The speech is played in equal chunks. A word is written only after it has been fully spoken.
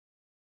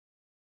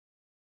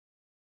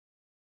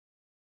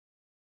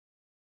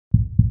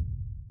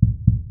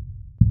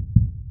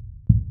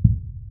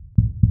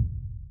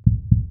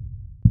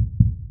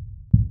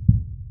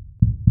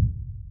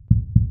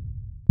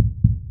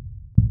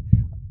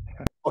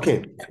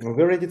Okay,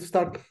 we're ready to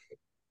start.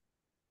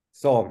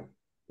 So,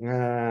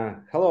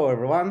 hello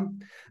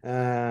everyone.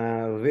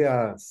 We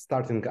are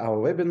starting our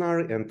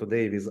webinar, and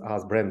today with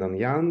us Brandon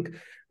Young.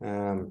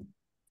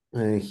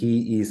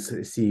 He is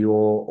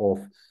CEO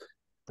of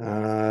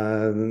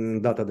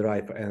Data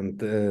Drive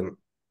and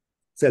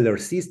Seller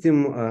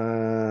System,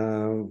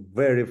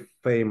 very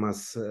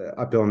famous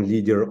opinion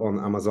leader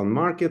on Amazon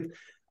market,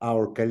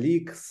 our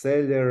colleague,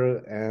 seller,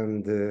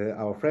 and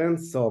our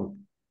friends. So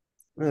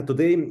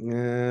today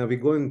we're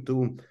going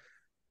to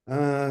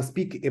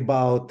speak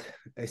about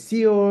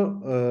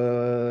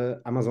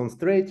SEO, Amazon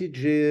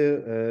strategy,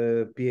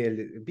 PL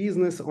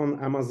business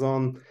on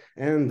Amazon,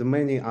 and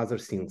many other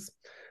things.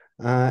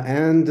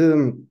 Let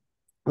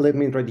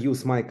me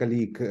introduce my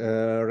colleague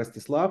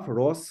Rostislav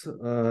Ross.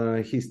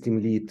 He's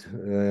team lead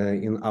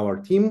in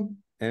our team,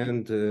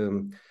 and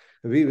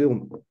we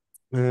will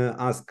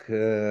ask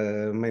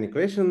many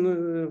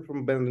questions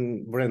from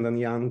Brandon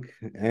Young,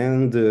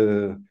 and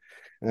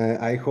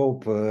I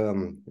hope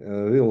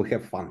we will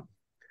have fun.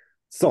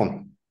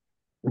 So,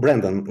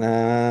 Brandon,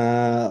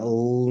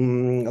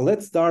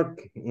 let's start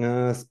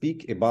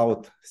speak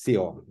about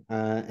SEO.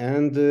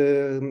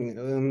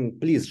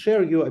 Please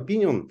share your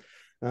opinion.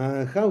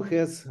 How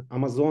has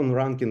Amazon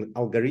ranking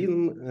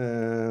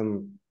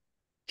algorithm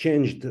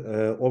changed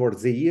over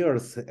the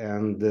years,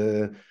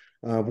 and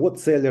what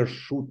sellers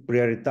should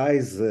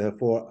prioritize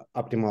for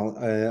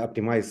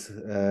optimize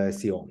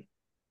SEO?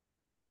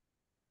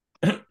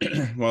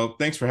 Well,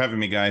 thanks for having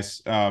me,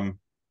 guys.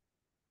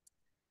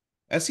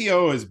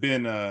 SEO has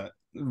been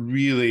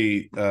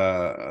really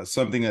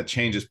something that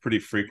changes pretty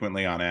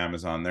frequently on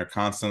Amazon. They're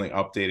constantly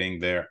updating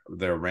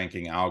their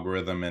ranking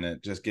algorithm, and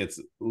it just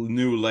gets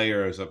new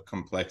layers of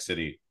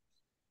complexity.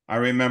 I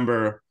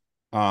remember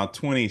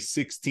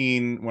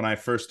 2016 when I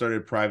first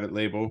started private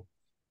label.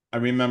 I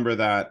remember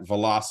that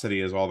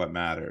velocity is all that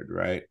mattered,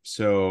 right?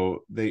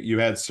 So you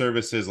had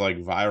services like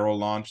Viral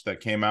Launch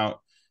that came out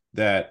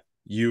that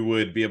you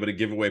would be able to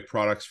give away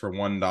products for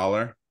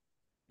 $1.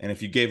 And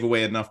if you gave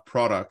away enough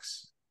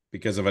products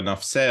because of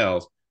enough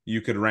sales,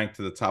 you could rank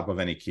to the top of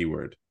any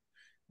keyword.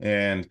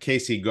 And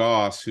Casey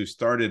Goss, who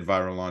started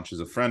Viral Launch, is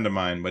a friend of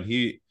mine, but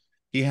he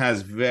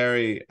has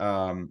very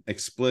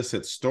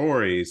explicit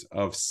stories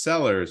of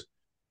sellers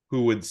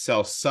who would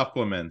sell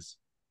supplements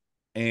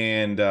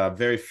and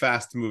very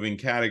fast-moving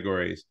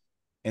categories,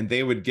 and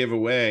they would give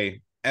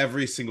away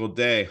every single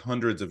day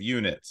hundreds of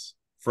units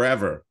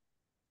forever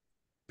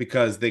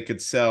because they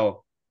could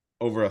sell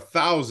over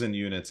 1,000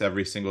 units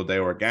every single day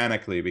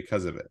organically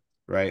because of it,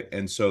 right?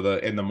 And so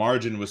the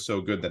margin was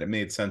so good that it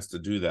made sense to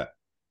do that.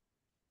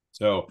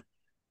 So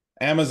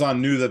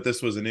Amazon knew that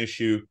this was an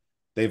issue.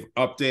 They've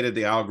updated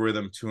the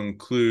algorithm to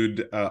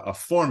include a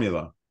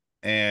formula,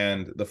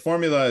 and the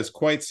formula is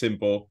quite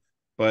simple,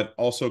 but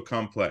also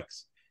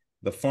complex.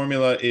 The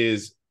formula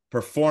is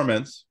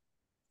performance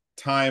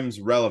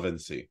times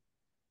relevancy.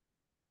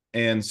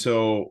 And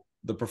so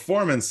the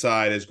performance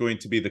side is going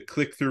to be the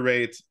click-through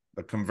rate,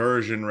 the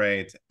conversion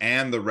rate,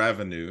 and the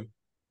revenue.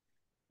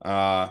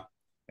 And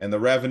the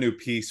revenue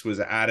piece was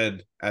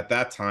added at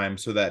that time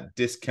so that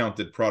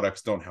discounted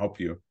products don't help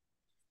you.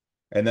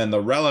 And then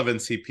the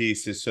relevancy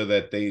piece is so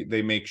that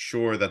they make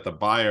sure that the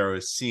buyer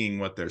is seeing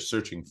what they're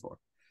searching for.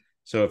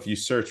 So if you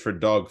search for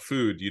dog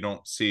food, you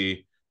don't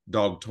see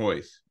dog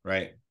toys,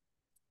 right?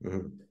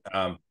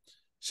 Mm-hmm.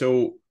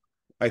 So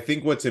I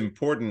think what's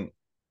important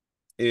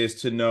is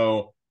to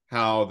know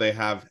how they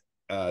have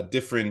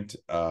different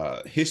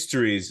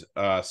histories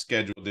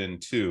scheduled in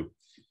too,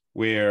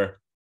 where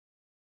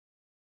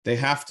they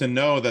have to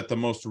know that the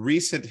most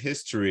recent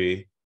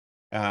history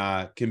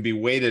can be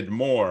weighted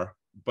more,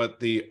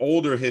 but the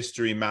older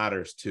history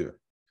matters too.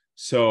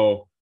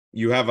 So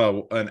you have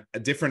a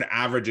different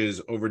averages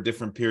over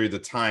different periods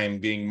of time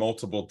being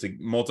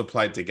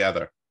multiplied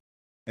together.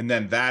 And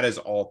then that is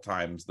all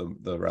times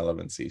the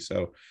relevancy.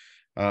 So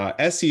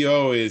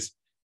SEO is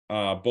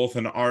both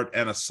an art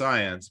and a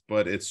science,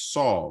 but it's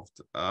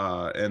solved.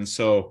 And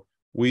so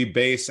we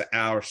base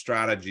our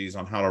strategies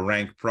on how to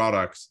rank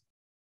products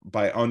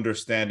by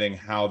understanding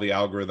how the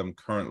algorithm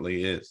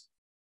currently is.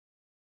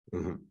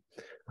 Mm-hmm.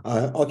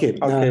 Okay.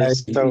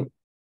 So,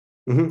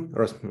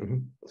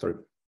 sorry.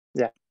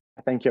 Yeah,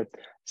 thank you.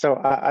 So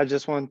I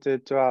just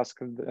wanted to ask,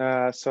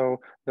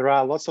 so there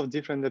are lots of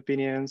different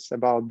opinions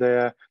about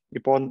the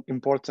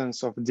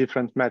importance of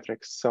different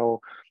metrics.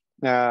 So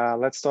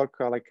let's talk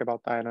like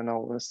about, I don't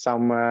know,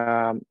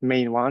 some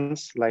main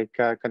ones like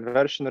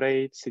conversion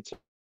rate,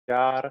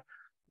 CTR,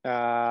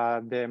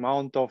 the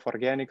amount of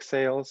organic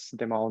sales,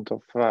 the amount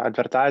of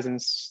advertising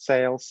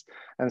sales,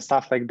 and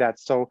stuff like that.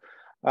 So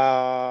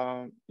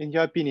in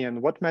your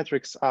opinion, what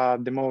metrics are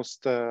the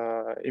most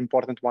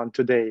important one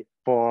today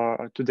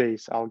for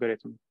today's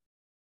algorithm?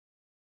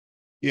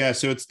 Yeah,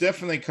 so it's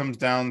definitely comes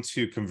down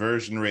to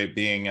conversion rate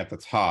being at the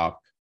top,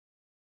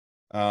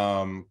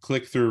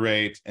 click-through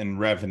rate and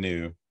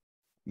revenue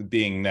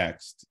being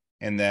next,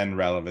 and then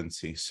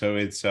relevancy. So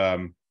it's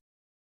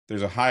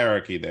there's a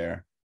hierarchy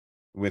there,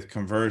 with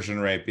conversion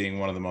rate being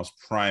one of the most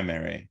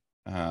primary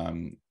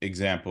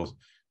examples,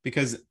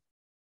 because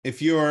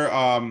if you're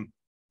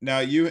now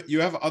you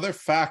have other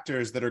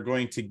factors that are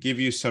going to give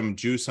you some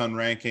juice on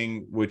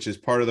ranking, which is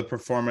part of the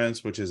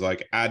performance, which is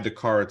like add to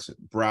carts,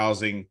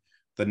 browsing,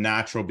 the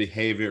natural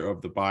behavior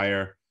of the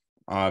buyer.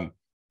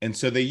 And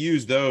so they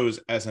use those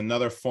as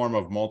another form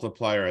of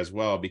multiplier as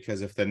well,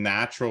 because if the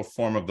natural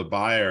form of the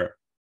buyer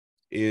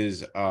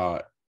is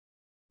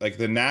like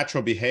the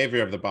natural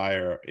behavior of the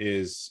buyer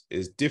is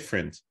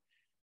different,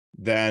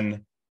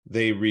 then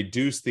they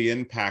reduce the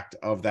impact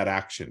of that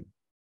action.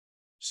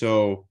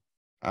 So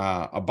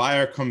a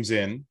buyer comes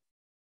in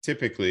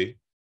typically,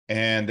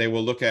 and they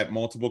will look at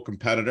multiple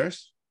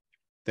competitors.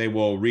 They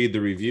will read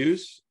the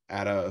reviews.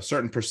 At a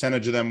certain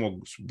percentage of them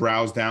will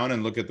browse down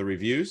and look at the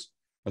reviews.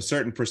 A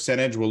certain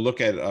percentage will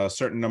look at a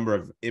certain number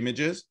of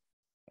images.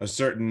 A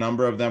certain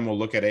number of them will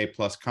look at A+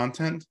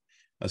 content.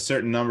 A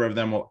certain number of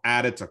them will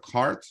add it to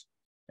cart.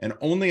 And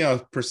only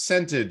a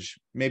percentage,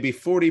 maybe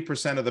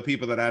 40% of the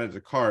people that add it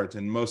to cart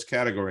in most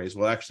categories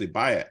will actually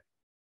buy it.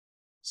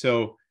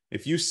 So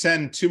if you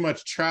send too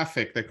much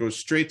traffic that goes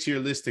straight to your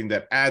listing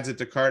that adds it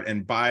to cart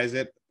and buys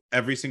it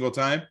every single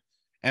time,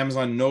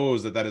 Amazon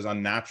knows that that is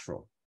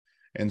unnatural.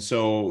 And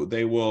so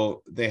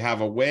they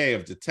have a way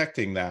of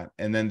detecting that,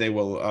 and then they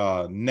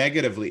will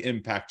negatively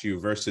impact you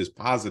versus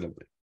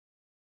positively.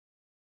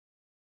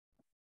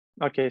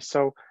 Okay,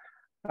 so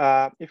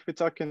if we're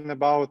talking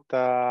about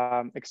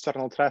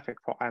external traffic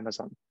for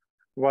Amazon,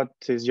 what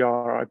is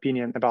your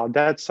opinion about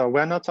that? So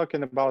we're not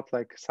talking about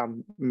like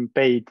some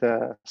paid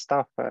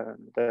stuff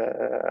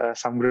and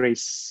some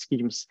grace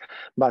schemes,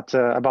 but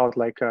about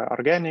like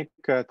organic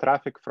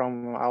traffic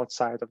from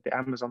outside of the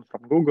Amazon,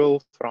 from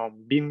Google,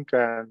 from Bing,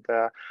 and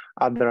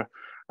other.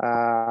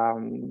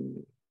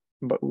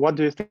 But what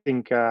do you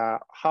think?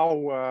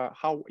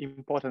 How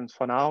important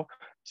for now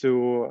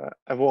to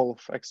evolve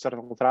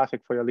external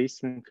traffic for your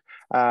listing?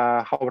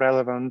 How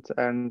relevant,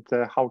 and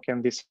how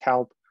can this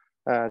help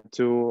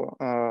to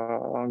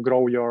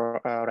grow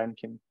your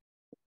ranking?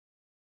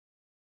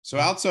 So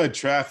outside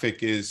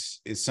traffic is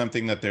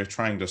something that they're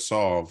trying to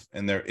solve,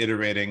 and they're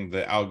iterating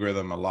the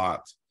algorithm a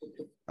lot.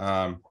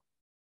 A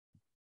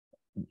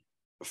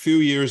few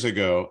years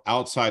ago,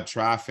 outside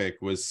traffic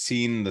was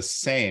seen the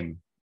same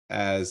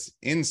as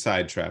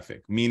inside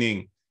traffic,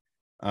 meaning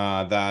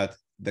that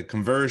the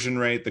conversion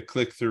rate, the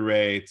click-through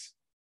rate,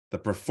 the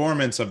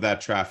performance of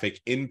that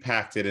traffic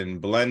impacted and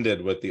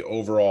blended with the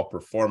overall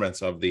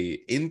performance of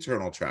the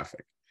internal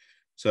traffic.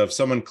 So if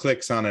someone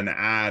clicks on an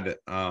ad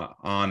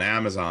on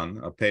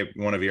Amazon,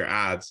 one of your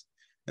ads,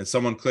 and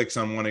someone clicks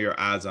on one of your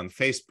ads on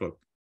Facebook,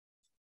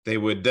 they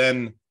would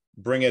then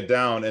bring it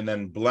down and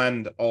then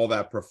blend all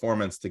that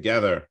performance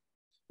together.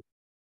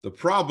 The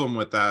problem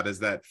with that is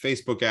that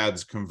Facebook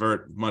ads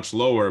convert much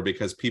lower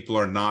because people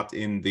are not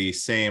in the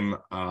same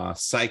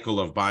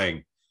cycle of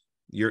buying.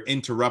 You're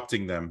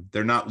interrupting them.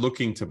 They're not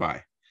looking to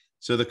buy.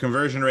 So the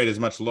conversion rate is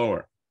much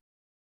lower.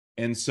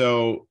 And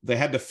so they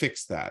had to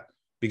fix that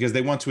because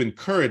they want to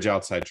encourage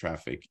outside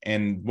traffic.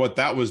 And what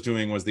that was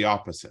doing was the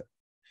opposite.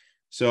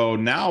 So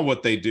now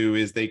what they do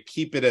is they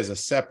keep it as a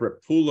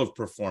separate pool of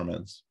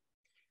performance.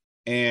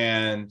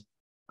 And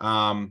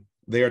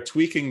they are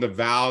tweaking the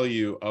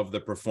value of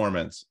the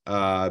performance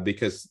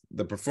because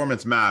the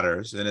performance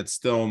matters and it's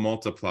still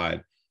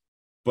multiplied.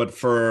 But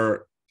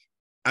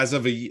as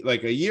of a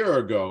year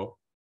ago,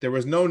 there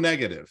was no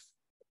negative.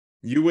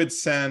 You would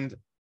send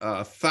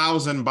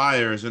 1,000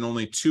 buyers and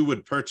only 2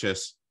 would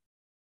purchase,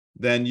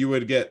 then you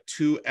would get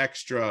 2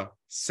 extra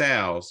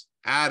sales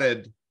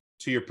added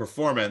to your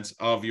performance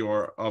of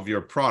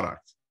your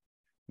product,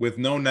 with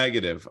no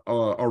negative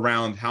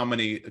around how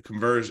many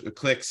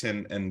clicks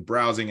and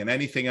browsing and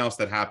anything else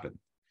that happened.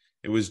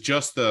 It was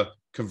just the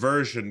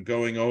conversion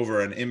going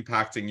over and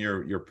impacting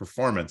your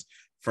performance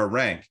for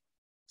rank.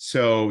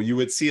 So you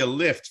would see a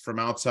lift from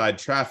outside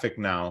traffic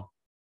now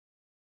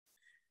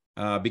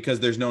because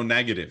there's no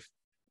negative.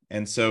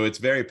 And so it's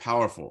very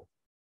powerful.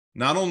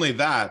 Not only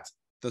that,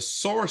 the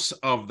source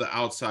of the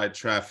outside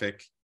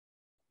traffic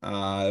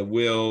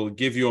will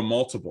give you a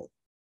multiple.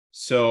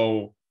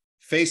 So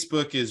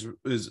Facebook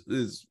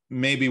is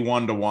maybe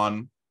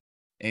 1-to-1,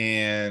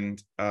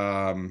 and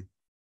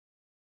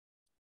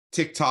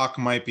TikTok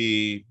might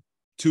be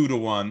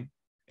 2-to-1,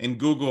 and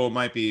Google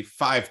might be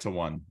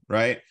 5-to-1,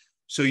 right?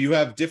 So you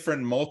have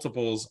different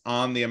multiples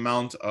on the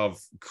amount of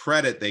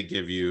credit they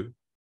give you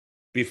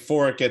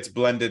before it gets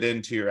blended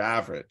into your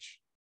average.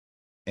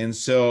 And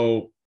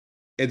so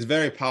it's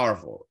very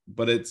powerful,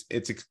 but it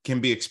can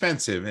be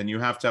expensive, and you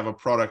have to have a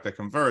product that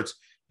converts,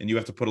 and you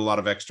have to put a lot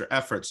of extra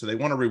effort. So they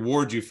want to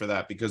reward you for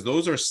that, because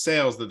those are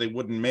sales that they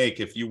wouldn't make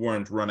if you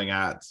weren't running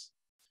ads.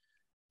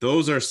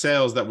 Those are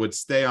sales that would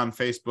stay on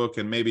Facebook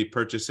and maybe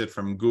purchase it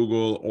from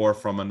Google or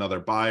from another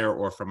buyer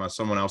or from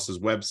someone else's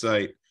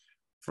website,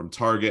 from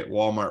Target,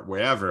 Walmart,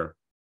 wherever.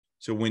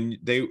 So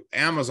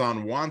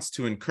Amazon wants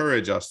to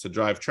encourage us to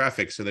drive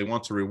traffic, so they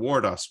want to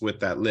reward us with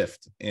that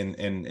lift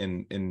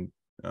in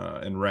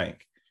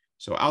rank.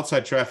 So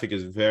outside traffic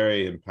is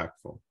very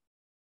impactful.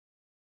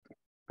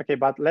 Okay,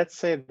 but let's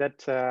say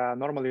that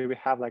normally we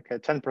have like a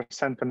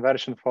 10%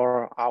 conversion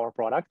for our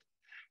product,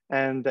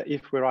 And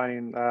if we're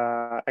running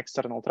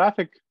external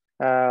traffic,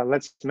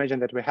 let's imagine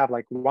that we have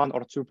like 1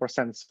 or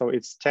 2%. So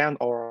it's 10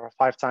 or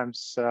 5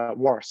 times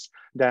worse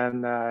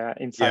than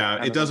inside. Yeah,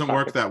 Amazon it doesn't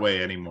traffic. work that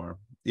way anymore.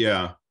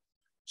 Yeah.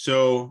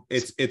 So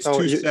it's so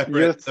two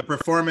separate. The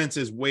performance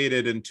is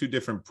weighted in two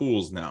different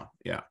pools now.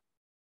 Yeah.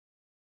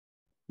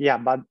 Yeah,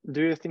 but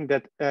do you think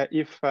that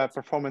if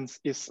performance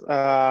is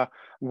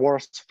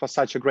worse for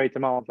such a great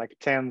amount, like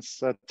 10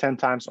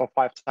 times or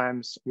 5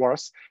 times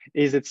worse,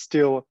 is it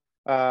still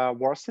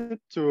worth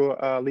it to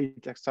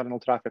lead external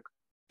traffic?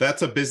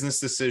 That's a business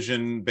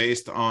decision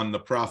based on the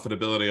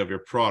profitability of your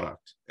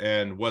product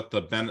and what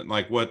the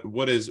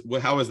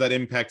how is that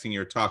impacting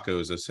your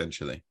tacos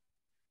essentially.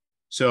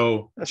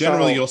 So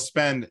generally you'll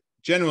spend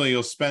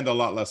a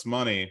lot less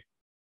money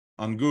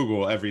on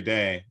Google every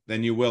day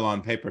than you will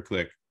on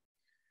pay-per-click.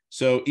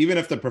 So even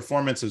if the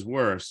performance is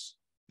worse,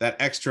 that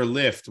extra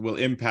lift will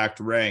impact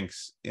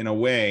ranks in a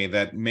way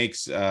that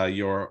makes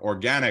your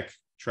organic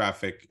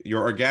traffic,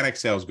 your organic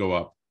sales go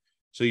up.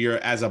 So you're,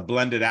 as a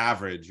blended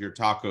average, your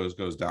tacos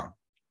goes down.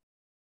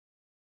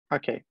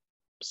 Okay,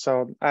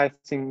 so I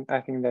think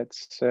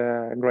that's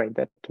great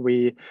that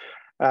we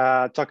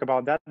talk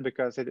about that,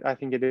 because I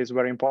think it is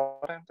very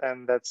important,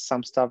 and that's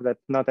some stuff that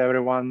not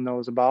everyone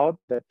knows about,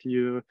 that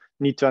you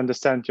need to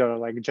understand your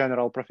like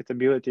general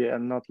profitability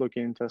and not look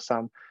into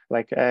some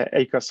like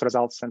ACOS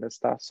results and that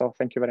stuff. So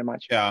thank you very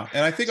much. Yeah,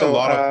 and I think a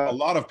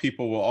lot of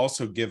people will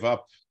also give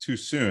up too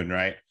soon,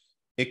 right?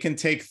 It can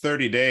take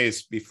 30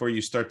 days before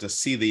you start to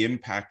see the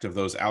impact of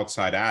those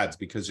outside ads,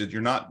 because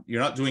you're not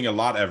doing a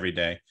lot every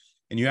day,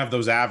 and you have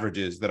those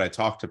averages that I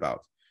talked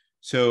about.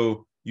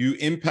 So you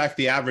impact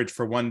the average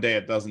for one day,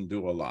 it doesn't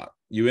do a lot.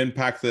 You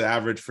impact the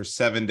average for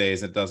 7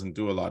 days, it doesn't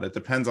do a lot. It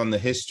depends on the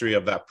history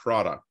of that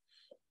product.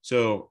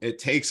 So it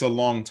takes a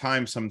long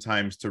time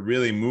sometimes to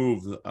really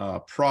move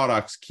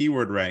products,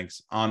 keyword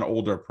ranks on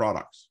older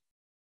products.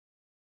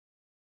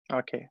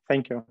 Okay,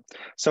 thank you.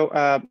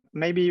 So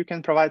maybe you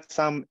can provide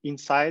some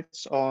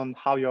insights on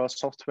how your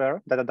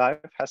software, DataDive,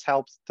 has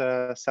helped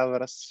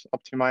sellers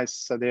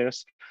optimize their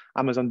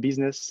Amazon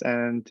business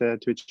and to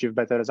achieve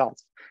better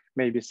results.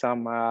 Maybe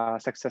some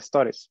success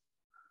stories.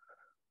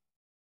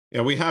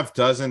 Yeah, we have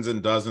dozens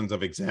and dozens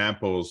of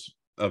examples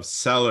of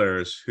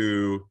sellers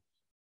who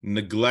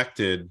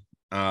neglected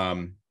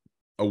a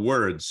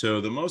word.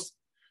 So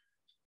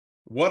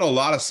what a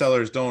lot of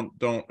sellers don't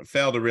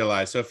fail to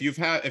realize. So if you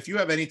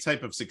have any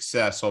type of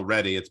success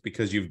already, it's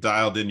because you've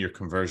dialed in your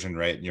conversion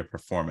rate and your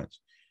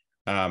performance.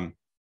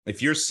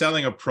 If you're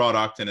selling a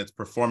product and it's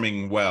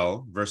performing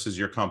well versus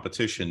your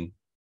competition,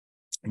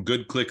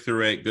 good click-through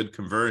rate, good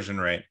conversion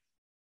rate,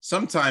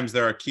 sometimes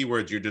there are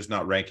keywords you're just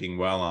not ranking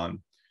well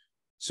on.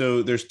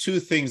 So there's two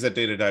things that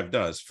DataDive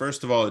does.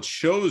 First of all, it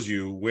shows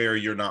you where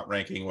you're not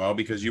ranking well,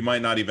 because you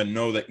might not even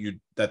know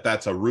that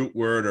that's a root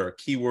word or a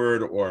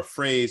keyword or a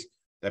phrase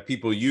that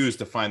people use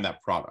to find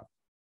that product.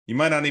 You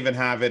might not even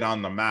have it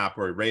on the map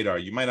or radar.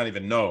 You might not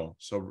even know.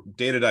 So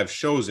DataDive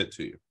shows it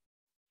to you.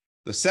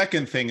 The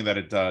second thing that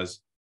it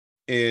does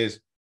is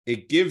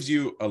it gives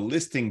you a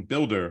listing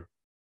builder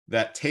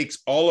that takes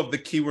all of the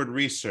keyword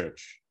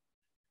research,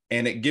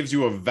 and it gives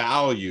you a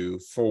value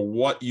for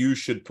what you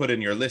should put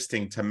in your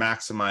listing to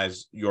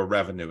maximize your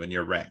revenue and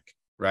your rank,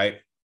 right?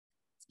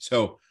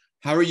 So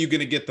how are you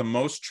going to get the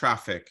most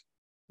traffic?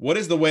 What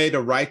is the way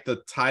to write the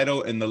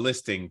title in the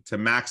listing to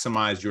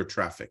maximize your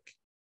traffic,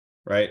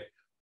 right?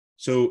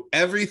 So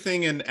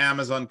everything in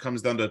Amazon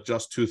comes down to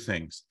just two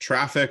things: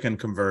 traffic and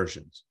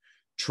conversions.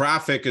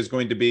 Traffic is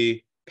going to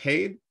be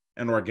paid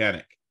and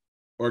organic.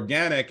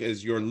 Organic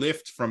is your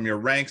lift from your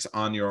ranks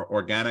on your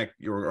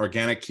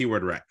organic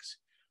keyword ranks.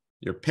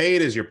 Your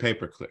paid is your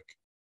pay-per-click.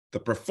 The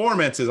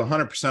performance is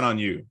 100% on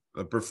you.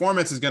 The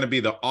performance is going to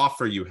be the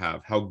offer you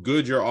have, how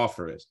good your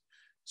offer is.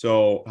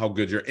 So how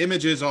good your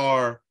images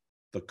are,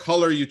 the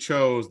color you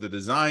chose, the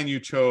design you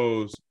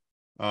chose,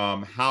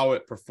 how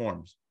it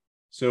performs.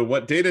 So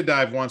what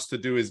DataDive wants to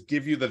do is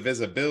give you the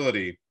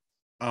visibility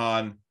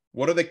on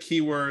what are the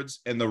keywords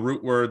and the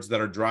root words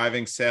that are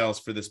driving sales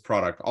for this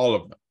product, all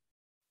of them.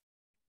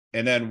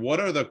 And then what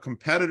are the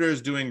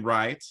competitors doing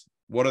right?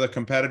 What are the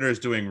competitors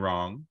doing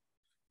wrong?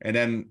 And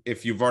then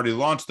if you've already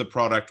launched the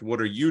product, what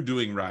are you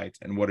doing right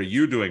and what are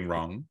you doing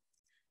wrong?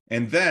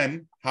 And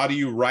then how do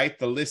you write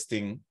the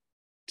listing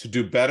to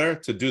do better,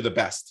 to do the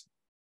best?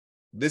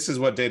 This is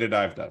what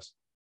DataDive does.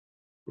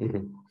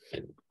 Mm-hmm.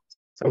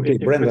 So okay,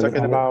 if Brandon, we're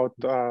talking about,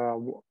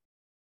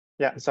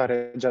 yeah,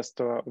 sorry, just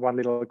one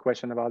little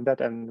question about that,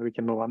 and we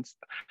can move on.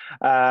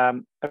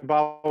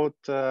 About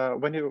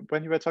when you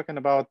were talking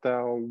about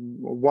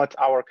what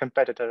our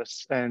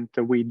competitors and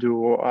we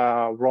do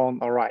wrong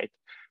or right.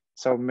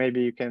 So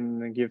maybe you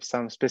can give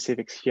some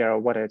specifics here.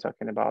 What are you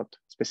talking about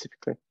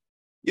specifically?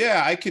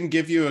 Yeah, I can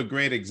give you a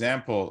great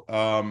example.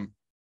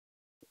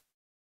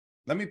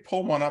 Let me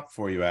pull one up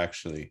for you,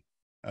 actually.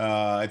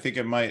 I think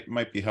it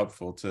might be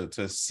helpful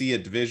to see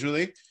it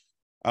visually.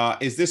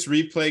 Is this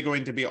replay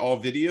going to be all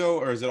video,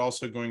 or is it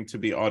also going to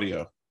be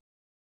audio?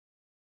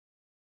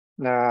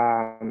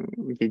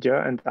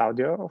 Video and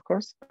audio, of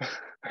course.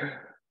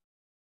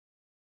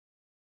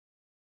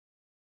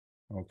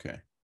 Okay.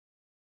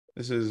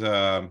 This is,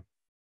 let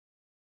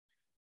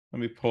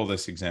me pull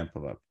this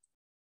example up.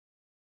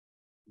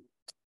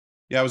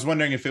 Yeah, I was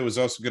wondering if it was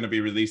also going to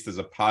be released as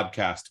a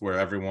podcast where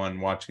everyone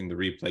watching the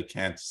replay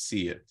can't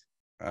see it.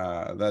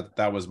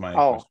 That was my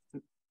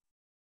question.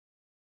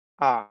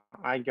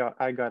 I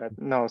got it.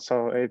 No,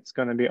 so it's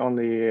going to be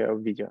only a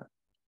video.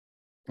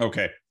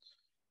 Okay.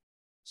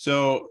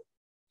 So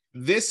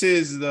this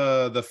is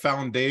the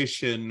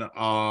foundation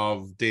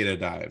of Data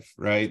Dive,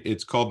 right?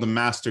 It's called the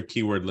master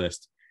keyword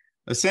list.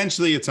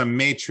 Essentially, it's a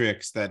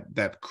matrix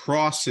that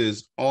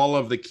crosses all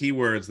of the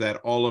keywords that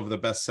all of the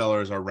best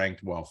sellers are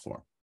ranked well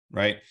for,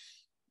 right?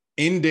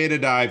 In Data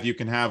Dive, you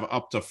can have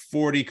up to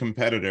 40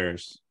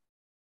 competitors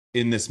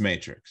in this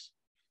matrix.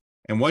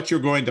 And what you're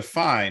going to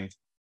find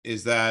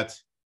is that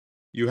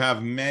you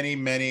have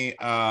many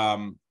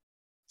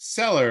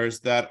sellers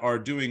that are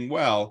doing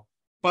well,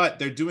 but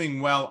they're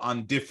doing well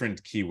on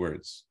different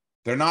keywords.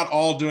 They're not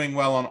all doing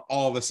well on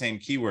all the same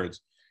keywords.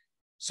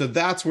 So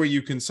that's where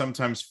you can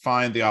sometimes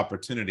find the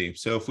opportunity.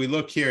 So if we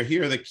look here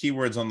are the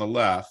keywords on the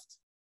left,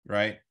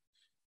 right?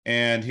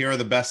 And here are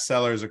the best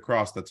sellers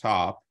across the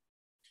top.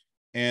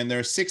 And there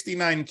are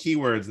 69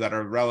 keywords that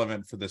are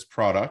relevant for this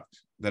product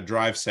that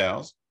drive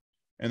sales.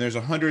 And there's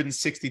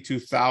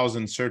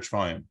 162,000 search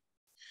volume.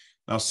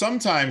 Now,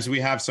 sometimes we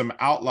have some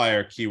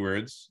outlier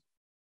keywords,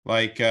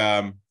 like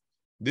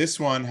this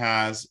one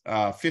has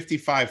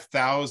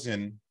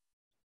 55,000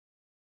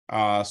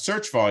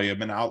 search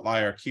volume and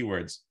outlier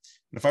keywords.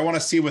 And if I want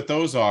to see what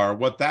those are,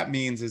 what that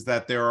means is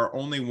that there are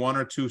only 1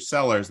 or 2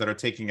 sellers that are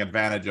taking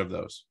advantage of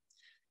those.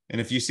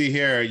 And if you see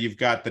here, you've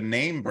got the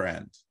name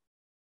brand,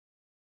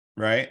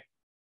 right?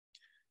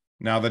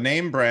 Now, the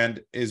name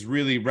brand is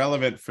really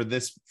relevant for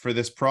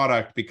this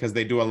product because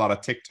they do a lot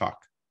of TikTok.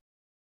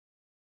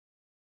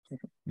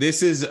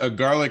 This is a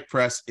garlic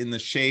press in the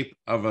shape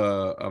of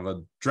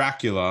a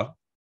Dracula.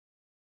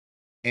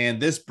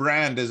 And this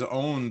brand is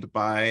owned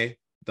by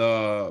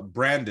the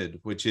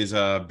Branded, which is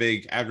a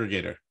big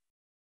aggregator.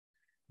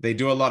 They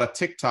do a lot of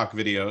TikTok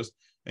videos,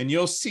 and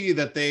you'll see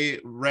that they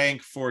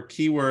rank for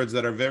keywords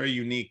that are very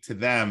unique to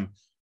them,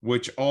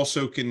 which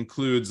also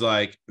includes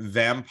like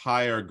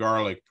vampire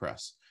garlic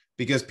press,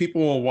 because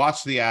people will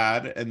watch the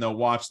ad and they'll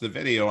watch the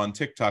video on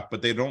TikTok,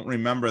 but they don't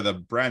remember the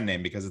brand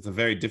name because it's a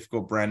very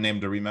difficult brand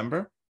name to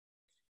remember.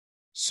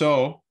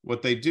 So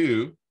what they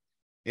do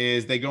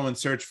is they go and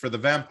search for the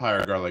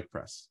vampire garlic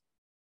press.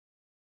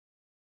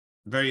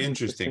 Very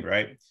interesting,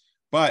 right?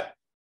 But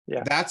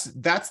yeah,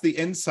 that's the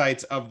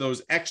insights of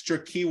those extra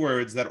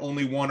keywords that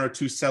only 1 or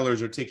 2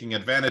 sellers are taking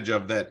advantage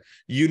of, that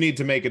you need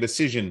to make a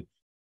decision.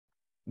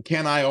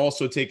 Can I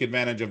also take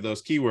advantage of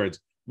those keywords?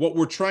 What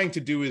we're trying to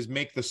do is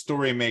make the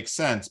story make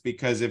sense,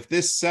 because if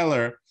this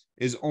seller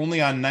is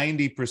only on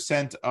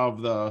 90%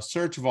 of the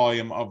search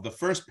volume of the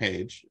first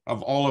page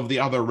of all of the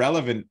other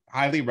relevant,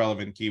 highly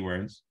relevant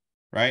keywords,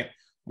 right?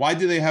 Why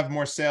do they have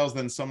more sales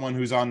than someone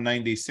who's on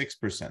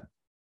 96%,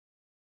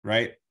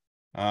 right?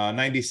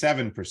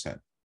 97%.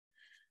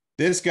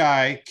 This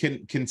guy,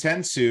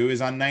 Contensu,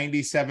 is on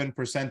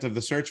 97% of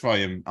the search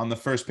volume on the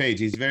first page.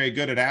 He's very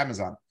good at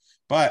Amazon,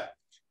 but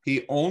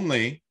he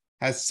only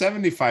has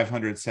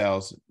 7,500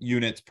 sales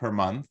units per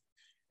month.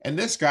 And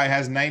this guy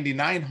has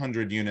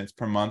 9,900 units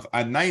per month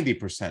at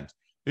 90%.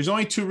 There's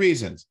only 2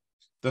 reasons.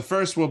 The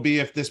first will be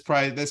if this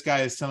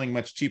guy is selling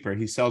much cheaper,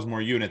 he sells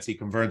more units, he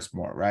converts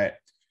more, right?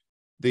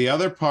 The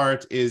other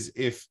part is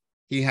if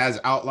he has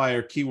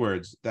outlier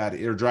keywords that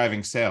are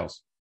driving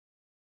sales.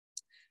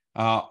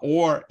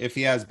 Or if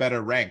he has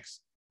better ranks.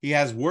 He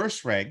has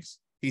worse ranks.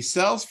 He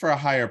sells for a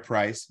higher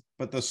price,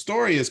 but the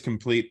story is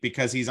complete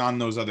because he's on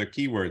those other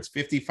keywords,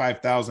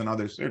 55,000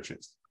 other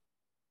searches,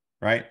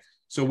 right?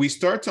 So we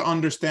start to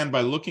understand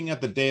by looking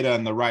at the data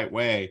in the right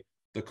way,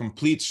 the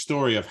complete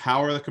story of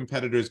how are the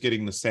competitors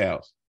getting the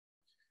sales.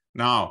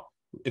 Now,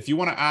 if you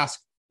want to ask,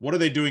 what are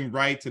they doing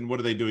right and what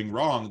are they doing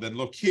wrong? Then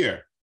look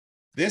here.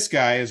 This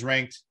guy is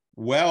ranked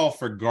well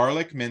for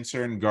garlic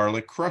mincer and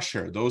garlic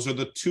crusher. Those are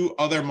the 2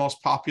 other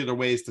most popular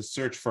ways to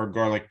search for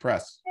garlic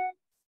press,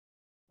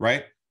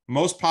 right?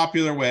 Most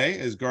popular way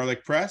is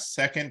garlic press.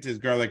 Second is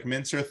garlic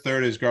mincer.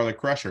 Third is garlic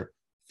crusher.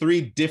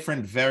 3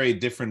 different, very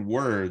different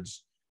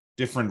words,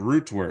 different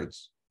root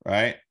words,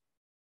 right?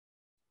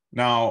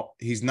 Now,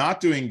 he's not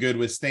doing good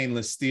with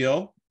stainless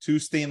steel, 2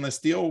 stainless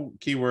steel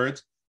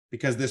keywords,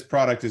 because this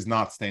product is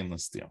not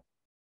stainless steel.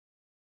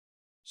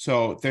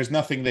 So there's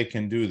nothing they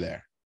can do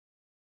there.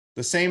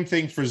 The same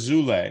thing for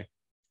Zule,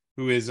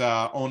 who is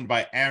owned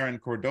by Aaron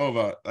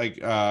Cordova. Like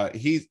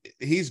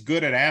he's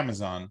good at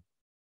Amazon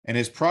and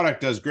his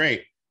product does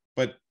great,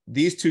 but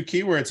these 2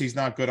 keywords he's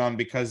not good on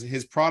because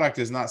his product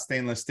is not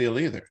stainless steel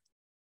either.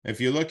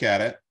 If you look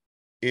at it,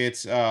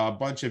 it's a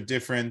bunch of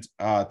different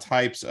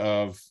types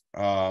of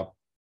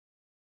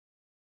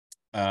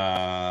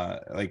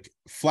like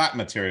flat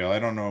material. I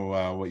don't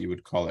know what you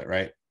would call it,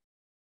 right?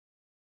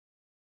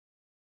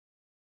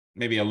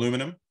 Maybe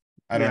aluminum.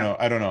 I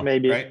don't know.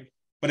 Maybe. Right?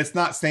 But it's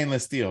not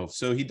stainless steel.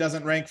 So he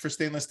doesn't rank for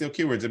stainless steel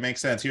keywords. It makes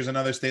sense. Here's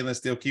another stainless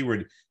steel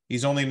keyword.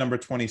 He's only number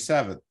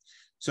 27.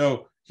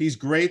 So he's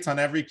great on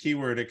every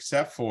keyword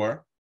except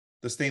for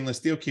the stainless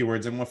steel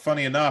keywords. And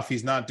funny enough,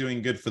 he's not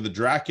doing good for the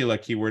Dracula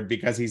keyword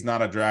because he's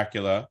not a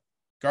Dracula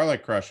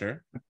garlic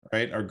crusher,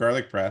 right? Or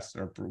garlic press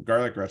or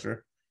garlic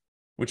crusher,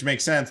 which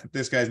makes sense that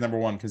this guy's number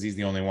one because he's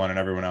the only one and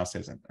everyone else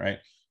isn't, right?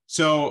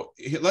 So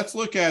let's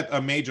look at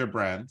a major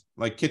brand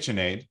like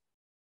KitchenAid.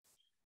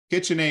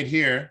 KitchenAid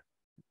here,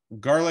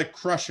 garlic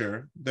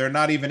crusher, they're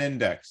not even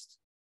indexed.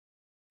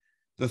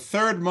 The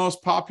third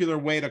most popular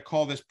way to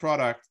call this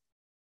product,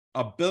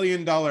 a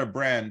billion-dollar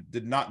brand,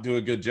 did not do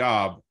a good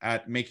job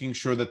at making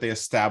sure that they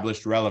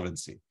established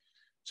relevancy.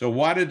 So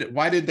why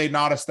did they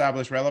not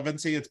establish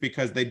relevancy? It's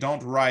because they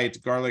don't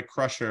write garlic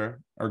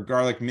crusher or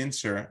garlic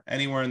mincer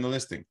anywhere in the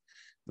listing.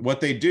 What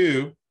they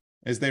do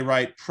is they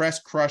write press,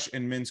 crush,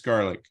 and mince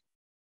garlic.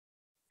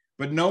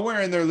 But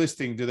nowhere in their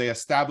listing do they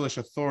establish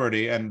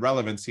authority and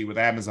relevancy with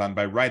Amazon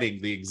by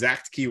writing the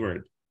exact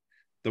keyword.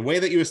 The way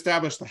that you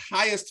establish the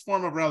highest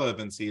form of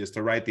relevancy is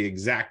to write the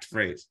exact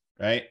phrase,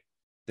 right?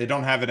 They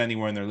don't have it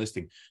anywhere in their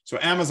listing. So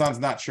Amazon's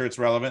not sure it's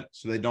relevant,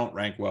 so they don't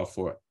rank well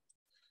for it.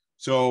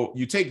 So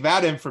you take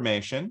that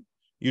information,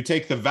 you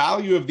take the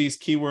value of these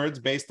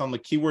keywords based on the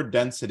keyword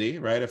density,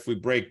 right? If we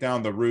break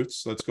down the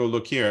roots, let's go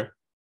look here.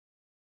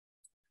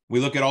 We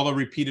look at all the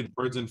repeated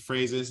words and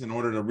phrases in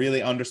order to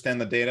really understand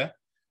the data.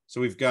 So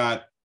we've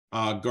got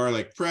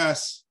garlic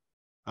press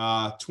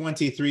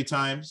 23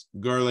 times,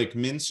 garlic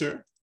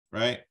mincer,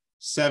 right?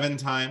 7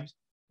 times,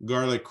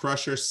 garlic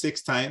crusher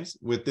 6 times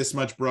with this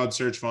much broad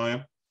search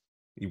volume.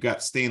 You've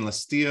got stainless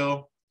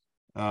steel.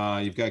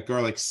 You've got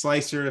garlic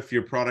slicer. If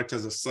your product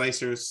has a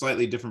slicer,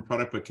 slightly different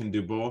product, but can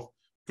do both.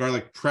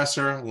 Garlic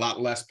presser, a lot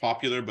less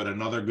popular, but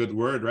another good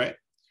word, right?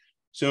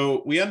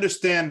 So we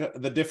understand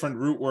the different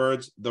root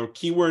words, the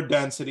keyword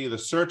density, the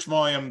search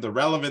volume, the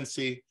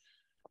relevancy,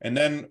 and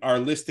then our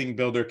listing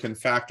builder can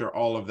factor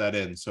all of that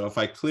in. So if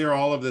I clear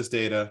all of this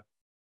data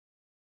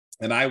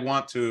and I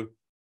want to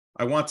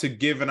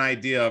give an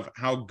idea of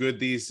how good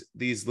these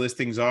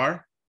listings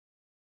are,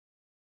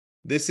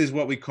 this is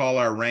what we call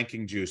our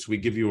ranking juice. We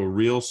give you a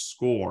real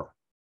score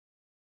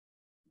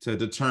to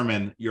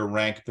determine your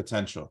rank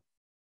potential.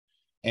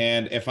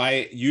 And if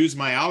I use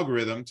my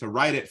algorithm to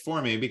write it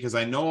for me, because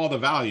I know all the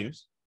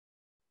values,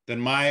 then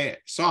my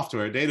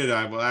software,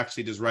 DataDive, will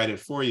actually just write it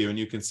for you. And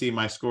you can see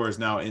my score is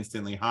now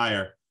instantly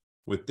higher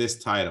with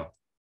this title.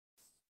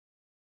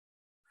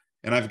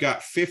 And I've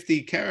got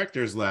 50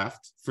 characters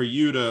left for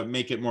you to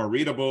make it more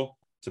readable,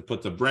 to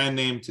put the brand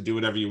name, to do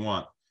whatever you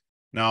want.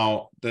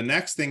 Now, the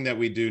next thing that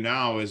we do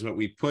now is what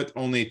we put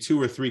only 2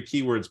 or 3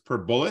 keywords per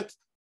bullet,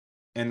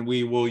 and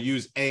we will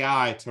use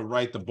AI to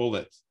write the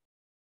bullet.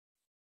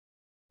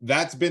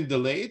 That's been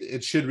delayed.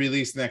 It should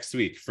release next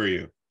week for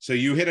you. So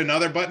you hit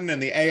another button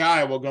and the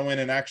AI will go in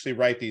and actually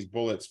write these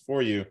bullets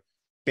for you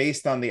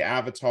based on the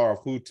avatar of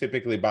who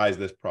typically buys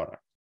this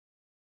product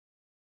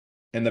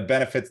and the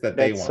benefits that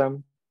they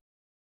want.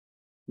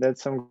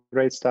 That's some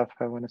great stuff,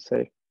 I want to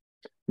say.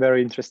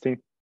 Very interesting.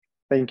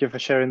 Thank you for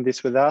sharing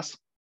this with us.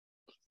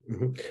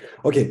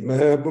 Okay,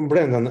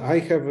 Brandon, I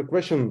have a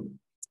question.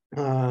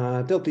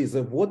 Tell please,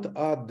 what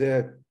are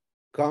the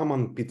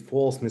common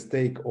pitfalls,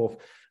 mistake of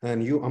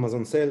new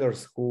Amazon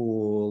sellers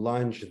who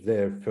launch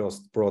their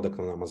first product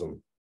on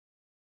Amazon?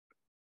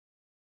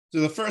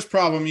 So the first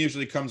problem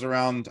usually comes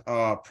around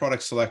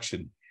product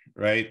selection,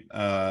 right?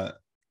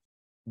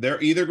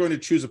 They're either going to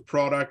choose a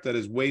product that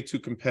is way too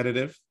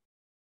competitive.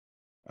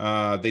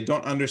 They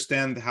don't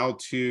understand how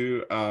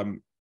to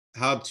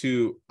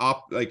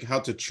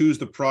choose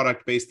the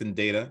product based in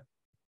data.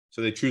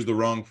 So they choose the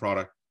wrong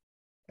product.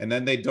 And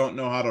then they don't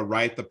know how to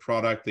write the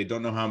product. They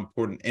don't know how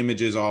important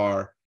images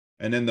are.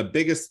 And then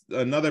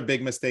another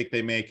big mistake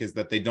they make is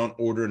that they don't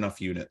order enough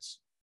units.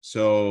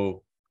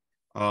 So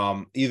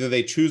either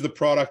they choose the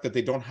product that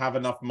they don't have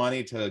enough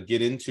money to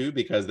get into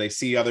because they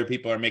see other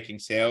people are making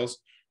sales.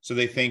 So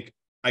they think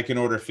I can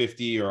order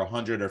 50 or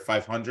 100 or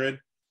 500,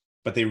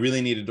 but they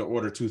really needed to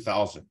order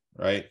 2,000,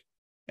 right?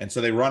 And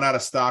so they run out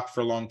of stock for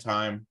a long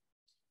time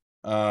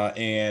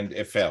and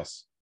it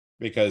fails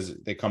because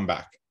they come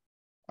back.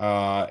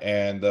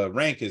 And the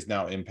rank is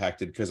now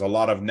impacted because a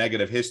lot of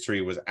negative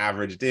history was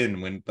averaged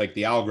in when, like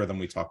the algorithm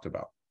we talked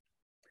about.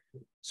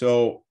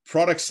 So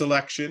product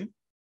selection,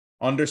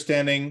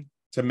 understanding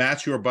to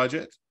match your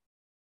budget,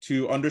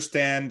 to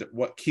understand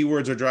what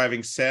keywords are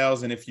driving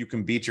sales and if you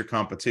can beat your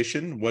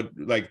competition, what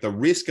like the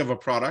risk of a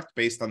product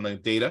based on the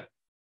data.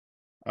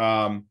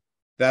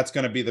 That's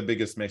going to be the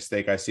biggest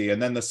mistake I see.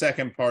 And then the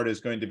second part is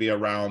going to be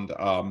around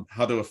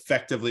how to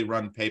effectively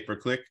run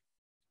pay-per-click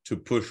to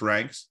push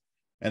ranks.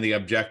 And the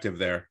objective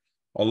there.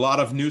 A lot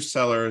of new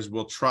sellers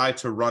will try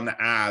to run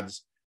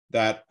ads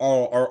that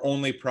are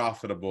only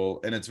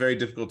profitable. And it's very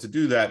difficult to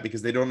do that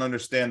because they don't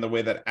understand the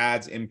way that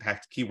ads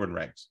impact keyword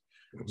ranks.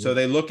 Mm-hmm. So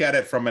they look at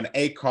it from an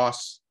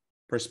ACOS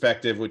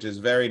perspective, which is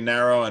very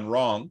narrow and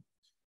wrong,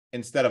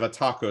 instead of a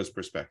tacos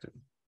perspective.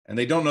 And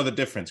they don't know the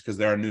difference because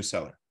they're a new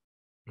seller.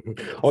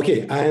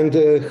 Okay.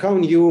 And how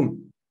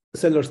new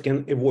sellers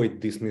can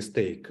avoid this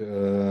mistake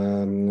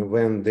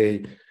when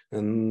they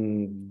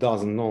and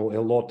doesn't know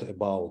a lot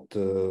about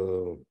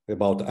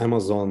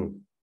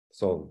Amazon.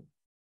 So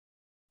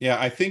yeah,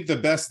 I think the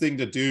best thing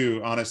to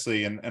do,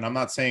 honestly, and I'm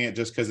not saying it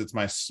just because it's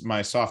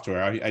my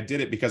software. I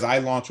did it because I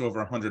launch over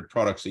 100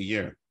 products a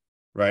year,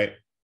 right?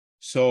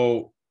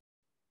 So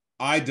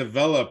I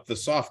developed the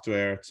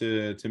software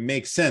to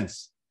make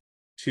sense,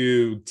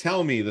 to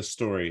tell me the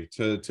story,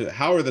 to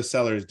how are the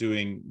sellers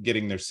doing,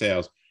 getting their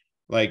sales.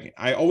 Like,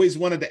 I always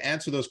wanted to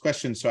answer those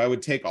questions. So I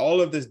would take all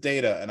of this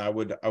data and I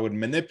would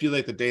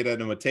manipulate the data,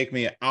 and it would take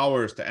me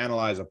hours to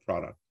analyze a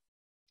product.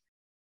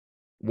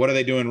 What are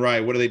they doing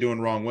right? What are they doing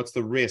wrong? What's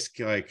the risk?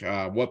 Like,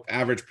 what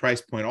average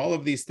price point? All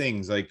of these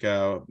things. Like,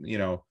 you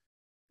know,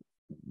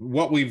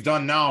 what we've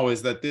done now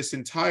is that this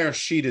entire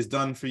sheet is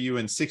done for you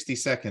in 60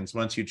 seconds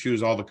once you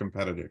choose all the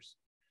competitors.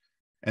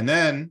 And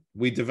then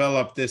we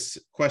develop this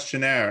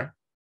questionnaire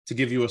to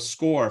give you a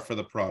score for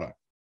the product.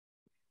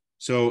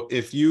 So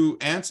if you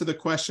answer the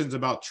questions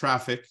about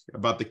traffic,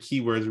 about the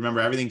keywords, remember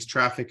everything's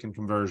traffic and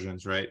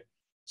conversions, right?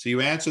 So you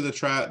answer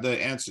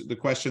the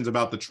questions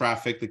about the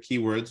traffic, the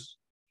keywords.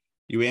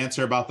 You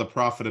answer about the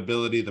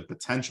profitability, the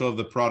potential of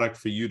the product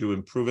for you to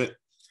improve it,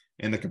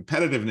 and the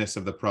competitiveness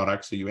of the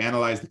product. So you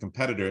analyze the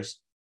competitors.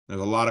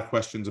 There's a lot of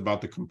questions about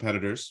the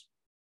competitors.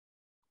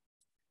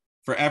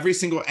 For every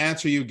single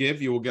answer you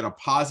give, you will get a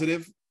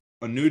positive,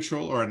 a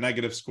neutral, or a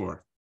negative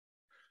score.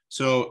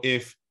 So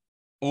if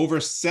over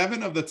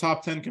 7 of the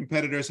top 10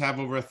 competitors have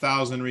over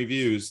 1,000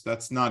 reviews,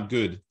 that's not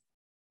good,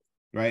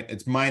 right?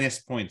 It's minus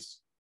points.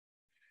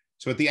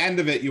 So at the end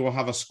of it, you will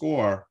have a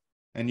score,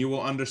 and you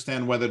will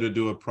understand whether to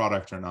do a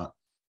product or not.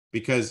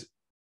 Because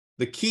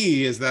the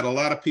key is that a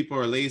lot of people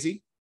are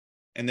lazy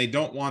and they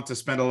don't want to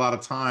spend a lot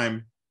of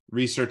time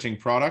researching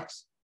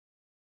products.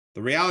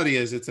 The reality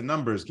is it's a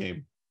numbers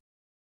game.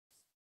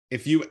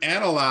 If you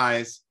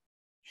analyze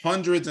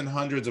hundreds and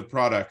hundreds of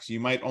products, you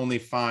might only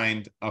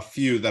find a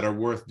few that are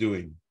worth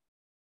doing.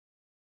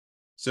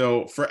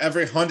 So for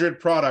every 100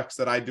 products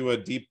that I do a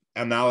deep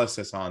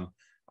analysis on,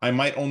 I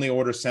might only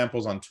order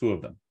samples on 2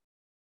 of them.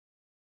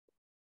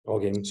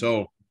 okay.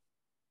 So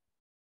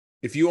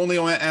if you only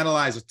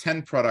analyze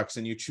 10 products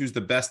and you choose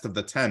the best of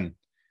the 10,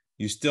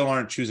 you still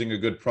aren't choosing a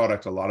good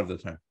product a lot of the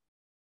time.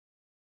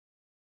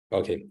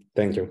 Okay,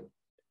 thank you.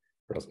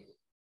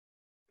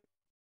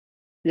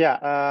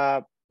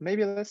 Yeah,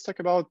 maybe let's talk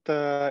about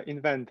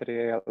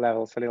inventory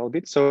levels a little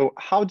bit. So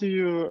how do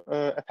you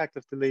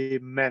effectively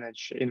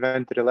manage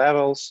inventory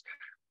levels?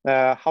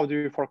 How do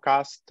you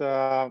forecast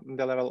the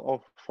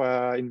level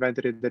of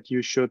inventory that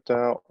you should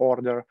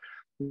order?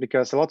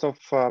 Because a lot of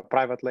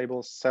private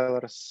label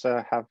sellers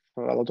have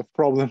a lot of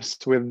problems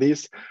with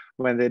this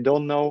when they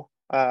don't know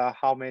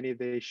how many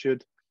they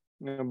should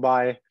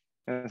buy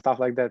and stuff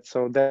like that.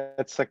 So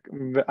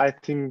I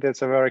think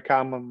that's a very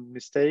common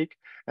mistake,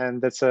 and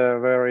that's a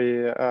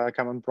very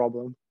common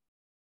problem.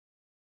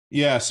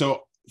 Yeah,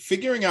 so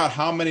figuring out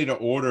how many to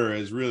order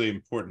is really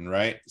important,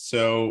 right?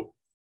 So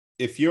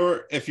if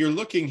you're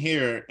looking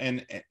here,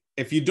 and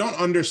if you don't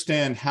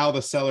understand how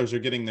the sellers are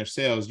getting their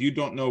sales, you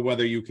don't know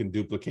whether you can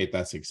duplicate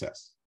that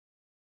success.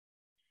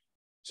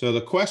 So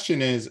the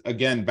question is,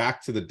 again,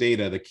 back to the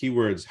data, the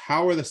keywords,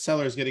 how are the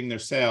sellers getting their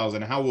sales,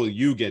 and how will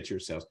you get your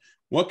sales?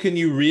 What can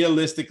you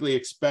realistically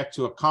expect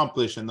to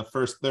accomplish in the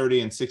first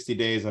 30 and 60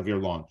 days of your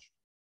launch?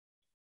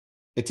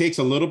 It takes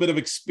a little bit of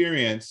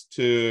experience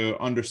to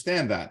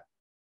understand that.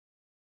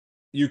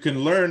 You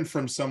can learn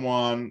from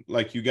someone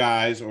like you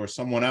guys or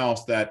someone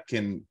else that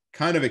can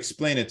kind of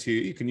explain it to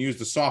you. You can use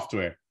the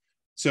software.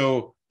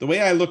 So the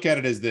way I look at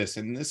it is this,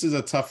 and this is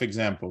a tough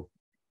example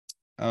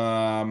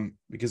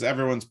because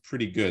everyone's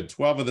pretty good.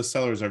 12 of the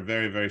sellers are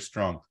very, very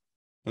strong.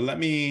 But let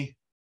me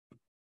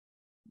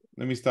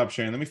stop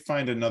sharing. Let me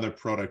find another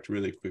product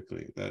really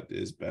quickly that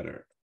is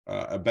better,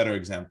 a better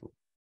example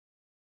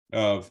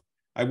of,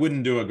 I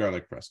wouldn't do a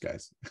garlic press,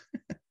 guys.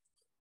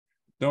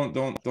 don't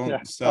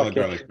sell a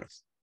garlic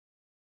press.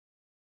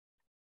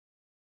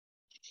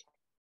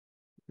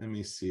 Let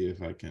me see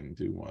if I can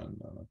do one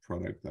on a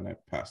product that I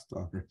passed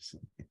on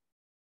recently.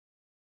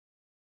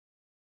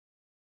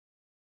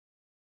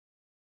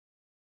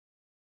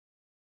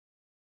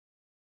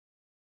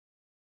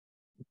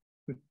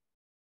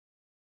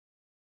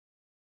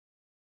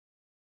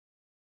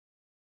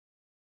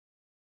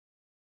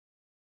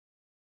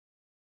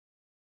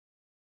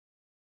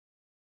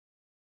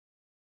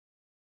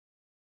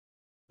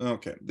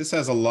 Okay, this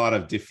has a lot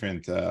of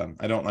different,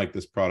 I don't like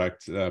this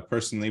product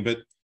personally, but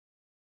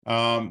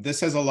this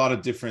has a lot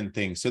of different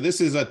things. So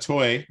this is a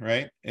toy,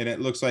 right? And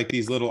it looks like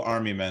these little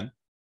army men.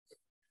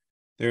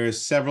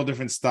 There's several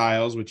different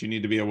styles, which you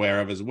need to be aware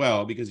of as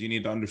well, because you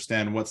need to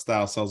understand what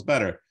style sells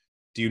better.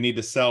 Do you need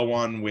to sell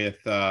one with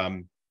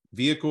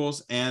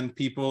vehicles and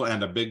people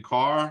and a big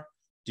car?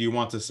 Do you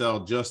want to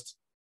sell just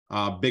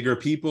bigger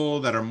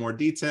people that are more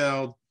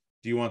detailed?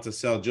 Do you want to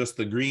sell just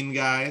the green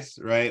guys,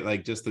 right?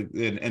 Like just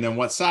and then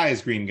what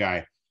size green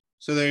guy?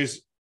 So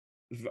there's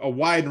a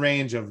wide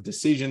range of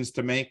decisions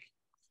to make.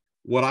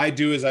 What I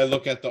do is I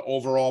look at the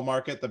overall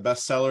market, the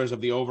best sellers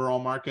of the overall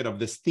market of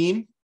this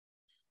theme.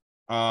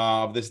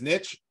 of this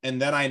niche, and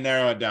then I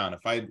narrow it down.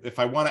 If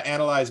I want to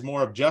analyze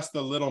more of just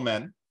the little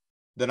men,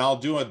 then I'll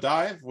do a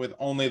dive with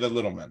only the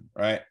little men,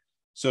 right?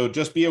 So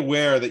just be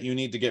aware that you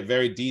need to get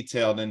very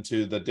detailed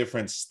into the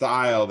different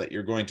style that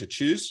you're going to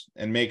choose,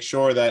 and make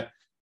sure that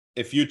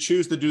if you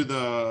choose to do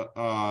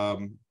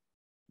the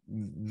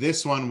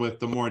this one with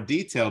the more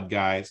detailed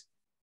guys,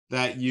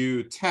 that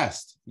you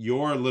test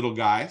your little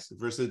guys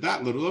versus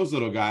those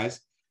little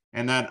guys,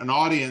 and that an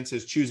audience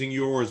is choosing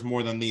yours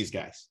more than these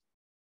guys,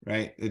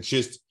 right? It's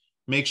just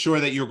make sure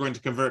that you're going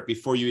to convert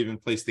before you even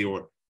place the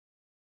order.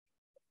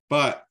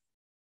 But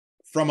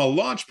from a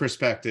launch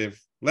perspective,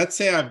 let's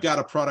say I've got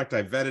a product,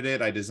 I vetted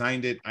it, I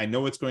designed it, I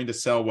know it's going to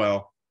sell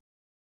well,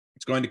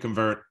 it's going to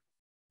convert,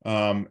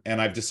 and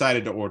I've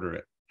decided to order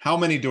it. How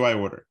many do I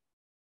order?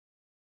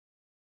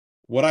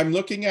 What I'm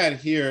looking at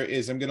here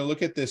is I'm going to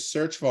look at this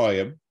search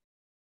volume,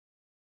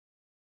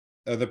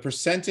 the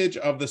percentage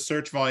of the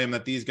search volume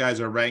that these guys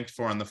are ranked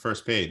for on the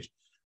first page.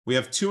 We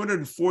have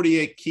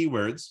 248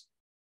 keywords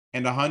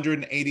and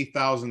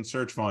 180,000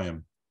 search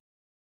volume,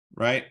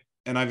 right?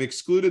 And I've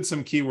excluded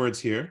some keywords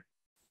here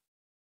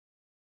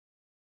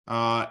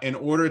in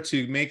order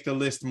to make the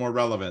list more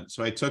relevant.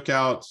 So I took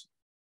out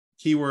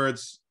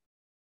keywords.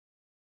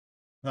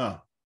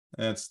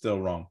 That's still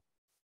wrong.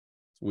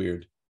 It's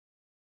weird.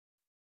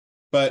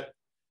 But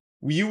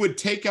you would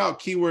take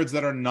out keywords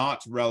that are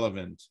not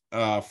relevant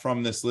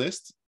from this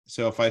list.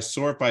 So if I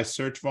sort by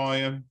search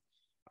volume,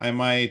 I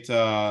might,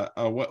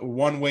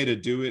 one way to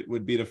do it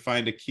would be to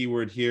find a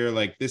keyword here,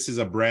 like this is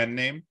a brand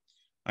name.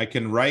 I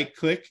can right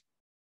click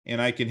and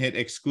I can hit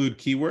exclude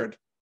keyword.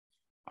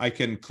 I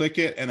can click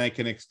it and I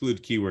can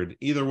exclude keyword.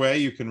 Either way,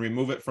 you can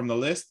remove it from the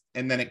list,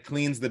 and then it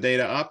cleans the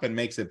data up and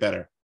makes it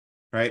better,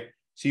 right?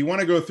 So you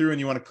want to go through and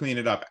you want to clean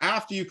it up.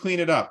 After you clean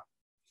it up,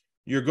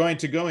 you're going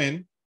to go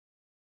in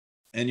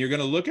and you're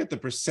going to look at the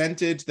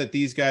percentage that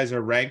these guys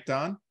are ranked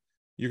on.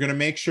 You're going to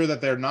make sure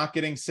that they're not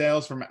getting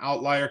sales from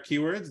outlier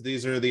keywords.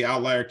 These are the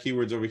outlier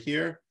keywords over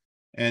here.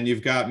 And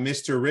you've got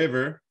Mr.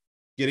 River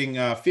getting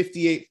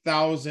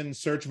 58,000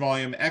 search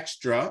volume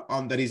extra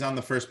on that. He's on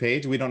the first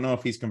page. We don't know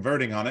if he's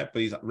converting on it,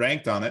 but he's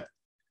ranked on it.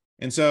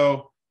 And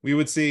so we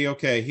would see,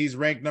 okay, he's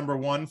ranked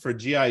 #1 for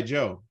G.I.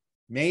 Joe.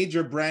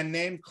 Major brand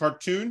name,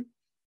 cartoon.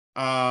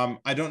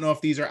 I don't know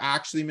if these are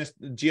actually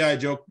G.I.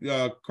 Joe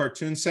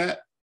cartoon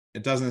set.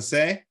 It doesn't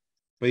say,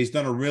 but he's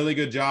done a really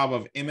good job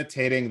of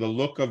imitating the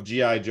look of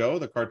G.I. Joe,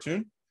 the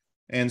cartoon.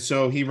 And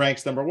so he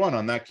ranks #1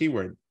 on that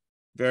keyword.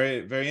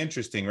 Very, very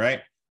interesting,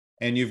 right?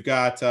 And you've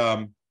got,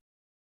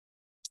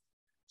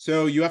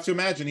 so you have to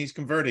imagine he's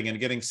converting and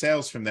getting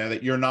sales from there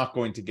that you're not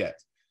going to get.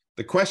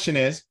 The question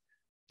is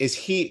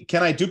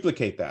can I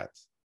duplicate that?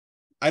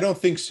 I don't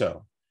think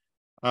so.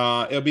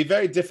 It'll be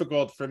very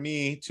difficult for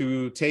me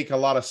to take a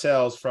lot of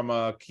sales from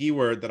a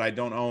keyword that I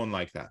don't own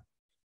like that.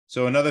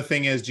 So another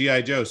thing is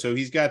G.I. Joe. So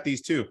he's got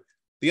these two.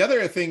 The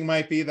other thing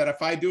might be that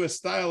if I do a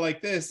style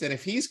like this, and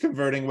if he's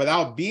converting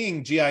without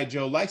being G.I.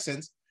 Joe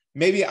licensed,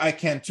 maybe I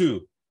can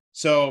too.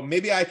 So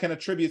maybe I can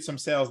attribute some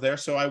sales there.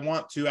 So I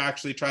want to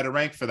actually try to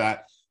rank for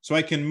that. So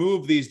I can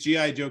move these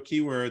G.I. Joe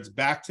keywords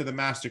back to the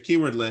master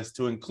keyword list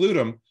to include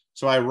them.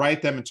 So I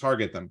write them and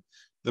target them.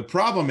 The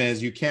problem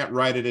is you can't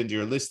write it into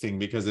your listing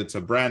because it's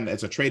a brand,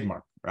 it's a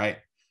trademark, right?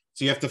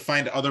 So you have to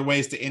find other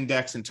ways to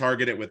index and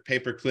target it with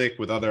pay-per-click,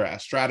 with other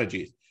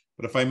strategies.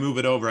 But if I move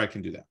it over, I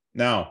can do that.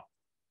 Now,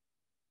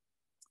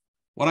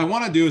 what I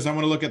want to do is I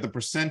want to look at the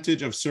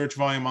percentage of search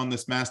volume on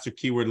this master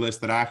keyword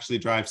list that actually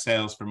drives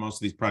sales for most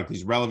of these products,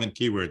 these relevant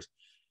keywords.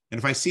 And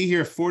if I see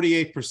here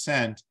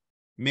 48%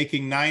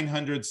 making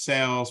 900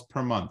 sales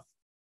per month,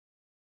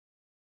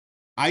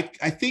 I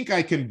think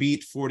I can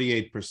beat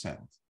 48%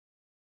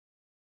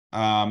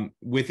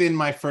 within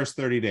my first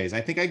 30 days.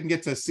 I think I can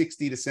get to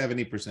 60 to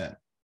 70%.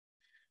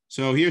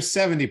 So here's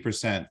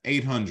 70%,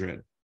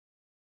 800.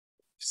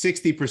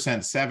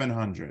 60%,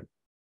 700.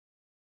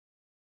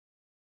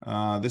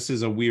 This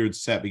is a weird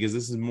set because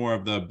this is more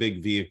of the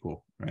big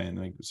vehicle, right?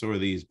 Like, so are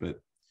these,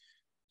 but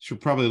should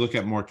probably look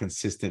at more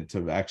consistent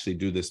to actually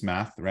do this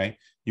math, right?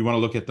 You want to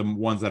look at the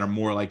ones that are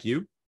more like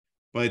you,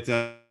 but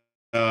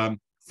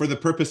for the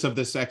purpose of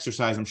this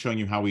exercise, I'm showing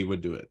you how we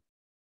would do it.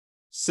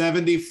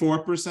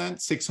 74%,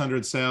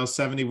 600 sales,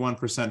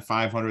 71%,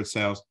 500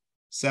 sales,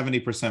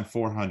 70%,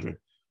 400.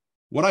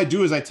 What I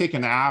do is I take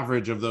an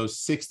average of those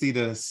 60 to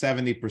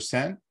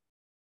 70%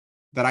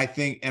 that I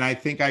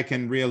think I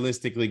can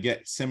realistically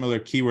get similar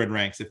keyword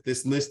ranks. If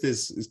this list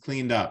is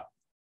cleaned up,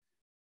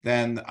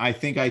 then I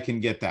think I can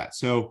get that.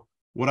 So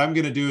what I'm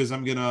going to do is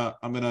I'm going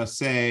to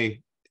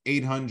say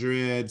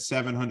 800,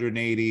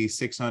 780,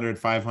 600,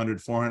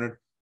 500, 400.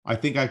 I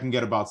think I can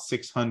get about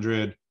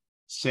 600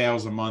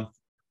 sales a month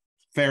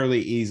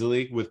fairly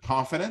easily with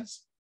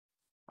confidence.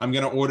 I'm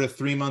going to order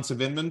 3 months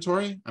of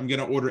inventory. I'm going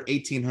to order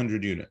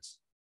 1,800 units.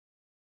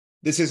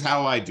 This is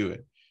how I do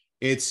it.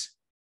 It's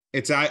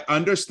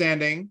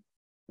understanding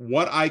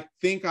what I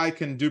think I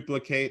can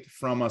duplicate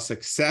from a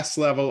success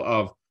level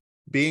of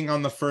being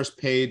on the first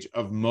page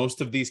of most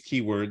of these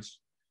keywords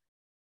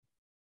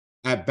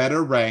at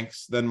better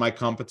ranks than my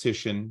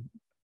competition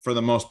for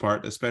the most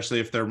part, especially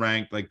if they're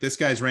ranked. Like this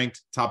guy's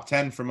ranked top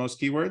 10 for most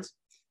keywords.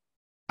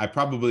 I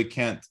probably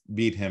can't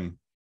beat him.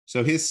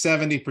 So his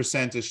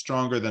 70% is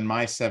stronger than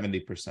my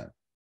 70%.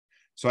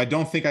 So I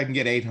don't think I can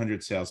get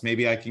 800 sales.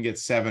 Maybe I can get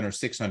 700 or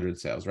 600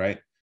 sales, right?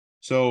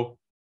 So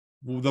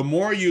the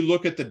more you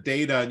look at the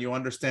data and you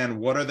understand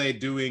what are they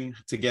doing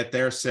to get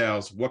their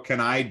sales, what can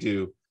I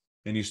do?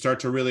 And you start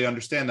to really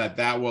understand that,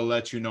 that will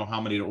let you know how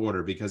many to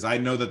order, because I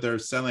know that they're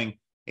selling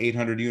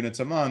 800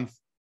 units a month.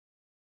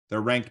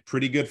 They're ranked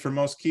pretty good for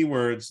most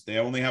keywords. They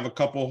only have a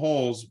couple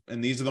holes,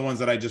 and these are the ones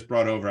that I just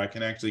brought over. I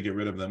can actually get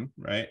rid of them,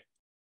 right?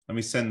 Let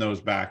me send those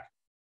back.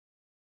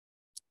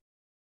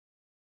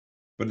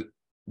 But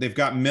they've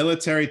got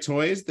military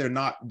toys. They're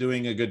not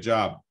doing a good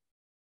job.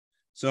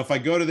 So if I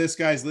go to this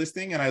guy's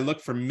listing and I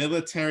look for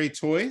military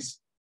toys,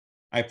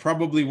 I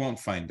probably won't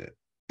find it.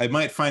 I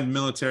might find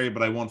military,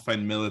 but I won't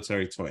find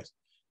military toys.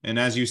 And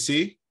as you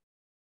see,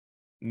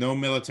 no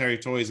military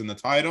toys in the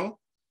title.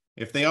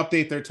 If they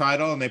update their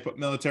title and they put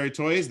military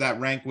toys, that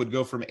rank would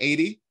go from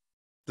 80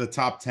 to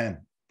top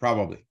 10,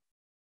 probably,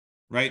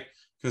 right?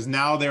 Because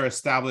now they're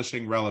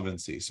establishing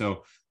relevancy.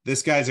 So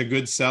this guy's a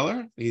good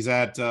seller. He's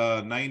at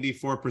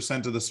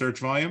 94% of the search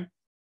volume,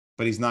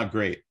 but he's not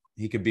great.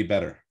 He could be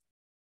better.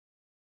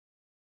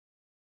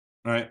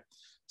 All right.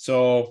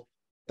 So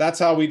that's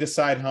how we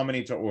decide how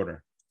many to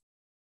order.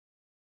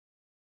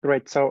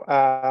 Great.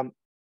 So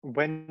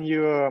when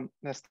you're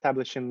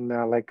establishing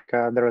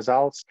the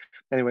results,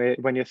 anyway,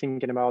 when you're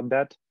thinking about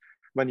that,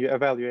 when you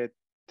evaluate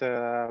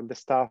the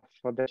stuff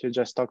that you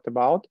just talked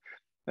about,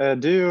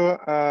 do you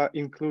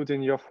include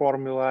in your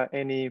formula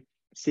any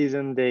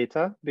season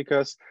data?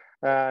 Because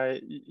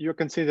you're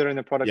considering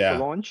a product to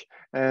launch,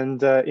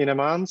 and in a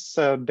month,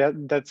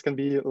 that's going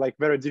to be like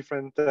very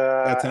different.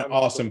 That's an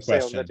awesome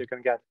question that you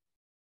can get.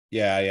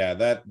 Yeah,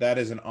 that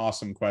is an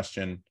awesome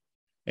question.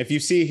 If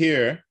you see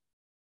here,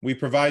 we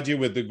provide you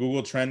with the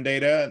Google trend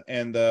data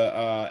and the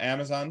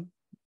Amazon.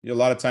 A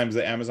lot of times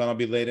the Amazon will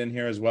be laid in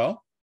here as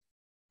well.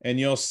 And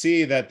you'll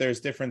see that there's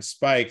different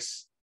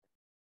spikes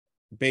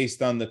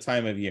based on the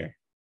time of year.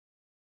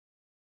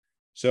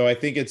 So I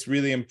think it's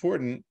really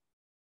important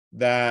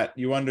that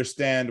you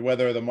understand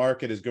whether the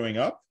market is going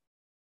up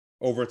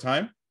over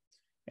time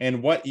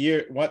and what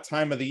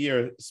time of the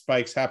year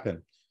spikes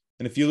happen.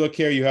 And if you look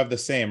here, you have the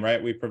same,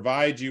 right? We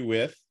provide you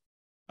with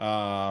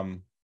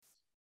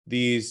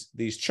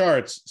these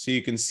charts so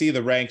you can see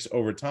the ranks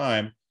over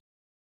time.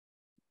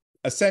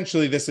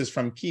 Essentially, this is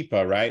from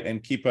Keepa, right?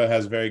 And Keepa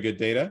has very good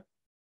data.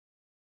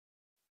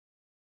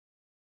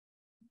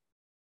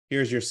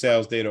 Here's your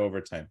sales data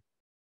over time.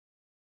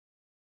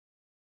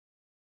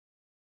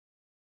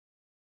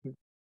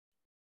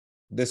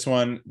 This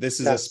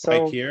is a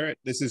spike here.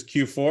 This is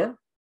Q4,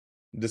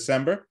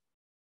 December.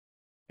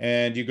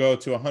 And you go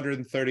to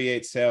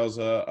 138 sales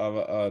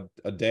a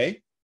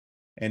day.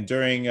 And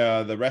during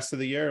the rest of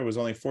the year, it was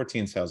only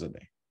 14 sales a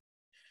day.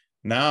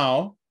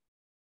 Now,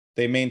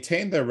 they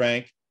maintained their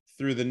rank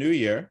through the new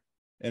year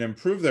and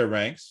improved their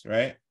ranks,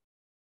 right?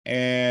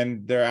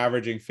 And they're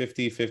averaging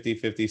 50, 50,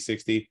 50,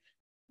 60.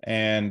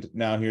 And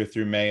now here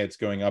through May, it's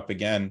going up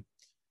again.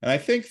 And I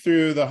think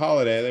through the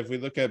holiday, if we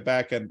look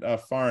back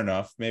at far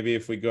enough, maybe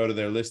if we go to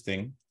their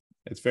listing,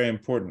 it's very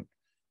important.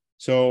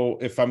 So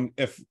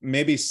if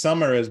maybe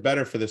summer is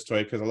better for this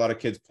toy, because a lot of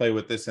kids play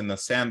with this in the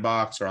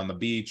sandbox or on the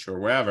beach or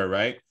wherever,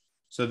 right?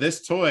 So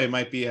this toy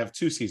might have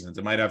 2 seasons.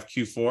 It might have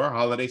Q4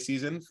 holiday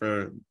season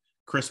for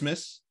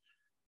Christmas,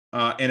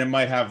 and it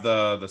might have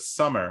the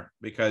summer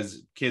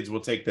because kids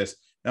will take this.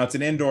 Now it's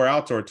an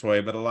indoor-outdoor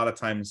toy, but a lot of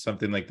times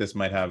something like this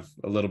might have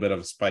a little bit of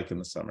a spike in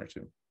the summer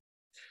too.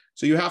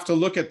 So you have to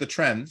look at the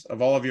trends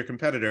of all of your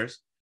competitors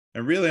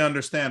and really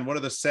understand what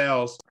are the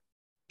sales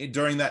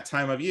during that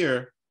time of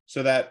year,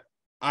 so that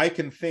I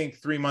can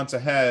think 3 months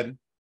ahead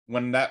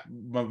when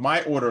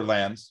my order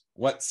lands,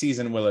 what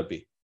season will it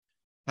be?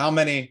 How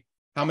many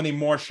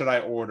more should I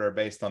order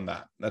based on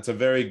that? That's a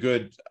very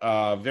good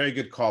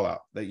call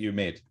out that you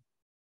made.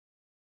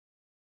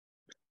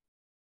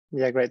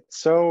 Yeah, great.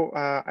 So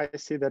I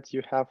see that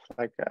you have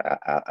like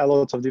a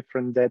lot of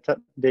different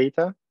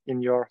data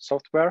in your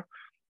software.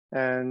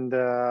 And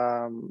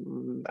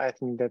I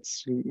think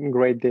that's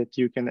great that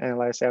you can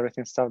analyze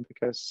everything stuff,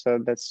 because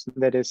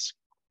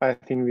I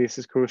think this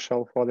is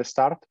crucial for the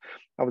start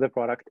of the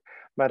product.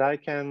 But I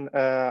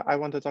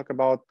want to talk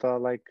about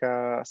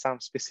some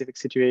specific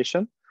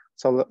situation.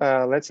 So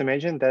let's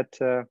imagine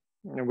that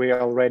we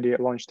already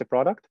launched the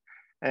product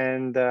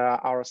and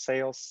our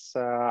sales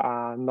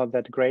are not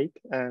that great.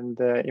 And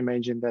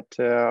imagine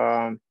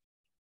that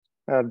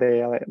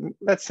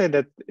let's say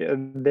that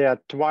they are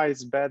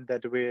twice bad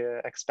that we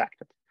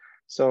expected.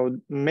 So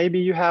maybe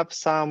you have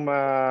some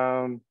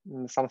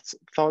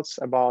thoughts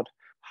about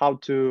how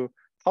to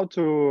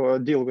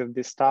deal with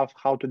this stuff,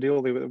 how to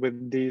deal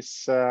with this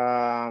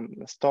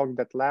stock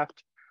that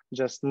left,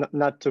 just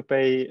not to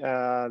pay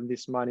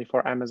this money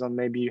for Amazon.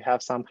 Maybe you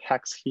have some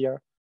hacks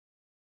here.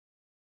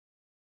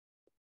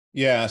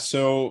 Yeah,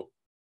 so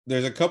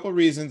there's a couple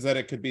reasons that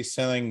it could be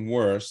selling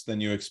worse than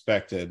you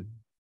expected.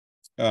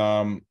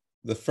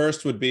 The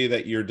first would be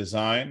that your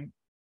design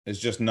is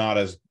just not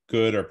as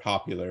good or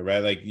popular,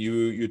 right? Like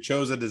you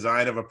chose a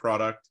design of a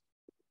product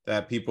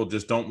that people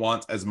just don't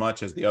want as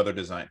much as the other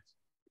designs.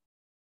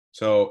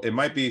 So it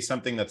might be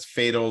something that's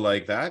fatal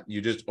like that. You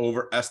just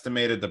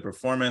overestimated the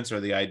performance or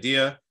the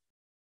idea,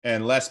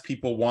 and less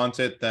people want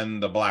it than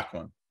the black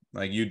one.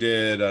 Like you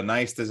did a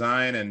nice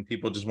design and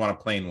people just want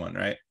a plain one,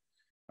 right?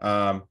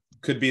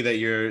 Could be that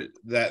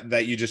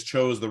you just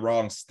chose the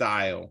wrong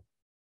style.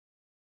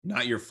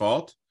 Not your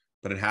fault,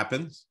 but it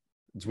happens.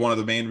 It's one of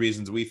the main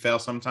reasons we fail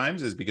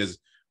sometimes, is because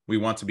we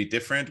want to be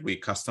different. We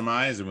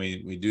customize and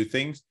we do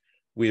things.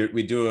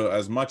 We do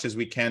as much as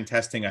we can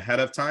testing ahead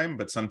of time,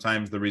 but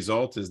sometimes the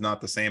result is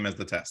not the same as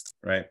the test,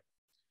 right?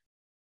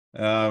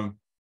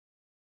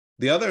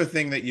 The other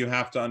thing that you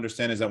have to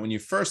understand is that when you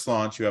first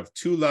launch, you have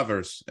two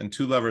levers and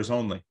two levers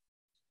only.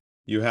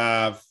 You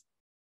have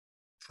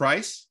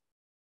price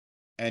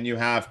and you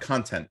have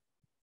content.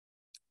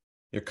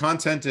 Your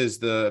content is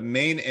the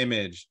main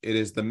image. It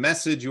is the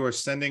message you are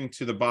sending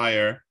to the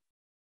buyer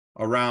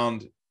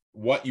around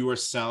what you are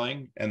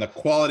selling and the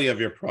quality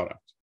of your product.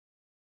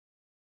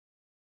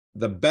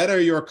 The better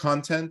your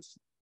content,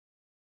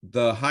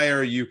 the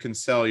higher you can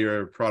sell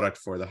your product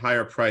for, the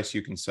higher price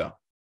you can sell.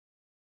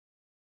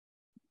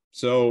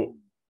 So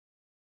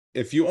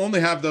if you only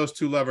have those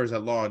two levers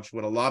at launch,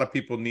 what a lot of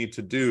people need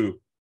to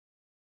do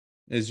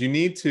is you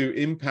need to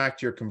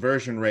impact your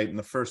conversion rate in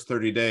the first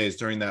 30 days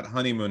during that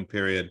honeymoon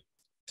period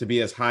to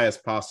be as high as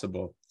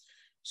possible.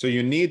 So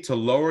you need to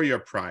lower your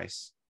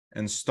price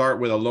and start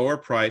with a lower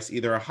price,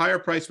 either a higher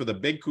price with a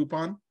big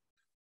coupon,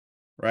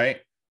 right?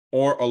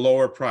 Or a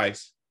lower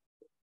price.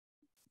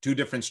 Two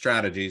different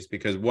strategies,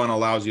 because one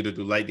allows you to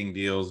do lightning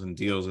deals and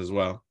deals as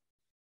well.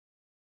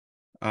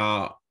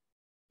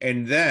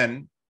 And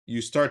then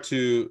you start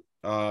to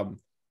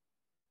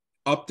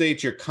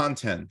update your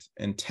content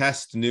and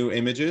test new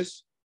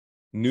images,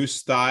 new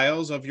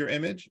styles of your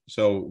image.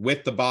 So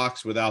with the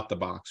box, without the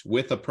box,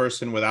 with a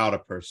person, without a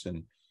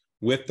person,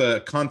 with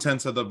the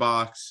contents of the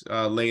box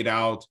laid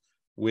out,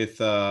 with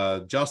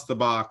just the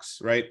box,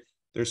 right?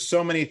 There's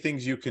so many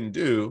things you can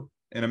do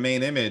in a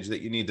main image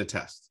that you need to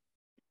test.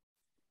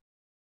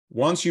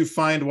 Once you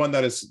find one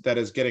that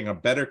is getting a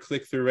better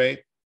click-through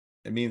rate,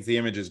 it means the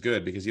image is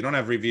good, because you don't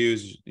have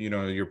reviews, you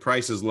know, your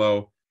price is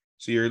low.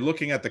 So you're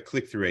looking at the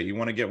click-through rate. You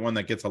want to get one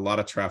that gets a lot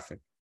of traffic.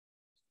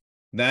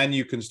 Then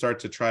you can start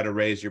to try to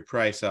raise your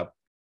price up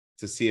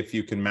to see if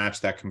you can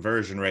match that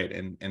conversion rate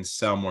and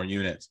sell more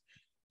units.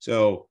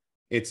 So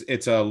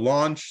it's a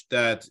launch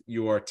that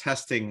you are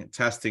testing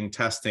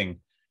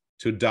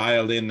to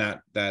dial in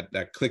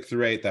that click-through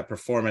rate, that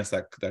performance,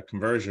 that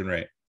conversion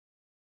rate.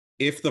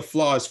 If the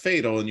flaw is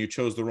fatal and you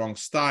chose the wrong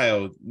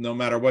style, no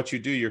matter what you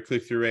do, your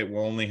click-through rate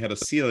will only hit a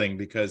ceiling,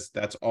 because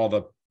that's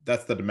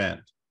the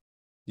demand.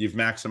 You've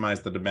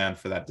maximized the demand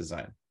for that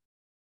design.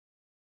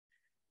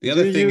 The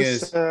other thing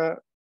is, yeah.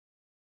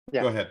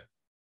 Go ahead.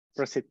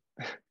 Proceed.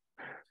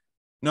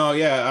 No,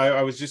 yeah,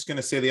 I was just going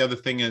to say the other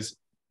thing is,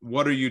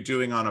 what are you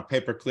doing on a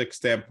pay-per-click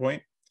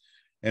standpoint?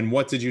 And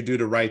what did you do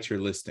to write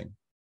your listing?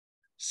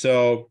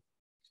 So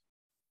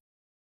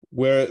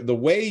where the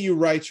way you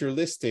write your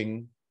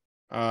listing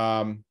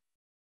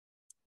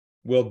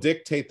will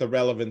dictate the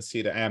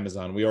relevancy to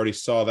Amazon. We already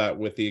saw that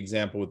with the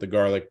example with the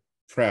garlic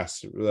press.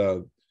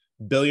 The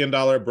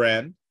billion-dollar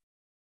brand,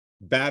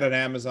 bad at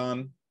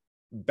Amazon,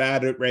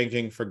 bad at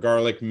ranking for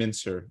garlic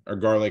mincer or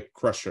garlic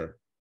crusher,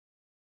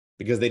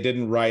 because they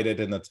didn't write it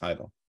in the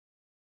title.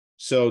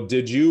 So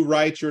did you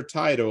write your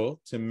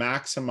title to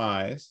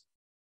maximize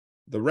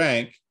the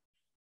rank?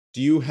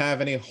 Do you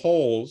have any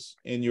holes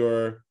in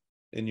your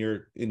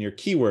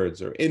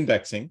keywords or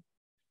indexing?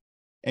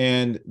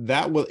 And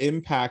that will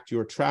impact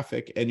your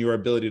traffic and your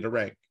ability to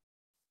rank.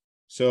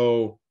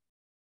 So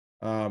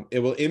it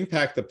will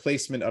impact the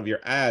placement of your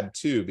ad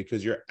too,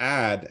 because your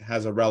ad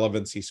has a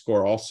relevancy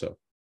score also.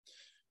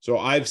 So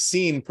I've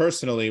seen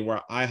personally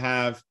where I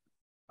have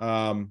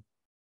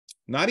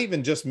not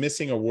even just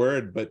missing a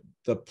word, but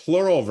the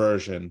plural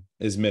version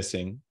is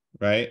missing,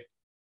 right?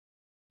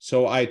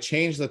 So I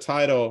changed the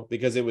title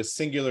because it was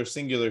singular.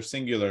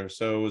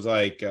 So it was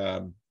like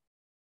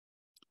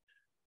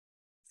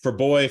for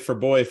boy,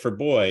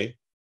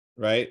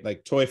 right?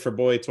 Like toy for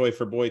boy.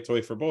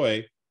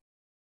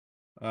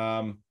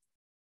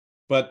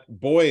 But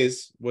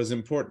boys was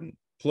important.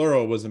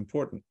 Plural was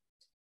important.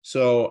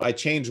 So I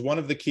changed one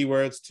of the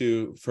keywords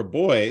to for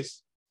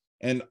boys,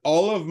 and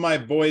all of my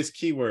boys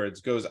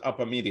keywords goes up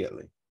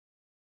immediately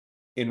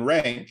in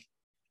rank,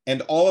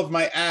 and all of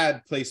my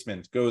ad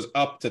placement goes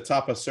up to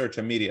top of search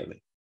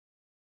immediately.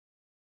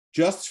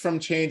 Just from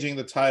changing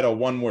the title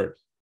one word,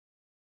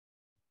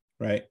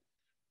 right?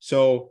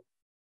 So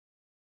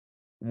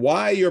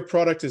why your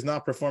product is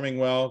not performing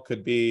well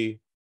could be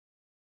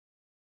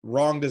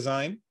wrong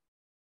design,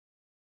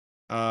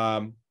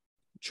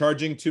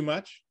 charging too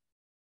much,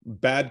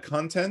 bad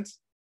content,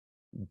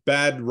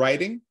 bad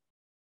writing,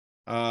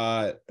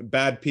 bad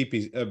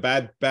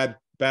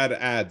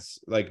ads,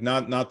 like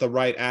not the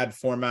right ad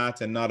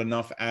format and not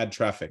enough ad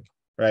traffic,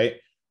 right?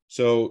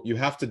 So you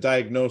have to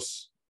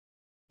diagnose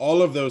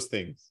all of those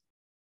things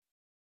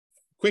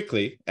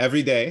quickly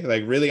every day,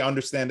 like really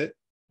understand it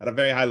at a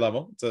very high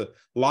level. It's a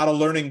lot of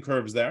learning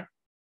curves there,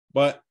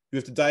 but you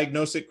have to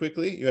diagnose it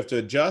quickly. You have to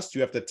adjust.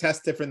 You have to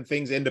test different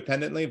things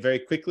independently very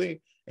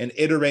quickly and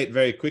iterate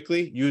very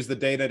quickly. Use the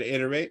data to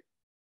iterate.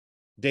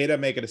 Data,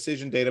 make a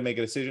decision. Data, make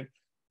a decision.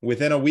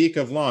 Within a week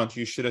of launch,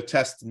 you should have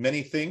tested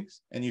many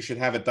things and you should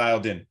have it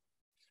dialed in.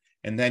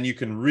 And then you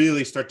can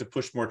really start to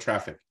push more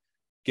traffic.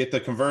 Get the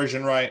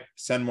conversion right,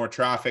 send more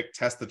traffic,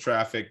 test the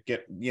traffic,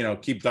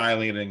 keep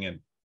dialing it in.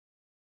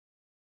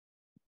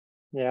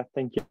 Yeah,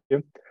 thank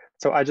you.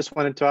 So I just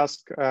wanted to ask,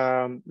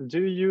 do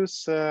you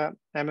use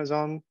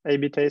Amazon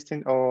A/B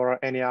testing or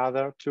any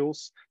other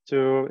tools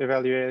to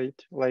evaluate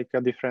like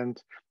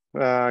different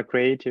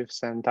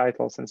creatives and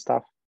titles and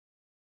stuff?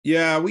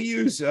 Yeah, we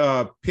use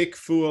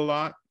PickFu a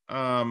lot.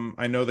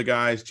 I know the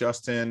guys,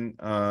 Justin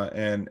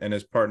and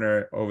his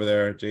partner over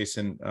there,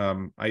 Jason.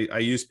 I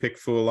use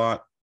PickFu a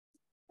lot.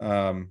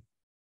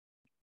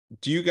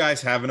 Do you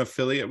guys have an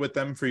affiliate with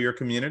them for your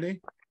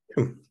community?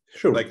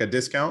 Sure. Like a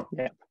discount?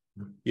 Yeah.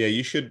 Yeah,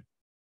 you should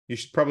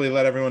probably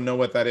let everyone know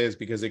what that is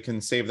because it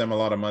can save them a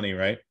lot of money,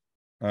 right?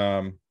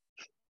 But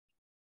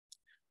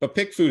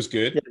PickFu is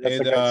good. Yeah, that's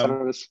a great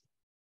service.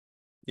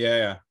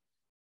 Yeah.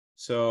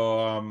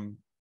 So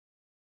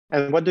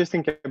and what do you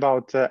think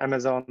about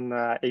Amazon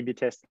A/B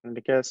testing?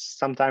 Because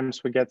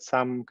sometimes we get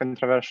some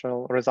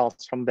controversial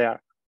results from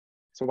there.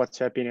 So what's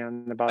your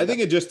opinion about that? I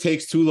think it just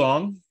takes too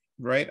long,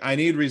 right? I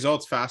need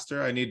results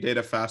faster. I need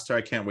data faster.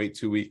 I can't wait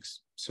 2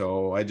 weeks.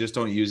 So I just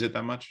don't use it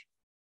that much.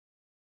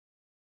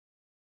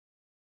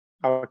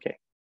 Okay.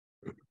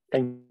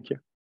 Thank you.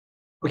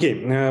 Okay,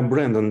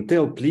 Brandon,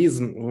 please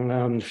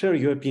share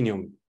your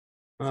opinion.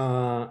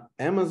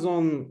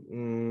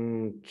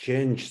 Amazon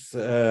changes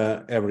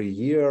every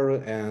year,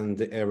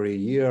 and every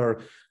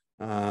year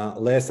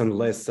less and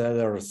less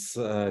sellers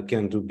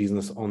can do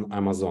business on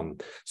Amazon.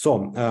 So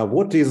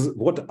what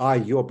are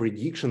your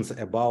predictions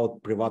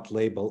about private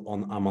label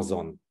on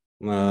Amazon?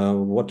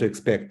 What to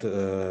expect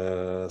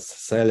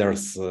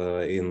sellers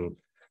in,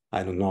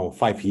 I don't know,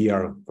 5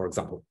 years, for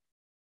example?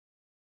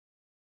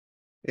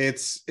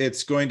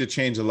 It's going to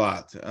change a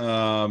lot.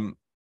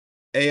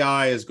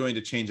 AI is going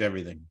to change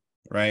everything,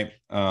 right?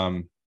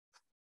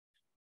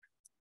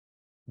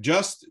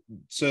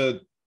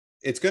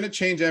 It's going to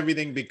change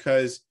everything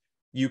because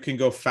you can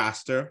go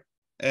faster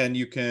and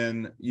you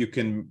can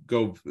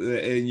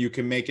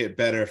make it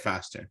better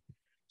faster.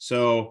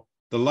 So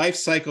the life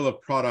cycle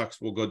of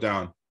products will go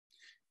down.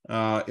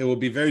 It will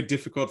be very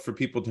difficult for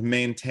people to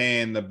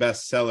maintain the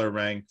bestseller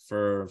rank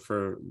for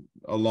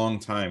a long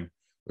time.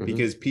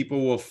 Because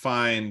people will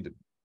find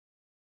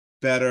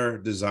better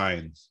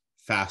designs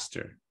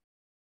faster.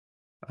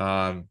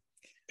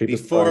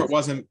 Before it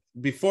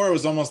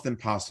was almost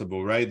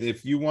impossible, right?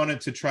 If you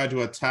wanted to try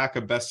to attack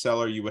a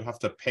bestseller, you would have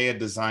to pay a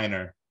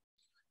designer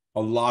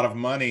a lot of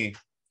money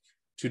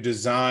to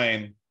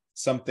design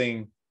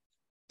something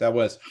that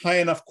was high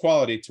enough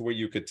quality to where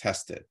you could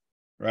test it,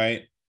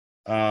 right?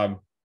 I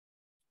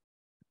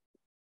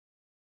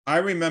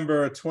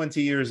remember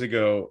 20 years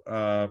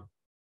ago,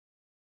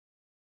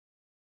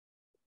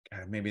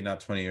 maybe not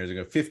 20 years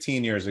ago,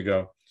 15 years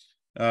ago,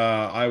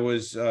 I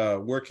was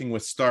working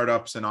with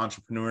startups and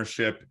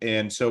entrepreneurship.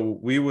 And so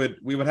we would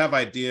have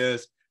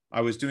ideas.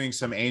 I was doing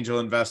some angel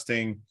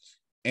investing.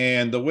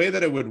 And the way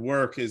that it would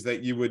work is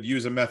that you would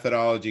use a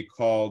methodology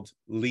called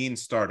lean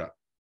startup.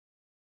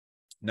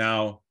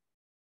 Now,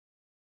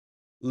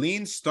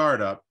 lean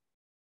startup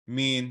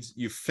means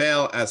you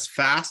fail as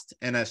fast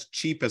and as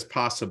cheap as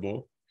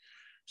possible.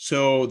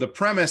 So the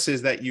premise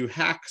is that you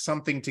hack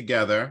something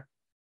together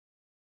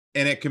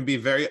and it can be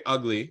very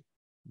ugly,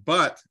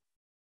 but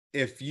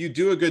if you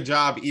do a good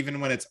job, even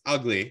when it's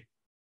ugly,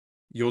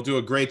 you'll do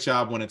a great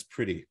job when it's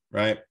pretty,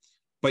 right?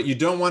 But you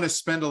don't want to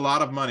spend a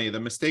lot of money. The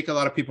mistake a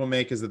lot of people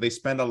make is that they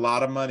spend a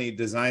lot of money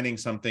designing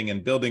something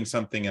and building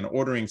something and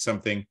ordering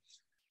something,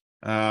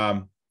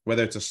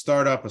 whether it's a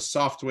startup, a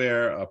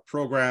software, a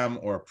program,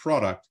 or a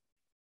product,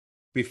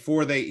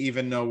 before they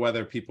even know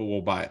whether people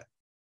will buy it.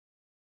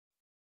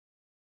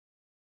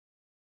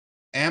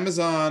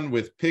 Amazon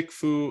with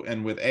PickFu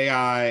and with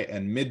AI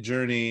and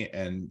Midjourney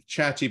and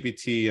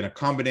ChatGPT and a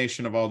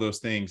combination of all those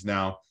things,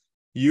 now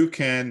you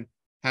can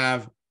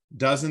have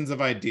dozens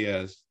of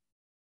ideas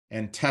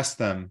and test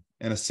them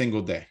in a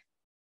single day.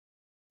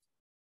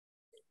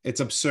 It's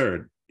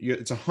absurd.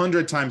 It's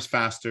 100 times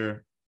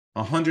faster,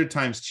 100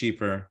 times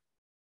cheaper.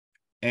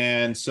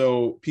 And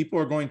so people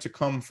are going to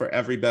come for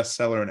every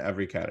bestseller in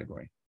every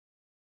category.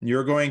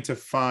 You're going to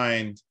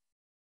find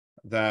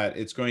that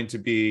it's going to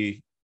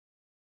be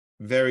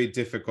very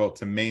difficult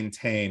to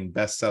maintain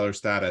bestseller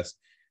status.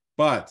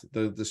 But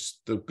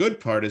the good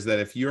part is that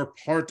if you're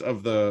part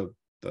of the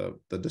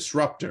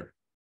disruptor,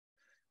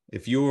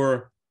 if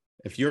you're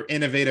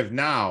innovative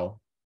now,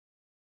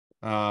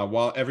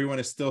 while everyone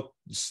is still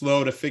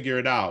slow to figure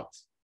it out,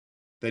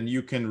 then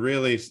you can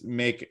really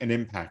make an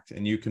impact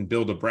and you can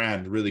build a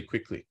brand really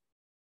quickly.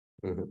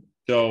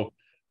 So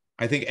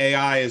I think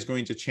AI is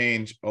going to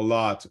change a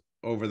lot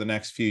over the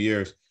next few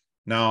years.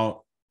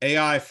 Now,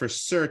 AI for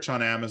search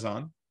on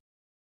Amazon.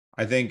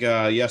 I think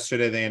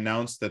yesterday they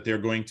announced that they're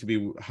going to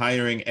be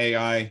hiring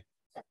AI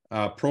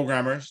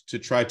programmers to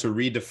try to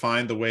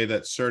redefine the way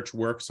that search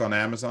works on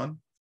Amazon,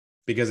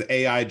 because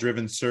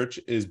AI-driven search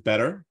is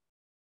better.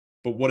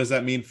 But what does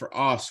that mean for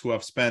us who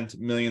have spent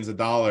millions of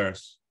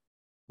dollars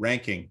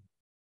ranking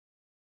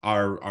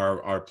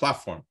our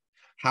platform?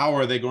 How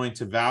are they going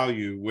to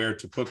value where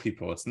to put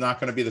people? It's not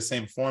going to be the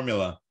same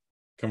formula,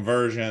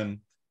 conversion,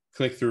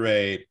 click-through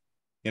rate.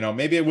 You know,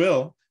 maybe it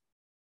will.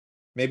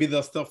 Maybe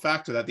they'll still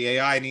factor that. The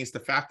AI needs to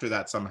factor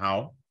that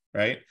somehow,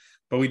 right?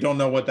 But we don't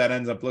know what that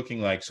ends up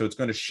looking like. So it's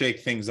going to shake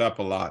things up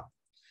a lot.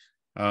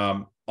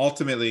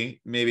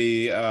 Ultimately,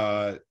 maybe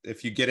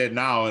if you get it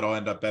now, it'll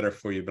end up better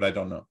for you, but I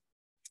don't know.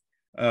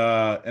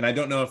 And I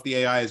don't know if the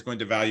AI is going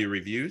to value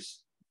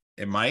reviews.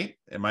 It might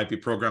be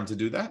programmed to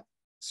do that.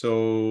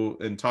 So,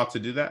 and taught to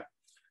do that.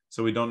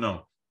 So we don't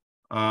know.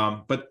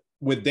 But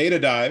with Data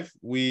Dive,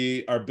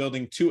 we are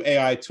building 2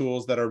 AI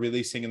tools that are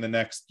releasing in the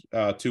next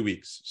 2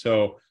 weeks.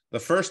 So the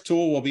first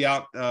tool will be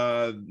out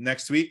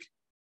next week.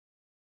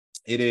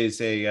 It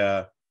is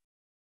a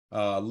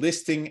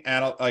listing,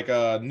 like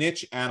a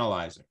niche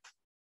analyzer.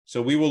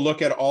 So we will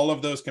look at all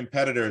of those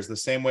competitors the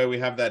same way we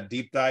have that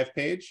deep dive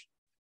page.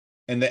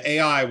 And the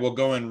AI will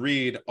go and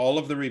read all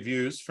of the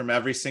reviews from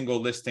every single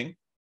listing.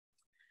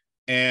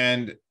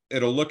 And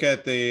it'll look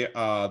at the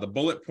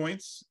bullet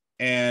points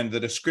and the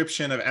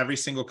description of every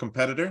single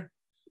competitor.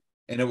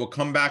 And it will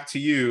come back to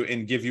you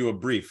and give you a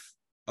brief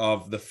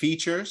of the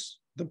features,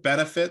 the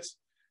benefits,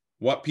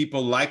 what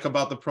people like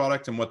about the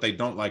product and what they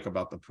don't like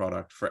about the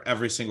product for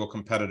every single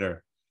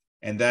competitor.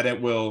 And that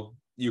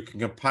you can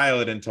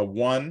compile it into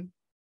one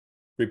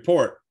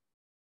report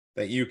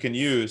that you can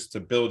use to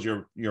build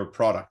your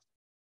product.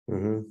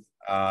 Mm-hmm.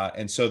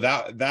 And so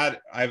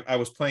that I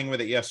was playing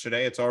with it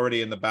yesterday. It's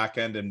already in the back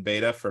end in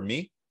beta for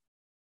me.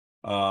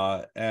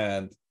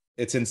 And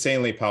it's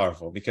insanely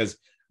powerful because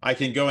I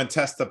can go and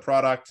test the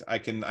product. I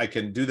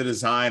can do the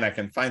design. I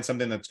can find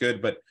something that's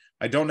good, but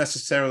I don't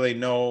necessarily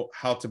know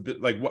how to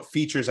like what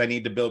features I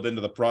need to build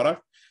into the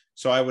product.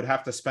 So I would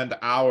have to spend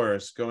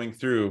hours going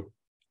through,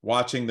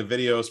 watching the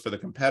videos for the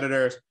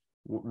competitors,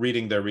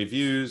 reading their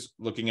reviews,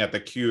 looking at the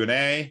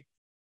Q&A,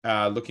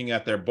 looking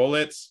at their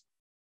bullets,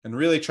 and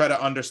really try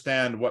to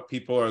understand what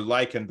people are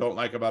like and don't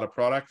like about a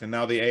product. And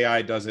now the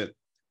AI does it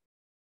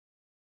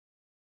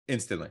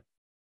instantly.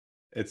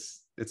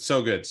 It's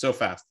so good, so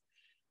fast.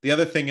 The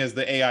other thing is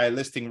the AI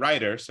listing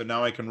writer. So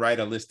now I can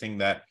write a listing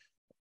that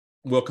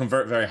will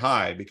convert very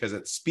high because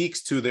it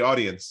speaks to the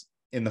audience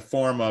in the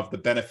form of the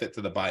benefit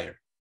to the buyer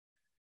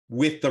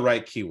with the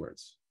right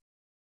keywords.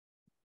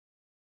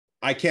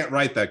 I can't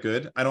write that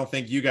good. I don't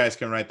think you guys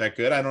can write that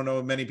good. I don't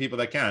know many people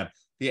that can.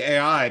 The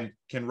AI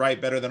can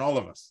write better than all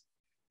of us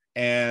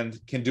and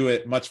can do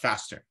it much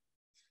faster.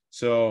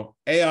 So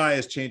AI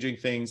is changing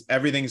things.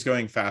 Everything's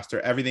going faster.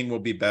 Everything will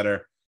be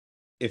better.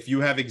 If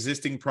you have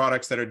existing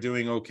products that are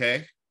doing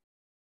okay,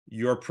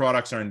 your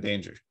products are in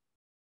danger.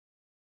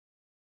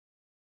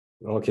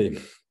 Okay,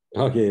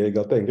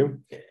 Igor, thank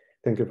you.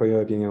 Thank you for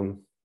your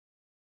opinion.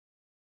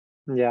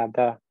 Yeah,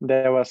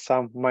 there was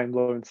some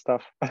mind-blowing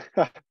stuff.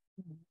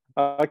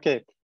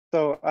 Okay,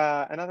 so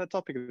another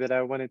topic that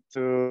I wanted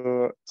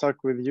to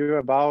talk with you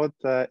about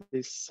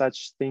is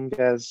such thing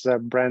as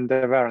brand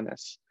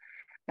awareness.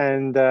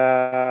 And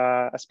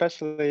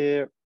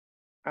especially,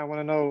 I want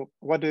to know,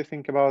 what do you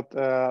think about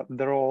the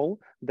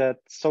role that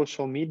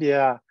social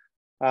media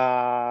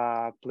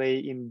play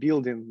in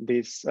building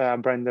this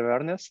brand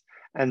awareness?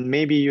 And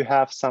maybe you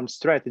have some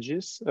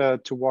strategies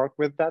to work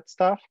with that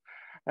stuff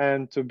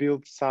and to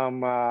build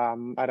some,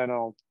 I don't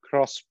know,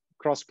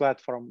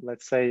 cross-platform,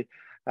 let's say,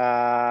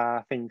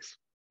 things.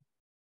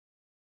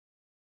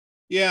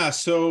 Yeah,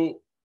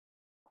 so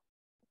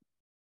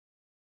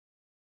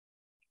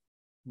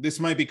this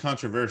might be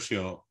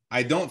controversial.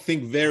 I don't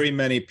think very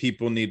many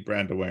people need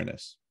brand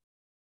awareness.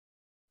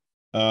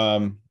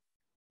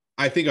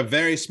 I think a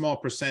very small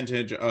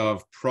percentage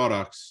of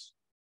products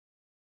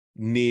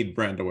need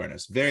brand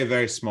awareness. Very,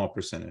 very small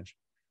percentage.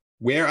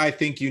 Where I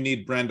think you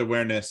need brand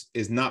awareness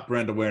is not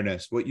brand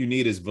awareness. What you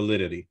need is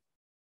validity.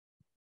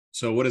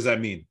 So what does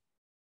that mean?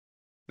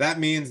 That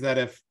means that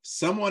if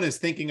someone is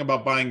thinking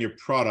about buying your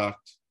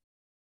product,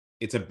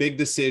 it's a big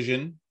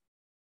decision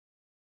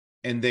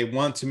and they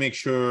want to make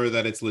sure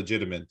that it's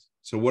legitimate.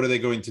 So what are they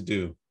going to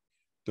do?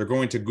 They're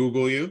going to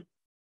Google you.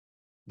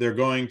 They're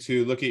going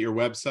to look at your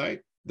website.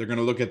 They're going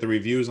to look at the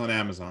reviews on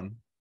Amazon.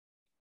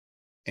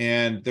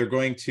 And they're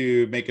going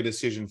to make a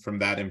decision from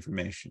that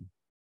information.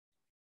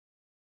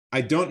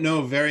 I don't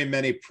know very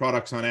many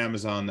products on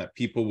Amazon that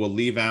people will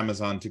leave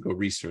Amazon to go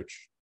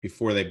research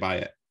before they buy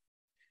it.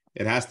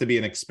 It has to be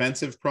an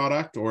expensive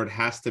product or it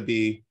has to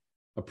be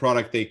a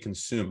product they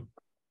consume.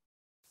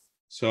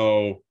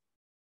 So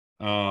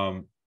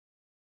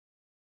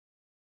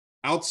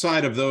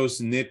outside of those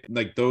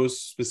those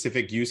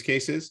specific use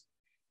cases,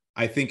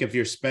 I think if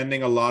you're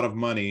spending a lot of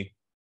money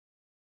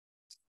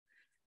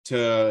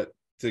to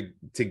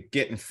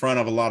get in front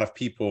of a lot of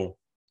people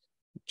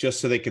just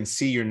so they can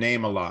see your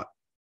name a lot,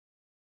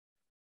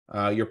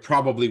 you're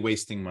probably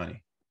wasting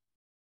money.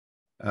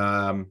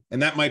 And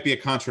that might be a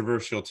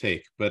controversial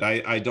take, but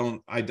I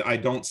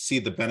don't see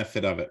the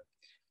benefit of it.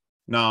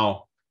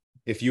 Now,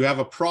 if you have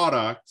a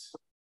product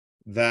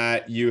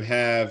that you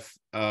have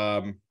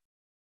a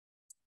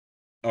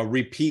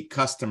repeat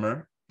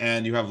customer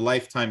and you have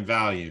lifetime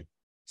value,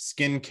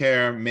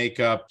 skincare,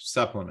 makeup,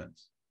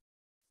 supplements,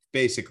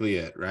 basically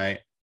it, right?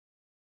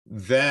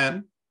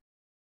 Then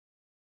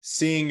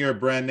seeing your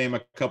brand name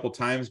a couple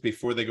times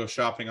before they go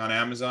shopping on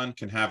Amazon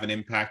can have an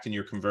impact in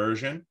your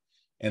conversion.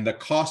 And the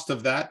cost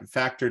of that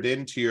factored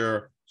into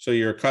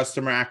your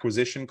customer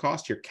acquisition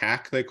cost, your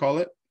CAC, they call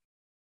it,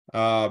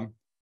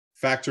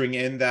 factoring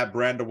in that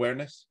brand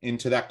awareness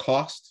into that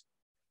cost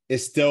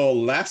is still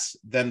less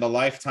than the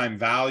lifetime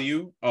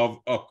value of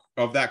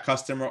that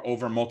customer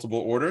over multiple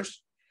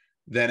orders,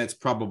 then it's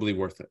probably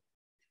worth it.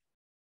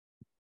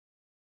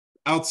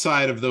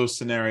 Outside of those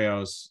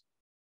scenarios,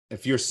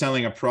 if you're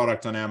selling a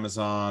product on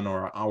Amazon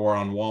or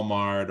on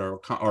Walmart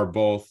or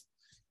both,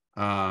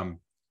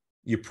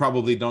 you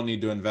probably don't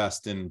need to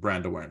invest in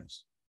brand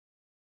awareness.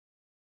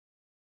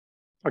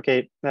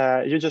 Okay,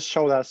 you just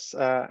showed us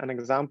an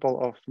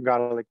example of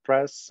garlic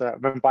press,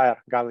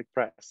 vampire garlic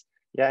press.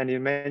 Yeah, and you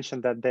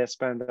mentioned that they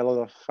spend a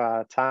lot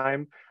of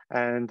time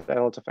and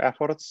a lot of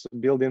efforts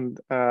building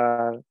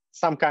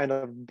some kind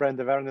of brand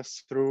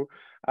awareness through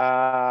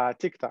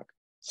TikTok.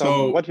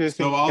 So what do you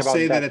think I'll about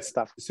say that it's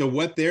stuff? So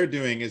what they're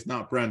doing is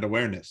not brand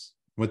awareness.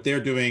 What they're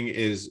doing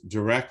is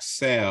direct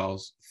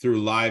sales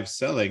through live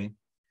selling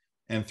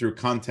and through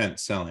content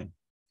selling.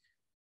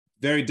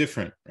 Very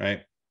different,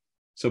 right?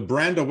 So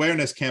brand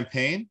awareness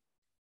campaign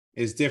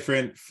is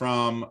different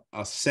from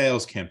a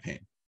sales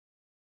campaign.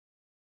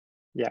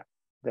 Yeah,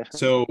 definitely.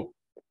 So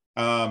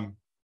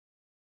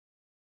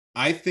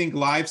I think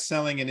live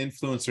selling and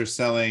influencer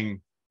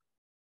selling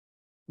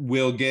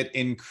will get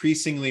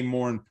increasingly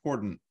more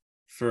important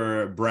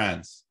for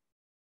brands.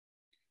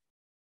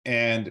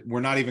 And we're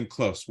not even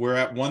close. We're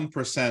at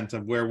 1%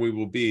 of where we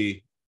will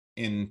be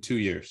in 2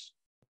 years,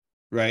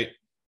 right?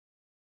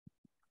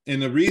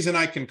 And the reason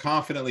I can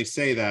confidently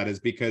say that is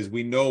because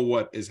we know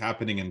what is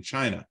happening in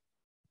China.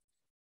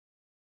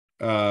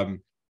 And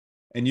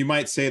you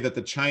might say that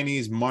the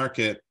Chinese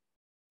market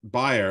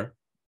buyer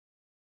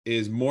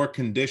is more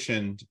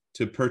conditioned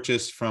to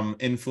purchase from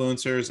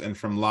influencers and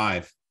from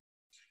live.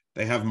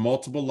 They have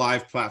multiple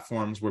live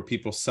platforms where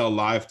people sell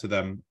live to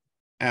them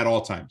at all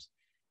times.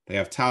 They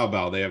have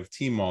Taobao, they have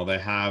Tmall,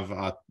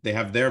 they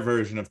have their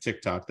version of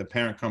TikTok. The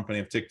parent company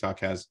of TikTok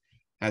has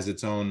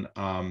its own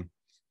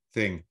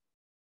thing.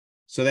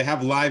 So they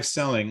have live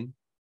selling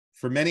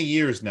for many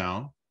years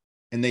now,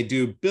 and they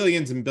do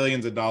billions and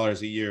billions of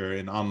dollars a year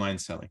in online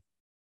selling,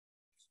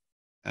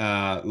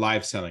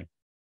 live selling.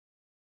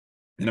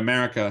 In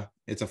America,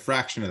 it's a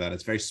fraction of that.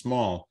 It's very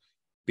small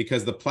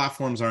because the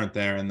platforms aren't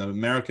there and the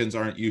Americans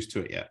aren't used to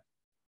it yet.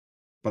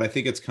 But I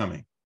think it's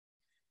coming.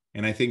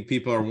 And I think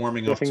people are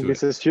warming up to it. You think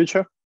this is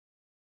future?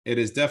 It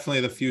is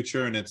definitely the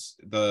future, and it's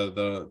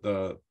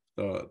the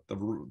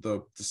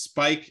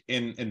spike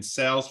in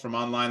sales from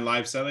online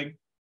live selling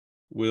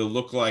will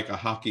look like a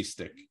hockey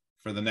stick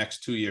for the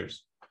next 2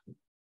 years.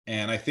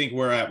 And I think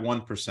we're at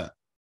 1%.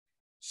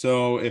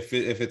 So if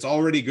it's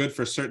already good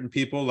for certain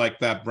people like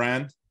that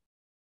brand,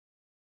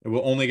 it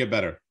will only get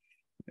better.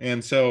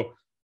 And so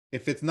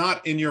if it's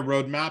not in your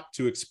roadmap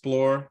to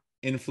explore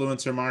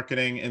influencer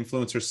marketing,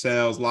 influencer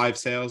sales, live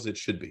sales, it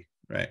should be,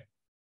 right?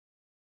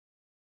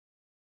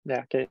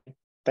 Yeah, okay.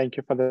 Thank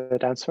you for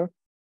that answer.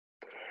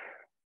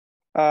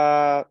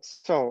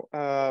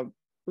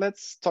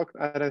 Let's talk,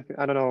 I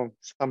don't know,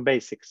 some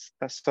basics.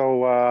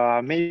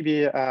 So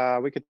maybe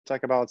we could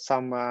talk about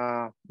some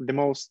the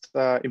most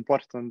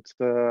important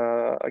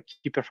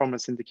key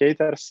performance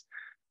indicators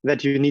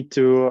that you need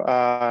to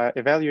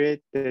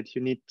evaluate, that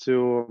you need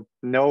to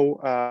know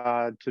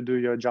to do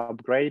your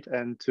job great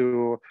and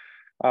to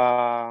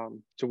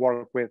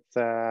work with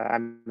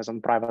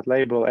Amazon private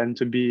label and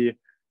to be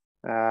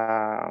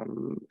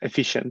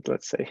efficient,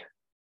 let's say.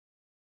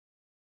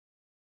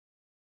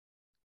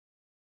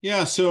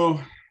 Yeah,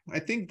 so I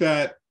think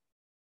that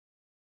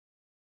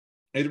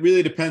it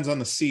really depends on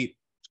the seat.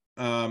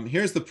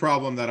 Here's the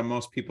problem that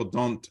most people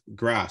don't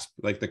grasp,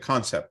 like the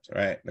concept,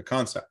 right? The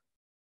concept.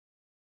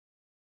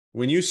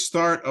 When you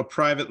start a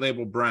private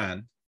label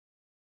brand,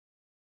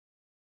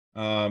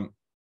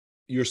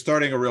 you're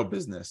starting a real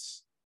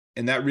business,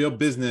 and that real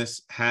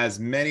business has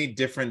many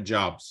different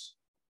jobs.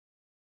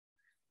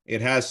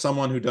 It has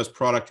someone who does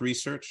product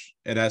research.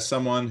 It has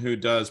someone who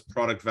does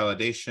product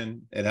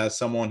validation. It has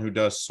someone who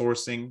does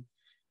sourcing.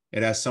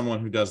 It has someone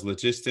who does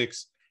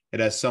logistics. It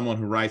has someone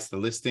who writes the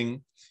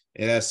listing.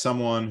 It has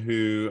someone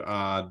who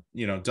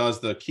does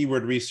the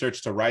keyword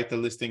research to write the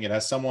listing. It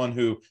has someone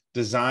who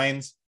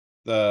designs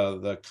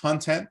the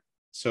content,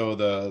 so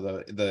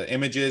the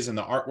images and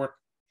the artwork.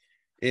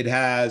 It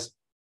has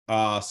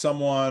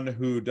someone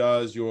who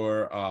does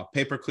your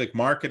pay-per-click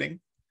marketing,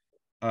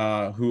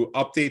 who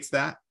updates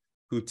that,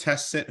 who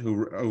tests it,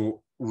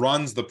 who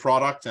runs the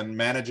product and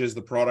manages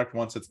the product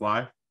once it's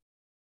live.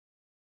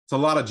 It's a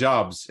lot of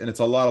jobs and it's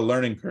a lot of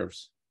learning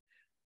curves.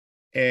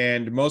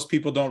 And most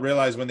people don't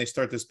realize when they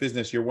start this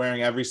business, you're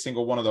wearing every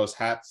single one of those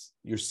hats.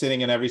 You're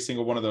sitting in every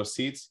single one of those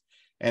seats,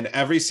 and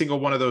every single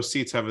one of those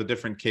seats have a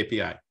different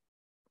KPI.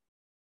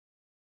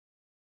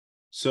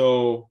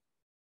 So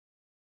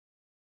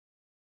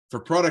for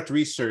product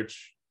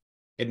research,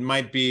 it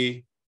might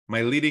be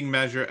my leading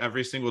measure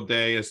every single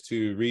day is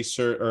to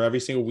research, or every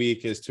single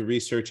week is to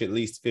research at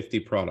least 50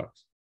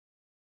 products.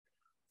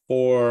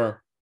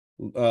 For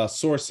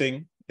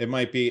sourcing, it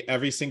might be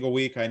every single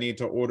week I need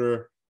to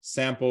order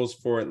samples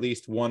for at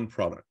least one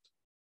product.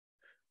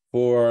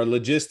 For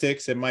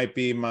logistics, it might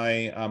be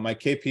my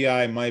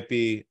KPI might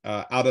be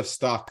out of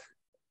stock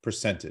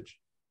percentage,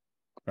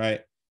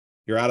 right?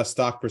 Your out of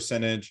stock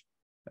percentage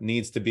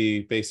needs to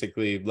be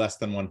basically less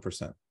than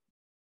 1%,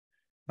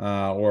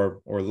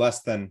 or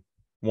less than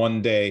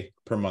 1 day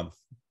per month.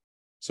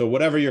 So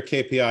whatever your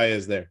KPI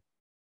is there.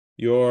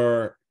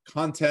 Your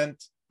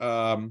content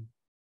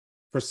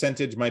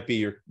percentage might be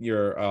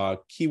your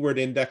keyword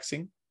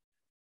indexing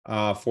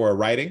for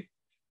writing.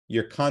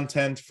 Your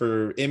content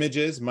for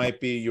images might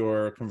be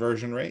your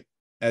conversion rate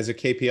as a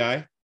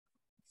KPI.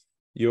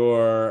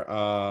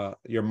 Your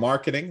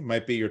marketing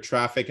might be your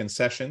traffic and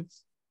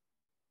sessions.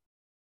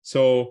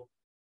 So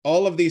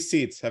all of these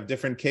seats have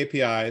different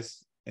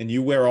KPIs, and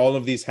you wear all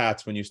of these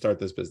hats when you start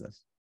this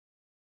business.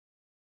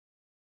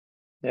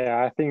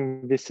 Yeah, I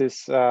think this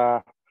is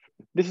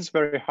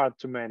very hard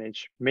to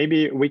manage.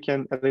 Maybe we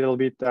can a little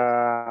bit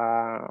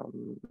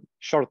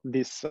short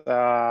this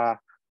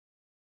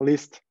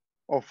list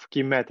of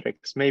key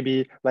metrics.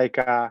 Maybe like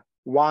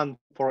one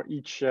for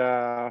each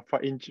job.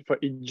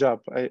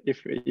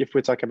 If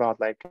we talk about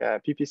like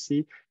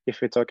PPC,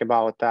 if we talk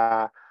about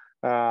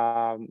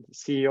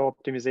SEO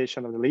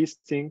optimization of the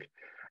listing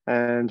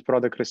and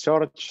product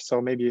research. So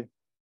maybe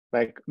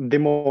like the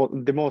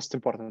most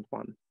important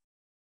one.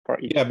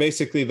 Yeah,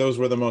 basically those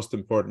were the most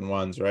important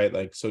ones, right?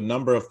 Like, so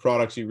number of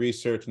products you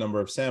research, number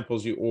of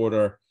samples you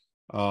order,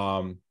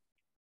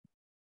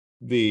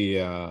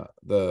 the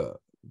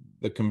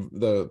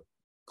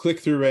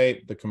click-through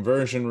rate, the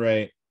conversion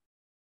rate,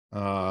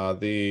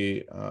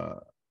 the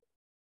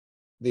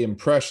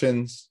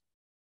impressions.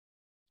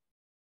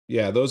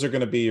 Yeah, those are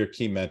going to be your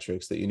key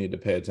metrics that you need to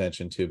pay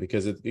attention to,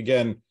 because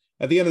again,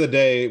 at the end of the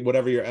day,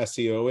 whatever your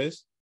SEO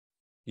is,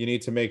 you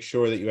need to make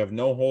sure that you have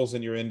no holes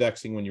in your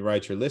indexing when you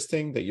write your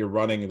listing, that you're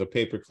running the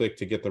pay-per-click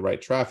to get the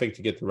right traffic,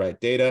 to get the right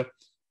data,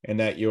 and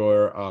that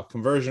your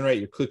conversion rate,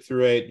 your click-through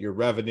rate, your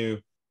revenue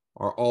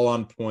are all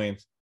on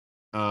point,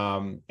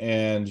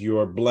 and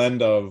your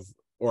blend of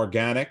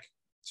organic,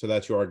 so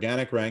that your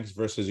organic ranks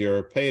versus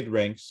your paid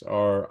ranks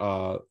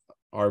are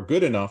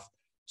good enough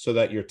so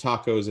that your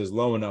tacos is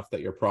low enough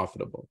that you're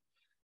profitable.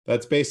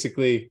 That's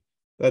basically,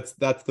 that's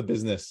the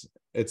business.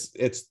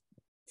 It's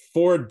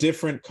 4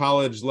 different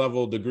college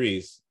level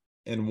degrees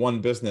in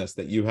one business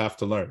that you have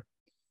to learn.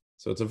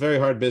 So it's a very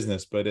hard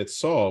business, but it's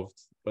solved.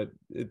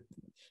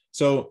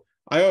 So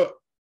I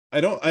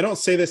don't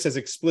say this as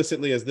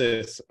explicitly as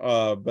this,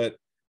 but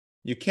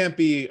you can't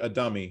be a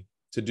dummy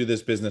to do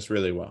this business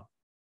really well.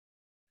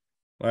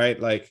 All right?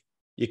 Like,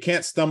 you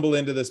can't stumble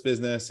into this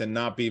business and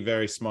not be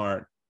very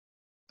smart,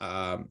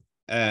 and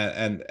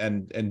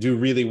do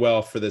really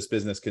well for this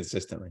business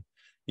consistently.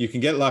 You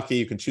can get lucky,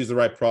 you can choose the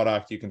right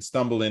product, you can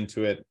stumble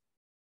into it,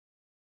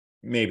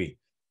 maybe.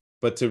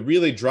 But to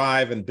really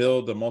drive and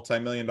build a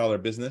multi-million-dollar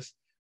business,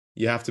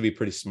 you have to be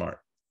pretty smart.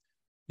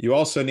 You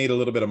also need a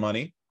little bit of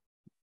money.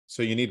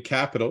 So you need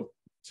capital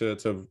to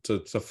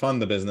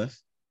fund the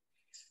business.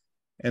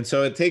 And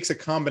so it takes a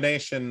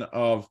combination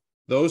of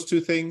those 2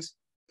 things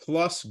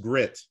plus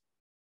grit.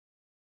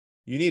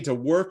 You need to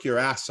work your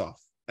ass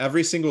off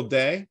every single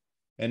day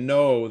and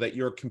know that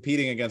you're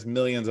competing against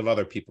millions of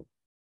other people.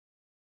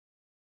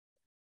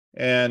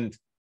 And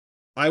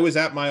I was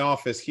at my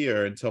office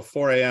here until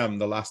 4 a.m.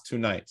 the last 2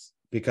 nights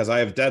because I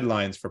have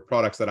deadlines for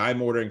products that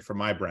I'm ordering for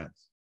my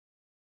brands.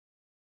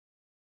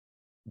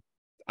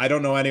 I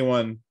don't know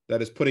anyone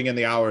that is putting in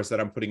the hours that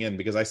I'm putting in,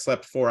 because I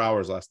slept 4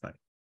 hours last night.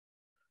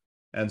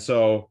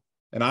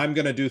 And I'm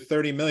going to do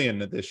 30 million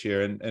this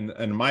year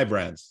in my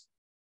brands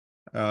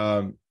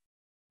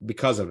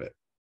because of it,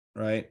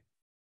 right?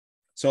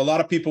 So a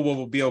lot of people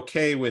will be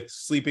okay with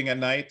sleeping at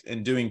night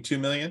and doing 2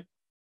 million.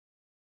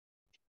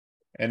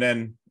 And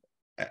then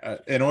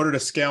in order to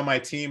scale my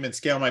team and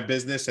scale my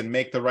business and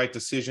make the right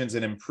decisions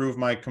and improve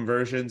my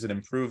conversions and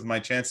improve my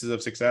chances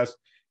of success,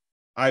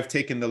 I've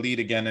taken the lead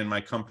again in my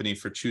company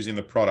for choosing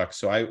the product.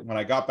 So when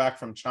I got back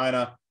from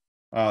China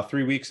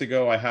 3 weeks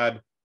ago, I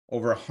had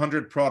over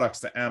 100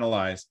 products to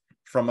analyze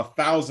from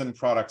 1,000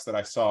 products that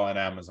I saw in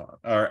Amazon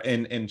or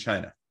in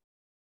China.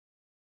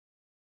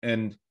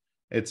 And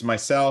it's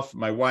myself,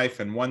 my wife,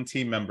 and 1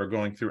 team member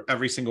going through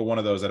every single one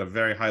of those at a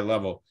very high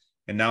level,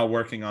 and now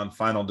working on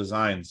final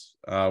designs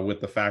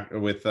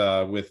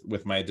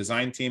with my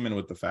design team and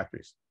with the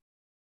factories.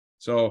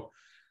 So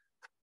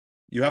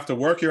you have to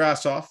work your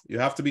ass off, you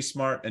have to be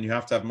smart, and you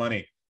have to have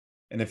money.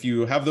 And if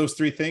you have those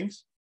 3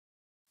 things,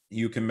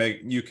 you can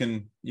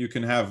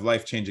have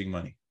life-changing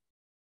money.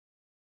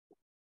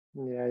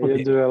 Yeah, Okay.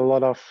 you do a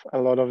lot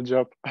of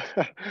job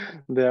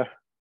there.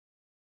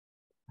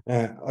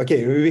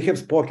 Okay, we have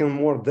spoken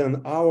more than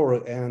an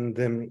hour,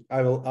 and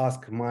I will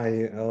ask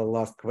my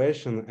last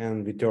question,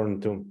 and we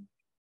turn to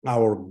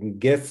our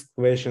guest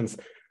questions.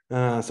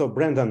 So,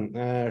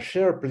 Brendan,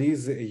 share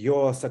please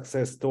your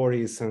success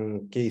stories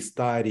and case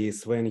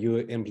studies when you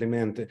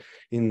implement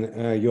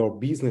in your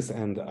business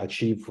and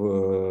achieve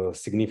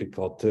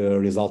significant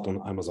result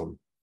on Amazon.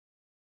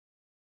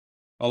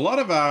 A lot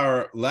of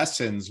our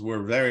lessons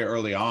were very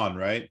early on,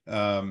 right?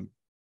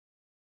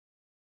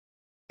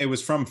 It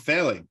was from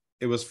failing.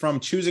 It was from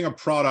choosing a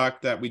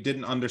product that we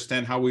didn't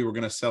understand how we were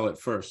going to sell it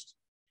first.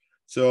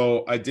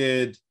 So I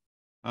did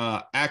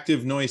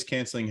active noise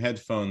canceling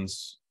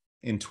headphones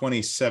in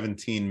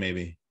 2017,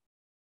 maybe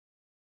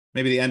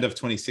the end of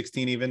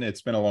 2016 even.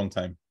 It's been a long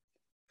time.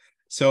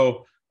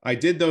 So I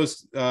did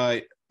those.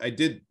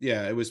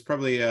 It was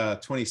probably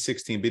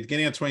 2016,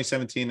 beginning of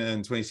 2017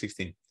 and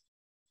 2016.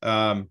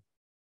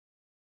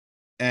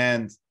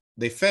 And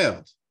they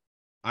failed.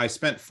 I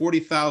spent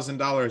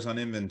 $40,000 on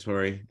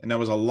inventory, and that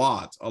was a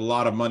lot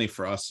of money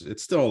for us.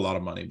 It's still a lot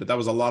of money, but that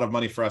was a lot of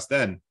money for us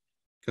then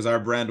because our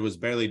brand was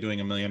barely doing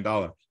 $1 million.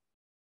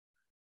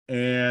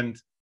 And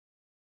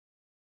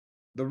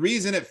the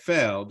reason it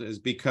failed is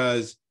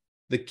because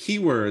the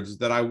keywords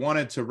that I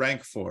wanted to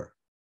rank for,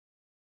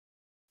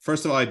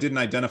 first of all, I didn't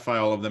identify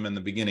all of them in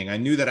the beginning. I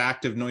knew that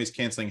active noise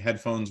canceling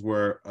headphones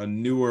were a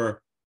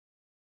newer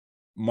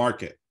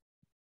market.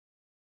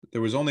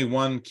 There was only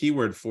one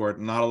keyword for it,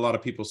 not a lot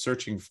of people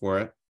searching for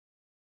it.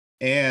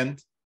 And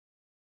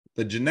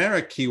the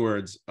generic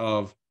keywords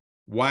of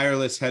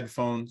wireless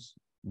headphones,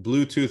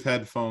 Bluetooth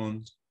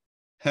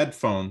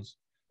headphones,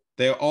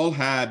 they all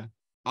had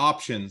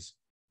options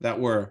that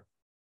were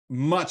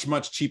much,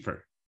 much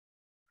cheaper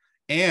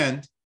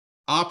and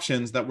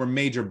options that were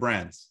major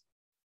brands.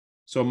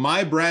 So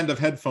my brand of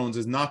headphones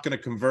is not going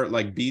to convert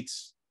like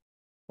Beats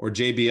or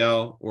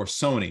JBL or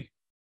Sony.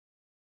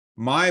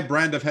 My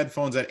brand of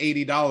headphones at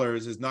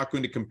 $80 is not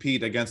going to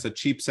compete against a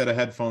cheap set of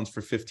headphones for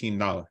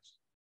 $15.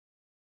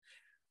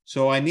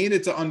 So I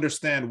needed to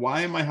understand,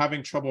 why am I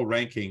having trouble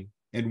ranking,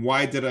 and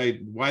why did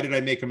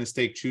I make a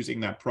mistake choosing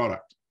that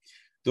product?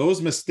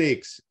 Those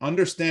mistakes,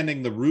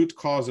 understanding the root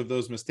cause of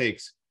those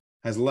mistakes,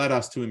 has led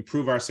us to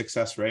improve our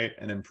success rate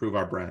and improve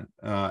our brand,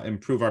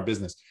 improve our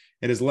business.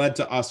 It has led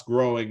to us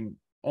growing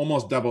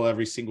almost double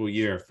every single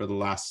year for the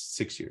last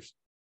 6 years.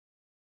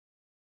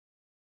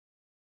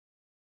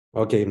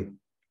 Okay,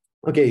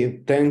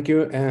 thank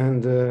you.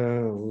 And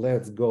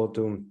let's go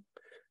to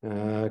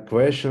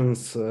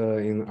questions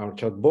in our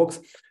chat box.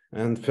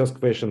 And first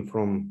question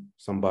from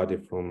somebody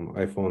from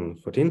iPhone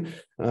 14.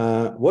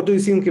 What do you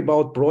think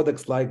about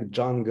products like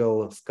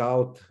Jungle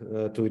Scout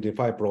to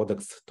identify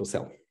products to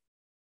sell?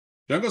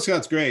 Jungle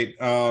Scout's great.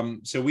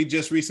 So we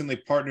just recently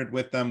partnered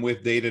with them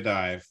with Data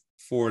Dive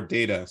for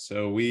data.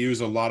 So we use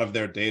a lot of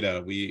their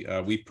data.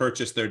 We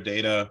purchase their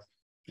data.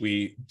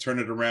 We turn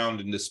it around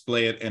and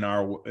display it in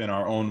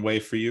our own way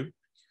for you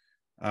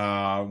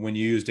when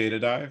you use Data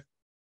Dive.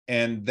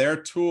 And their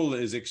tool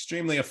is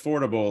extremely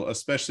affordable,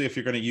 especially if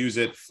you're going to use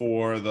it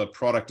for the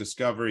product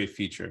discovery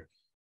feature.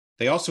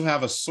 They also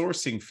have a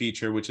sourcing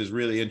feature, which is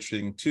really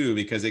interesting too,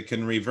 because it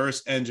can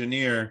reverse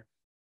engineer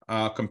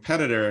a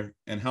competitor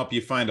and help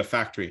you find a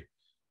factory,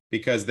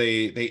 because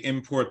they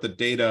import the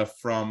data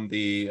from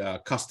the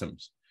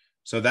customs.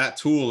 So that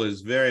tool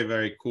is very,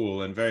 very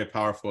cool and very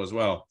powerful as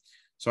well.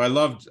 So I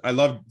loved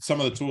some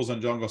of the tools on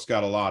Jungle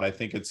Scout a lot. I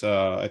think it's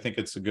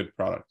a good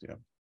product. Yeah.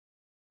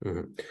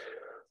 Mm-hmm.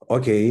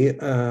 Okay,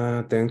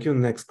 thank you.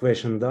 Next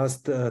question: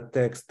 does the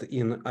text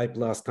in I+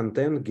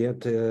 content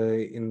get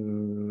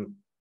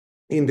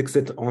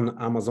indexed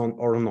on Amazon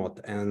or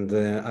not? And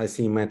I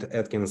see Matt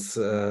Atkins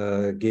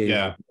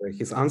gave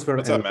his answer.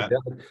 What's and up, Matt?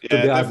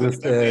 To be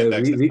honest,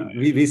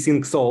 definitely we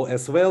think so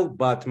as well,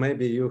 but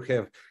maybe you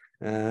have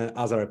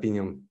other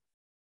opinion.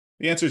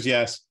 The answer is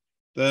yes.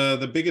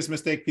 The biggest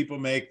mistake people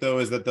make, though,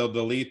 is that they'll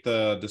delete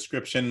the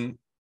description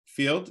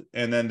field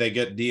and then they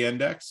get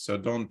de-indexed. So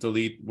don't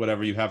delete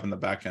whatever you have in the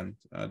backend.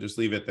 Just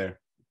leave it there.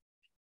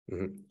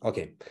 Mm-hmm.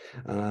 Okay.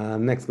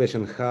 Next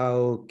question: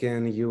 how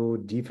can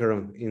you differ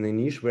in a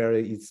niche where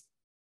it's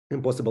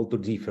impossible to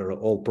differ?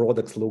 All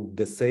products look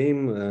the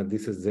same.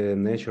 This is the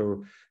nature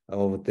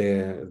of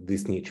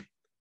this niche.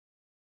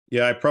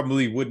 Yeah, I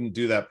probably wouldn't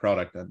do that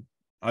product then.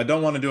 I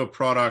don't want to do a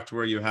product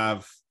where you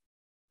have.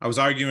 I was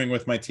arguing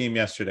with my team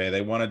yesterday. They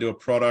want to do a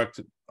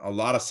product. A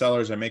lot of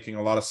sellers are making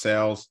a lot of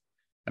sales,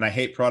 and I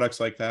hate products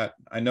like that.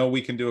 I know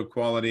we can do a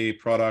quality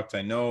product.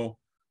 I know,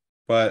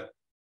 but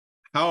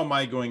how am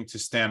I going to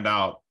stand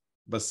out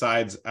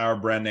besides our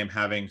brand name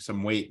having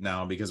some weight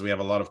now because we have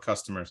a lot of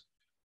customers?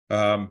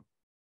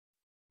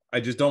 I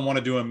just don't want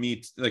to do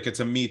it's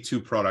a Me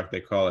Too product,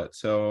 they call it.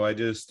 So I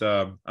just,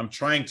 I'm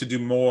trying to do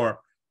more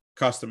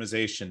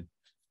customization.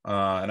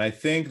 And I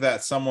think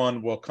that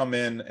someone will come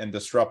in and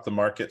disrupt the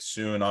market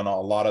soon on a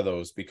lot of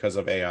those because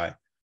of AI.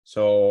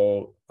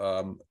 So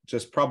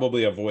just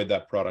probably avoid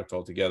that product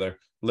altogether.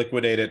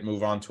 Liquidate it,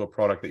 move on to a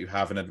product that you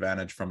have an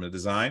advantage from the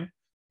design.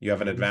 You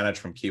have an advantage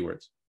from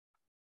keywords.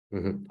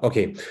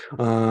 Okay.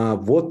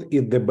 What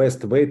is the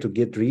best way to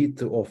get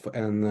rid of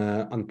an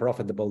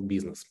unprofitable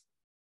business?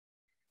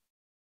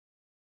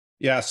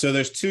 Yeah, so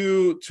there's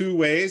two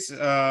ways.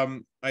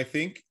 I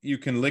think you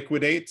can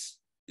liquidate.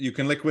 You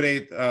can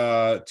liquidate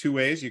two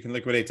ways. You can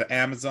liquidate to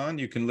Amazon,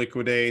 you can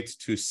liquidate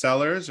to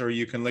sellers, or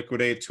you can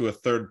liquidate to a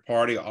third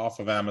party off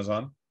of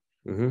Amazon.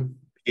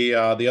 The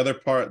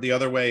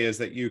other way is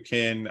that you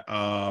can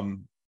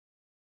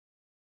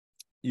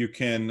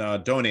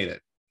donate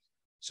it.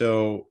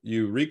 So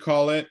you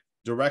recall it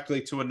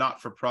directly to a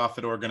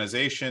not-for-profit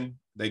organization.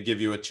 They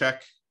give you a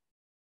check,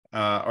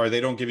 or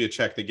they don't give you a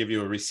check, they give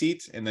you a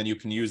receipt, and then you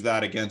can use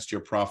that against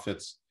your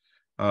profits,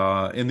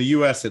 in the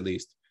US at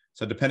least.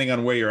 So depending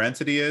on where your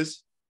entity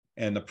is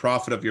and the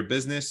profit of your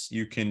business,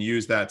 you can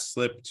use that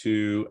slip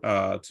to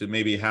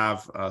maybe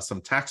have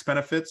some tax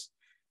benefits,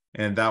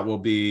 and that will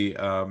be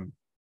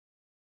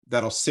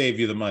that'll save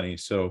you the money.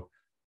 So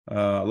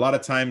a lot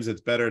of times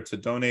it's better to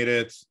donate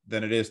it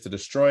than it is to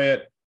destroy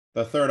it.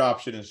 The third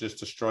option is just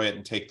destroy it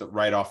and take the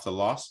write off the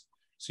loss.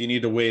 So you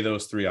need to weigh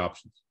those three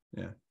options.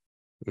 Yeah.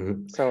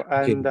 So,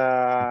 and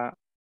I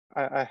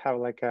have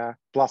like a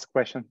plus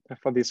question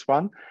for this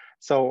one.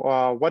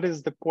 So what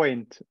is the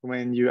point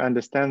when you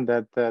understand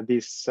that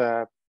this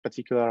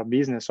particular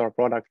business or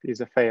product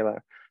is a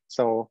failure?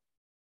 So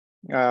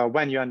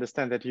when you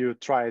understand that you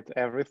tried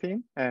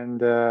everything and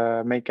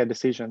make a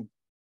decision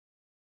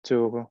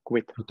to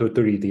quit.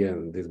 To read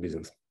this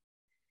business.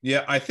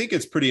 Yeah, I think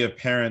it's pretty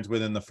apparent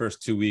within the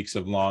first 2 weeks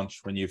of launch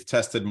when you've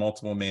tested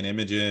multiple main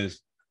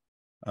images.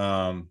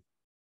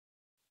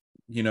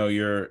 You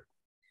know,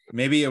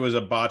 maybe it was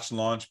a botched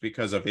launch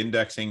because of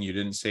indexing. You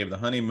didn't save the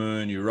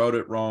honeymoon. You wrote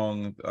it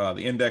wrong.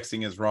 The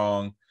indexing is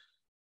wrong.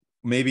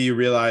 Maybe you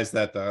realize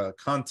that the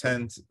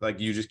content,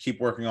 like you just keep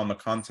working on the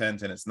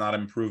content and it's not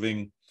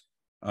improving.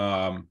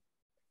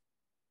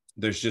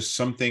 There's just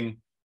something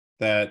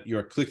that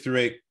your click-through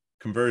rate,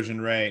 conversion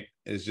rate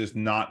is just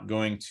not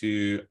going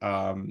to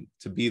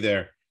be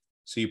there.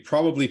 So you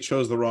probably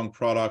chose the wrong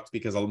product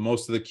because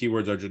most of the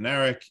keywords are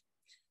generic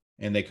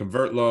and they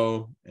convert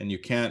low, and you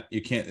can't,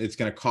 it's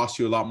going to cost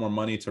you a lot more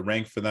money to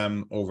rank for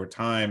them over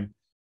time.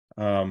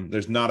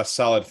 There's not a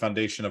solid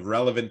foundation of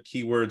relevant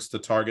keywords to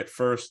target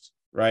first,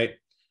 right?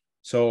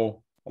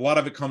 So a lot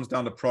of it comes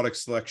down to product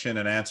selection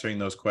and answering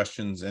those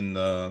questions in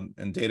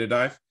data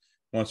dive.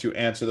 Once you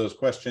answer those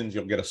questions,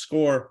 you'll get a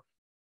score.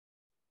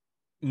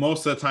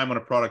 Most of the time when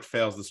a product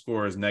fails, the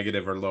score is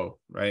negative or low,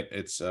 right?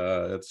 It's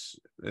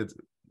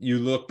you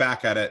look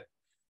back at it,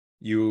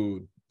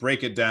 you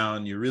break it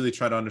down, you really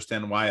try to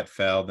understand why it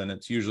failed, and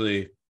it's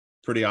usually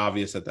pretty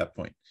obvious at that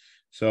point.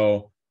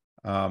 So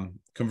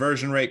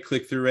conversion rate,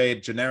 click-through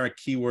rate, generic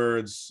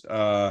keywords,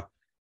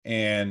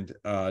 and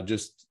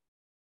just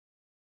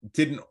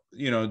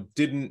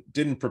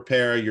didn't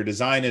prepare, your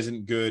design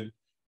isn't good.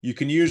 You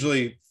can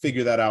usually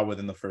figure that out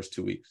within the first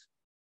 2 weeks.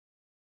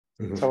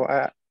 So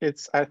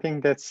I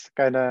think that's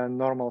kind of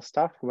normal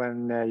stuff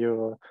when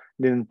you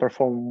didn't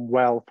perform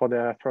well for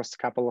the first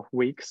couple of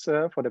weeks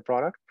for the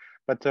product.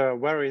 But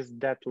where is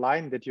that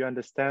line that you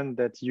understand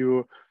that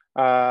you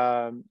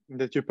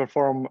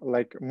perform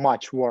like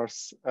much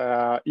worse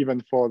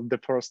even for the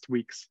first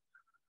weeks?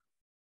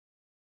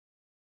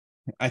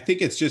 I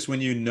think it's just when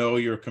you know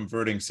you're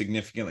converting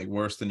significantly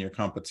worse than your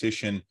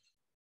competition.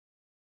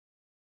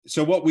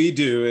 So what we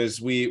do is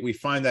we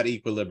find that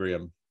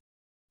equilibrium,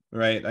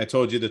 right? I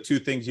told you the two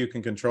things you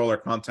can control are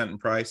content and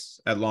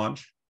price at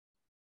launch.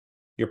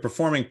 You're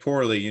performing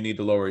poorly, you need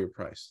to lower your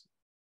price,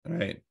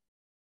 right?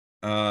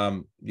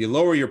 You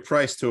lower your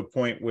price to a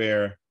point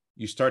where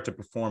you start to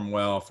perform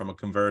well from a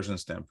conversion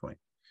standpoint.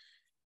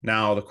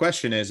 Now, the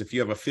question is, if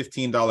you have a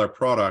 $15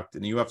 product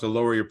and you have to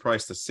lower your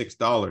price to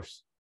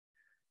 $6,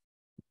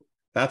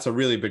 that's a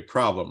really big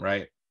problem,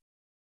 right?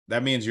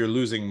 That means you're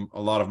losing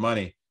a lot of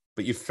money,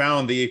 but you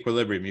found the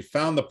equilibrium. You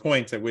found the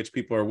point at which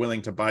people are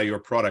willing to buy your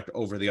product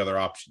over the other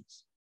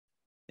options.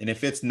 And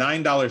if it's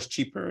 $9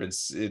 cheaper,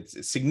 it's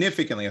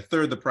significantly a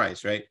third the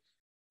price, right?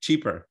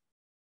 Cheaper,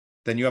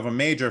 then you have a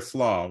major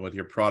flaw with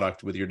your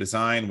product, with your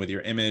design, with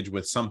your image,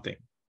 with something.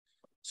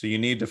 So you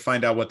need to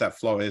find out what that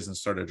flaw is and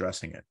start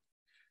addressing it.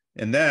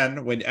 And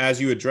then as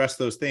you address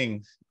those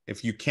things,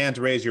 if you can't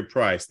raise your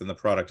price, then the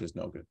product is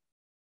no good.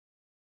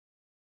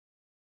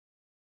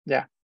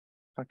 Yeah,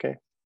 okay.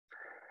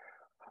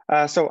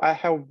 So I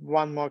have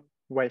one more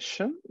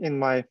question in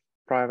my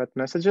private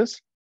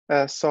messages.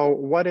 So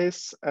what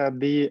is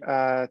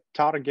the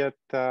target?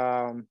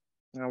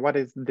 What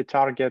is the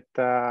target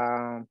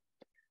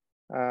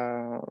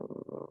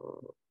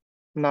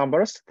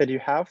numbers that you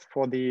have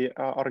for the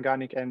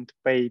organic and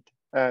paid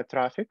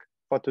traffic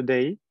for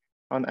today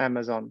on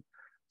Amazon?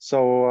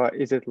 So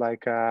is it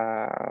like,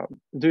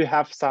 do you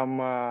have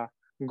some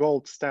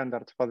gold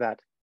standard for that?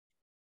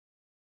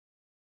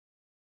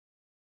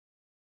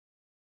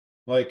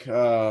 Like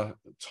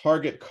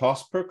target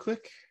cost per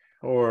click,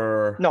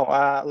 or? No,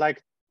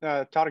 like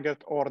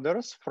target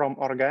orders from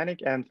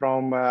organic and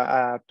from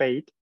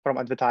paid, from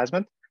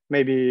advertisement.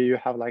 Maybe you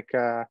have like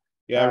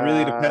Yeah, it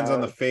really depends on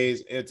the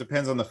phase. It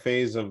depends on the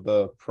phase of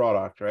the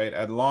product, right?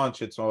 At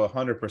launch, it's all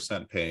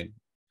 100% paid.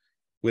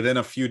 Within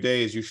a few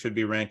days, you should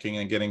be ranking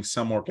and getting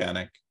some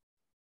organic.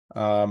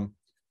 So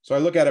I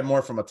look at it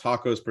more from a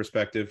tacos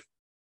perspective.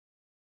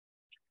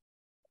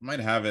 I might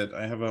have it.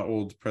 I have an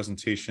old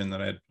presentation that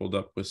I had pulled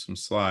up with some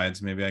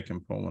slides. Maybe I can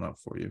pull one up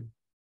for you.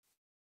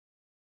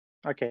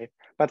 Okay,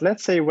 but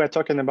let's say we're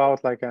talking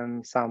about like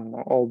some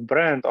old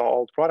brand or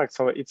old product,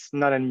 so it's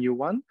not a new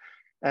one.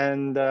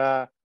 And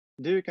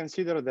do you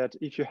consider that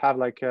if you have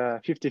like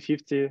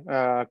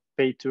 50-50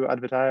 pay to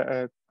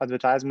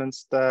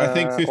advertisements? I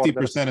think 50%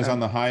 is and on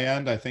the high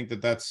end. I think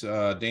that's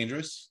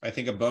dangerous. I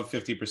think above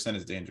 50%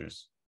 is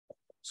dangerous.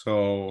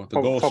 So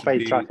the goal for should paid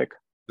be traffic.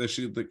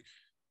 The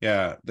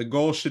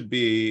goal should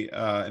be,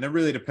 and it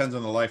really depends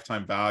on the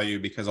lifetime value,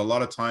 because a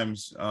lot of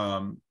times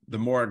the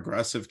more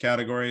aggressive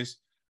categories,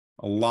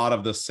 a lot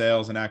of the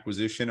sales and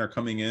acquisition are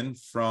coming in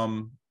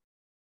from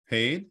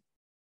paid.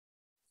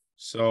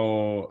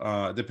 So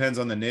it depends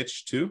on the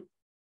niche too.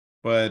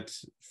 But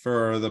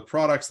for the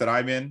products that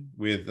I'm in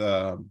with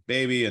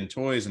baby and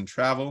toys and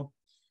travel,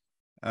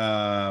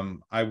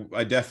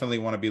 I definitely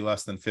want to be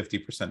less than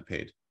 50%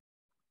 paid.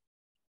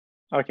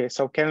 Okay,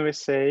 so can we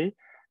say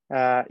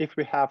if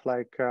we have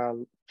like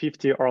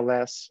 50 or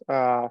less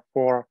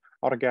for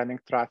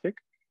organic traffic,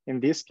 in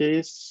this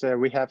case,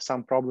 we have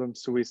some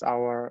problems with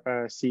our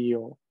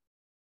SEO.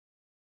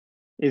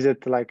 Is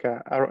it like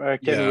can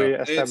we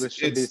establish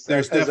this?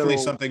 There's definitely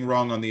something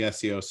wrong on the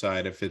SEO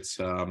side if it's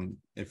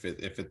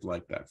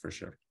like that, for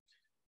sure.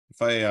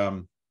 If I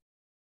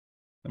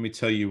let me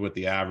tell you what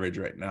the average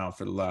right now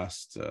for the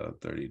last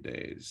 30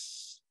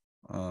 days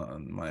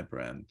on my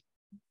brand,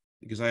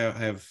 because I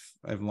have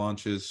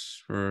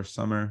launches for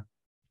summer.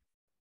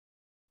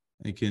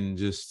 I can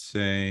just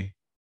say,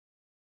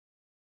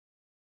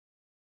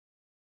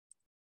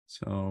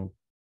 so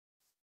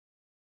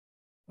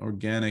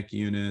organic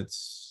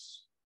units,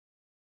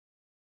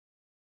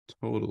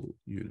 total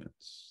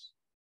units.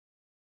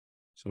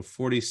 So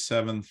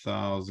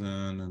 47,000,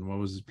 and what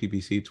was it,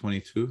 PPC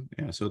 22?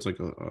 Yeah, so it's like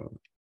a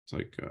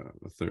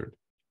third.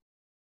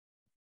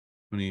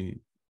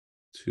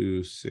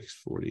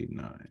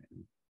 22,649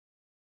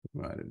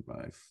 divided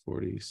by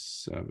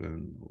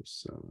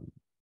 4707.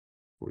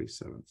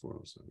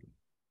 47,407.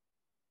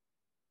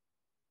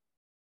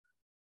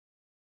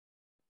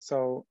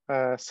 So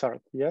sorry,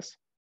 yes.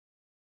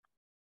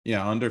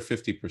 Yeah, under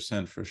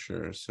 50% for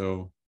sure.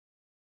 So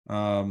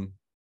and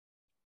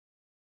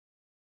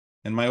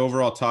my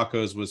overall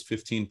tacos was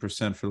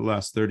 15% for the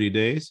last 30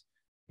 days,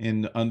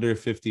 and under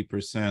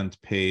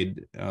 50%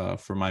 paid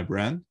for my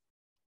brand,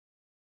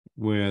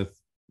 with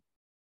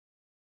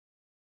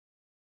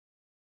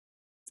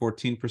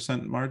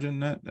 14% margin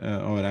net.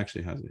 Oh, it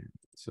actually has it.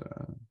 It's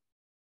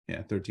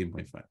yeah,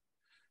 13.5.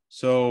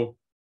 So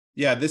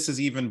yeah, this is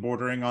even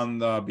bordering on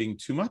the being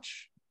too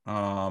much.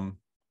 And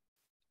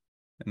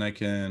I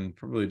can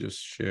probably just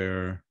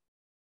share.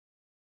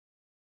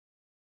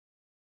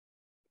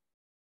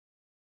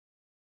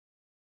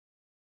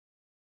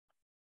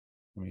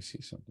 Let me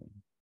see something.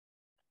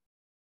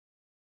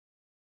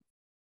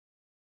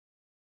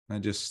 I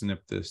just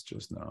snipped this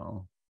just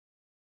now.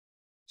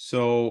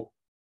 So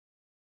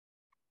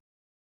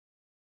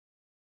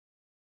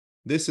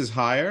this is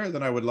higher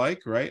than I would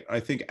like, right? I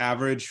think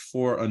average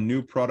for a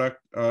new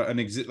product, an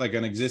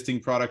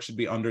existing product, should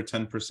be under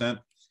 10%.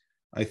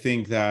 I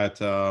think that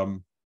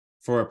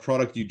for a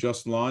product you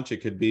just launch,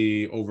 it could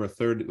be over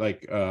 30.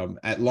 Like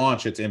at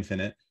launch, it's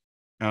infinite.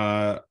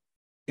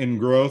 In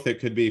growth, it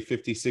could be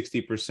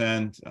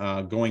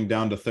 50-60%, going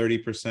down to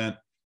 30%,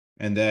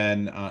 and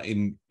then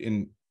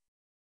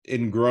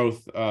in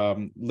growth,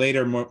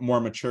 later more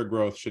mature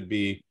growth should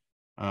be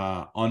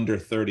under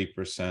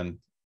 30%.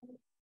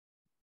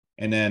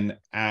 And then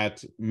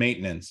at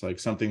maintenance, like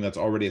something that's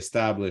already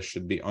established,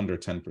 should be under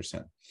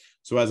 10%.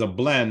 So as a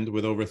blend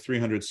with over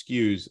 300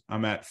 SKUs,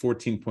 I'm at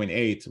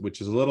 14.8,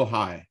 which is a little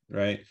high,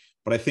 right?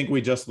 But I think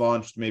we just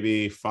launched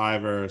maybe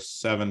 5 or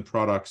 7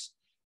 products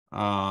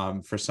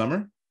for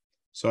summer.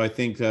 So I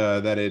think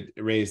that it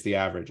raised the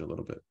average a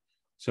little bit.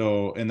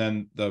 So, and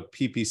then the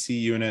PPC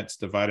units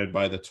divided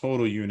by the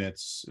total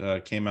units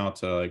came out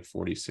to like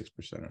 46%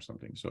 or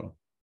something. So,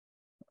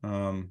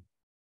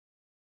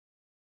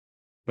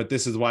 but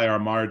this is why our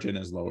margin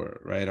is lower,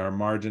 right? Our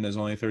margin is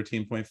only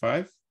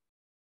 13.5,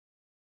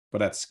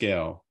 but at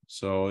scale.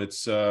 So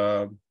it's,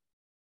 yeah.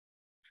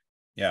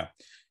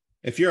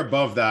 If you're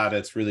above that,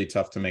 it's really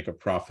tough to make a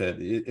profit.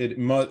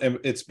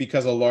 It's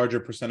because a larger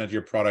percentage of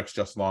your products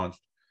just launched.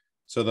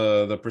 So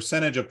the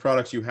percentage of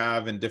products you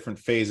have in different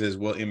phases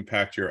will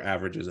impact your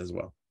averages as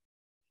well.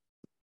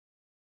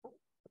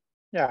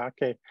 Yeah,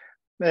 okay.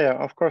 Yeah,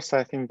 of course,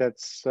 I think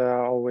that's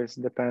always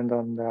depend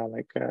on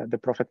the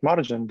profit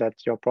margin that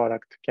your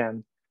product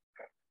can,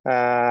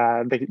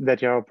 that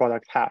your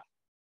product have.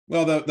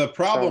 Well,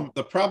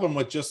 the problem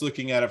with just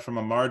looking at it from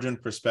a margin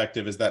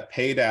perspective is that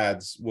paid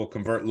ads will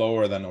convert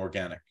lower than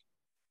organic.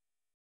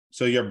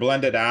 So your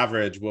blended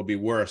average will be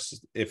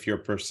worse if your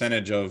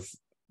percentage of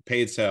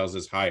paid sales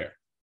is higher.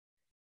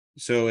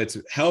 So it's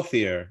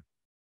healthier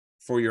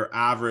for your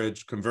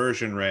average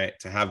conversion rate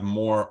to have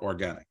more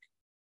organic.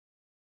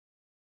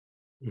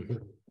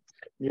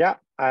 Yeah,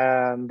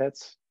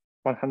 that's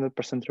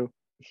 100% true.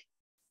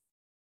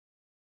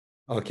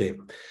 Okay,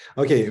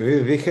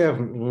 we have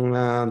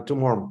two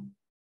more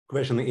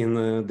questions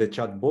in the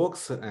chat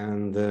box,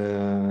 and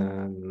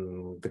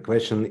the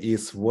question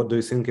is, what do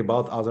you think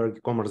about other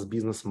e-commerce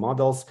business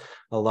models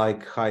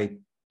like high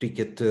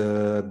ticket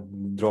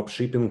drop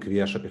shipping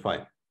via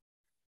Shopify?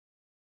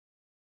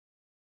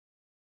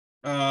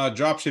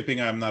 Drop shipping,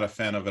 I'm not a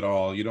fan of at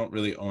all. You don't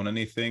really own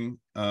anything.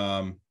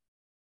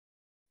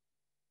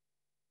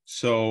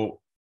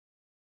 So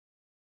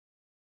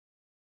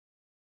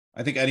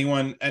I think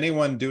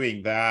anyone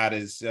doing that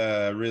is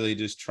really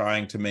just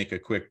trying to make a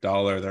quick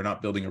dollar. They're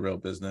not building a real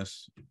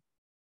business.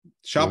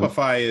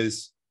 Shopify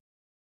is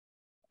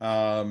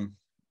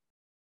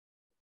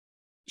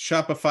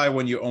Shopify,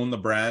 when you own the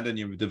brand and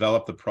you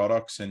develop the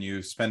products and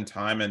you spend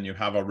time and you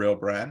have a real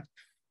brand,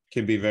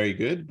 can be very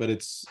good, but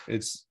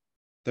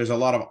there's a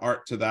lot of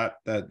art to that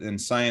and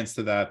science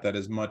to that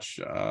is much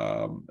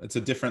it's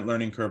a different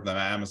learning curve than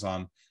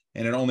Amazon,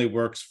 and it only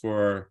works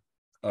for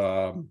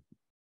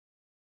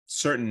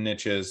certain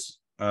niches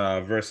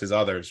versus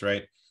others,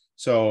 right?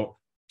 So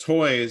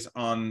toys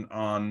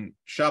on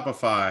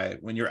Shopify,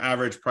 when your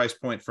average price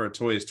point for a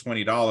toy is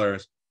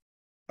 $20,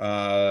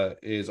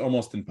 is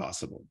almost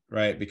impossible,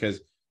 right?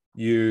 Because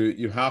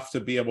you have to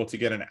be able to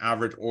get an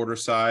average order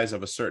size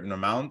of a certain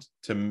amount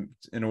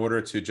in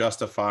order to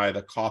justify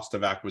the cost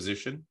of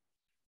acquisition.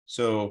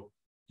 So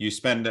you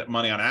spend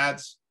money on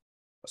ads,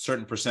 a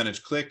certain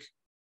percentage click,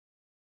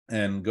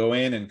 and go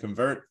in and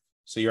convert.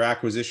 So your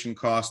acquisition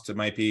cost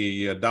might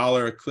be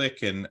 $1 a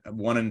click, and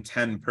 1 in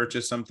 10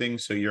 purchase something.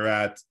 So you're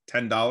at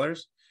 $10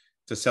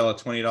 to sell a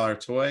 $20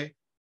 toy.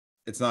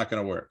 It's not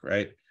going to work,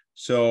 right?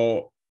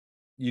 So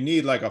you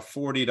need like a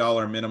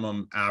 $40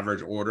 minimum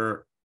average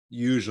order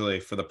usually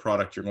for the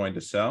product you're going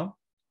to sell,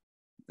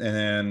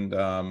 and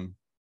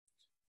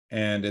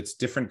it's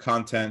different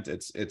content,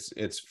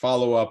 it's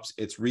follow-ups,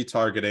 it's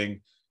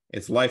retargeting,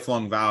 it's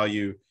lifelong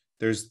value.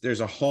 There's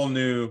a whole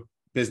new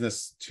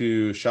business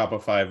to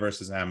Shopify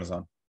versus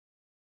Amazon.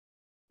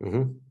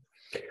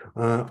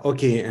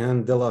 Okay,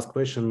 and the last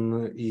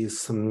question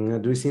is,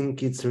 do you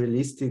think it's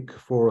realistic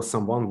for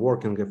someone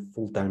working a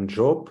full-time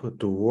job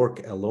to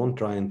work alone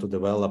trying to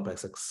develop a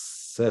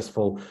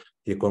successful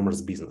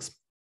e-commerce business?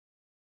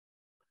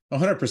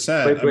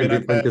 100%.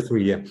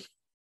 2023, yeah.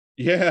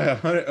 Yeah,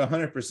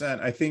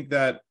 100%. I think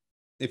that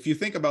if you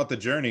think about the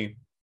journey,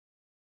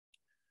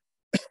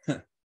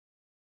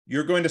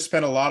 you're going to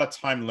spend a lot of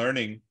time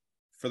learning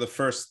for the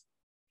first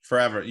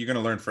forever. You're going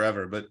to learn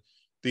forever, but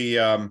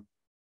the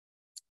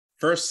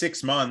first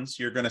 6 months,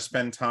 you're going to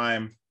spend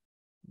time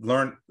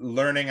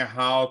learning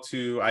how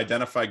to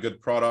identify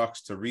good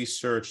products, to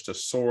research, to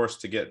source,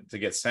 to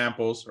get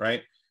samples,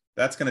 right?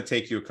 That's going to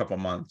take you a couple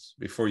months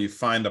before you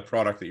find the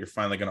product that you're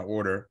finally going to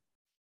order.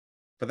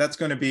 But that's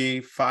going to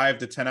be 5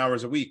 to 10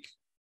 hours a week.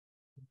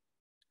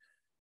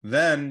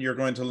 Then you're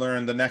going to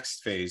learn the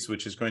next phase,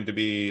 which is going to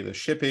be the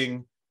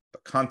shipping, the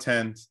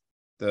content,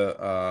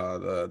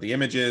 the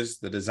images,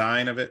 the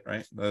design of it,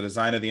 right? The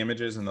design of the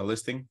images and the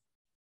listing.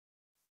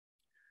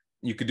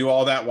 You could do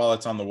all that while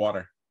it's on the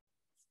water,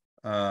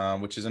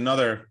 which is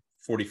another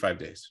 45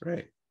 days,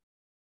 right?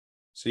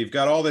 So you've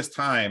got all this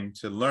time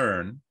to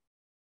learn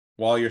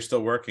while you're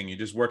still working. You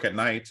just work at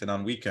night and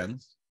on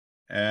weekends,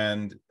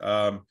 and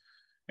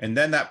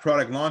then that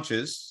product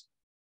launches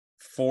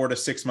 4 to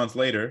 6 months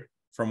later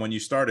from when you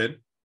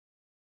started,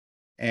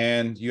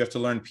 and you have to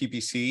learn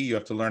PPC. You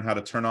have to learn how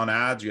to turn on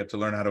ads. You have to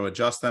learn how to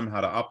adjust them,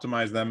 how to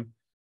optimize them,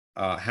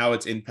 how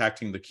it's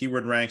impacting the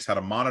keyword ranks, how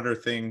to monitor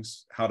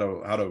things, how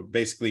to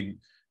basically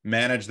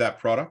manage that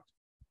product.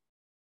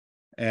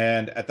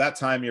 And at that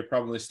time, you're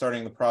probably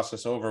starting the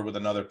process over with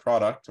another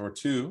product or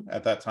two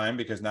at that time,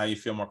 because now you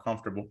feel more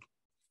comfortable.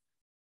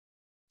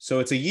 So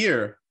it's a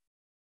year,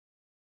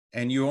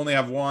 and you only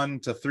have 1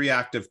 to 3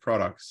 active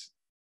products.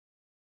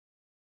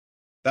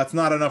 That's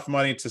not enough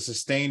money to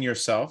sustain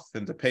yourself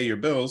and to pay your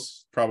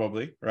bills,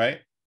 probably,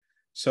 right?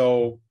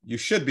 So you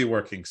should be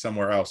working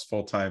somewhere else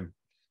full-time.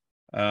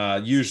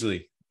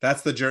 Usually,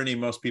 that's the journey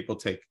most people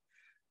take.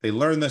 They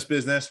learn this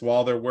business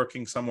while they're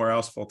working somewhere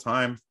else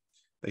full-time.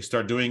 They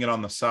start doing it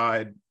on the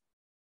side.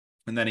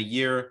 And then a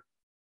year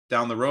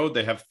down the road,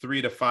 they have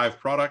 3 to 5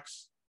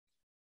 products.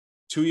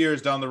 2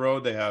 years down the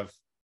road, they have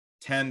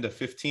 10 to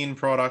 15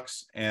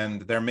 products,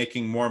 and they're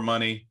making more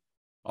money,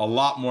 a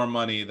lot more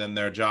money than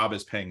their job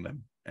is paying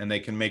them. And they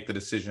can make the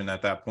decision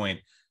at that point.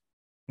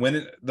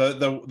 When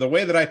the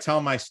way that I tell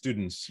my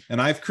students,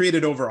 and I've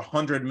created over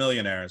 100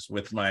 millionaires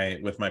with my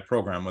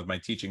program, with my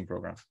teaching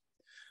program.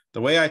 The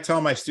way I tell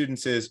my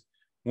students is,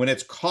 when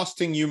it's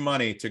costing you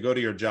money to go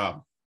to your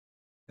job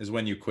is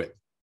when you quit.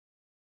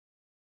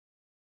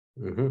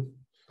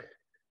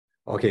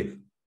 Okay.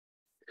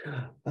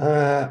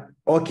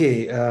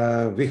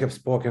 We have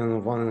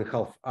spoken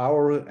 1.5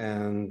 hours,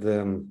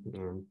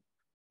 and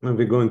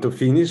We're going to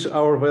finish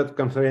our web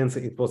conference.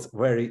 It was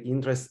very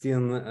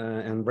interesting.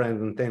 And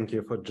Brandon, thank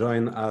you for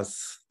joining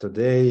us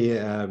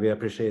today. We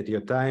appreciate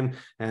your time.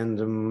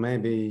 And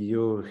maybe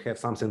you have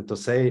something to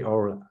say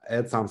or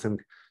add something.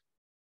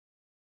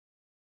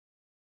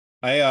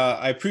 I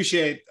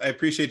appreciate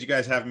you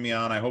guys having me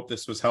on. I hope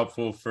this was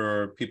helpful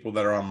for people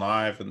that are on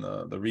live and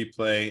the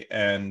replay.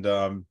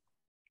 And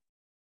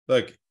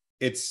look,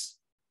 it's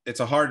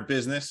a hard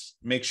business.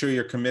 Make sure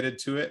you're committed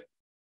to it.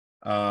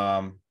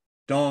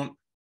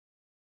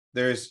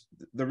 There's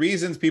the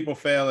reasons people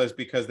fail is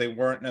because they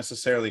weren't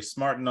necessarily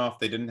smart enough.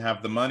 They didn't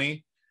have the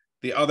money.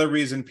 The other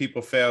reason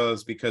people fail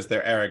is because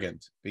they're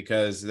arrogant,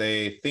 because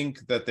they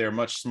think that they're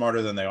much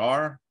smarter than they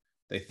are.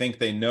 They think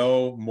they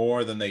know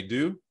more than they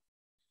do.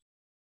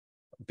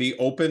 Be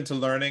open to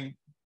learning,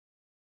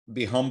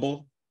 be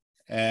humble,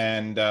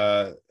 and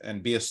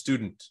be a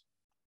student.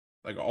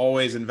 Like,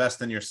 always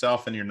invest in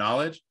yourself and your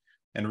knowledge,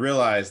 and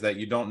realize that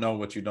you don't know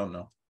what you don't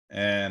know.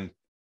 And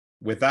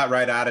with that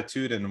right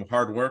attitude and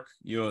hard work,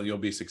 you'll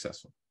be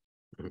successful.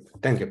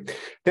 Thank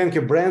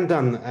you,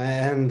 Brandon,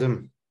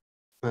 and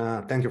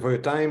thank you for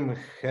your time.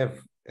 Have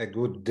a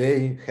good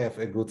day, have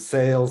a good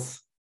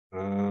sales,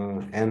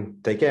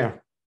 and take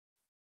care.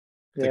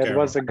 Yeah, it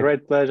was a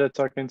great pleasure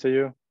talking to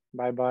you.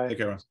 Bye bye. Take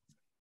care.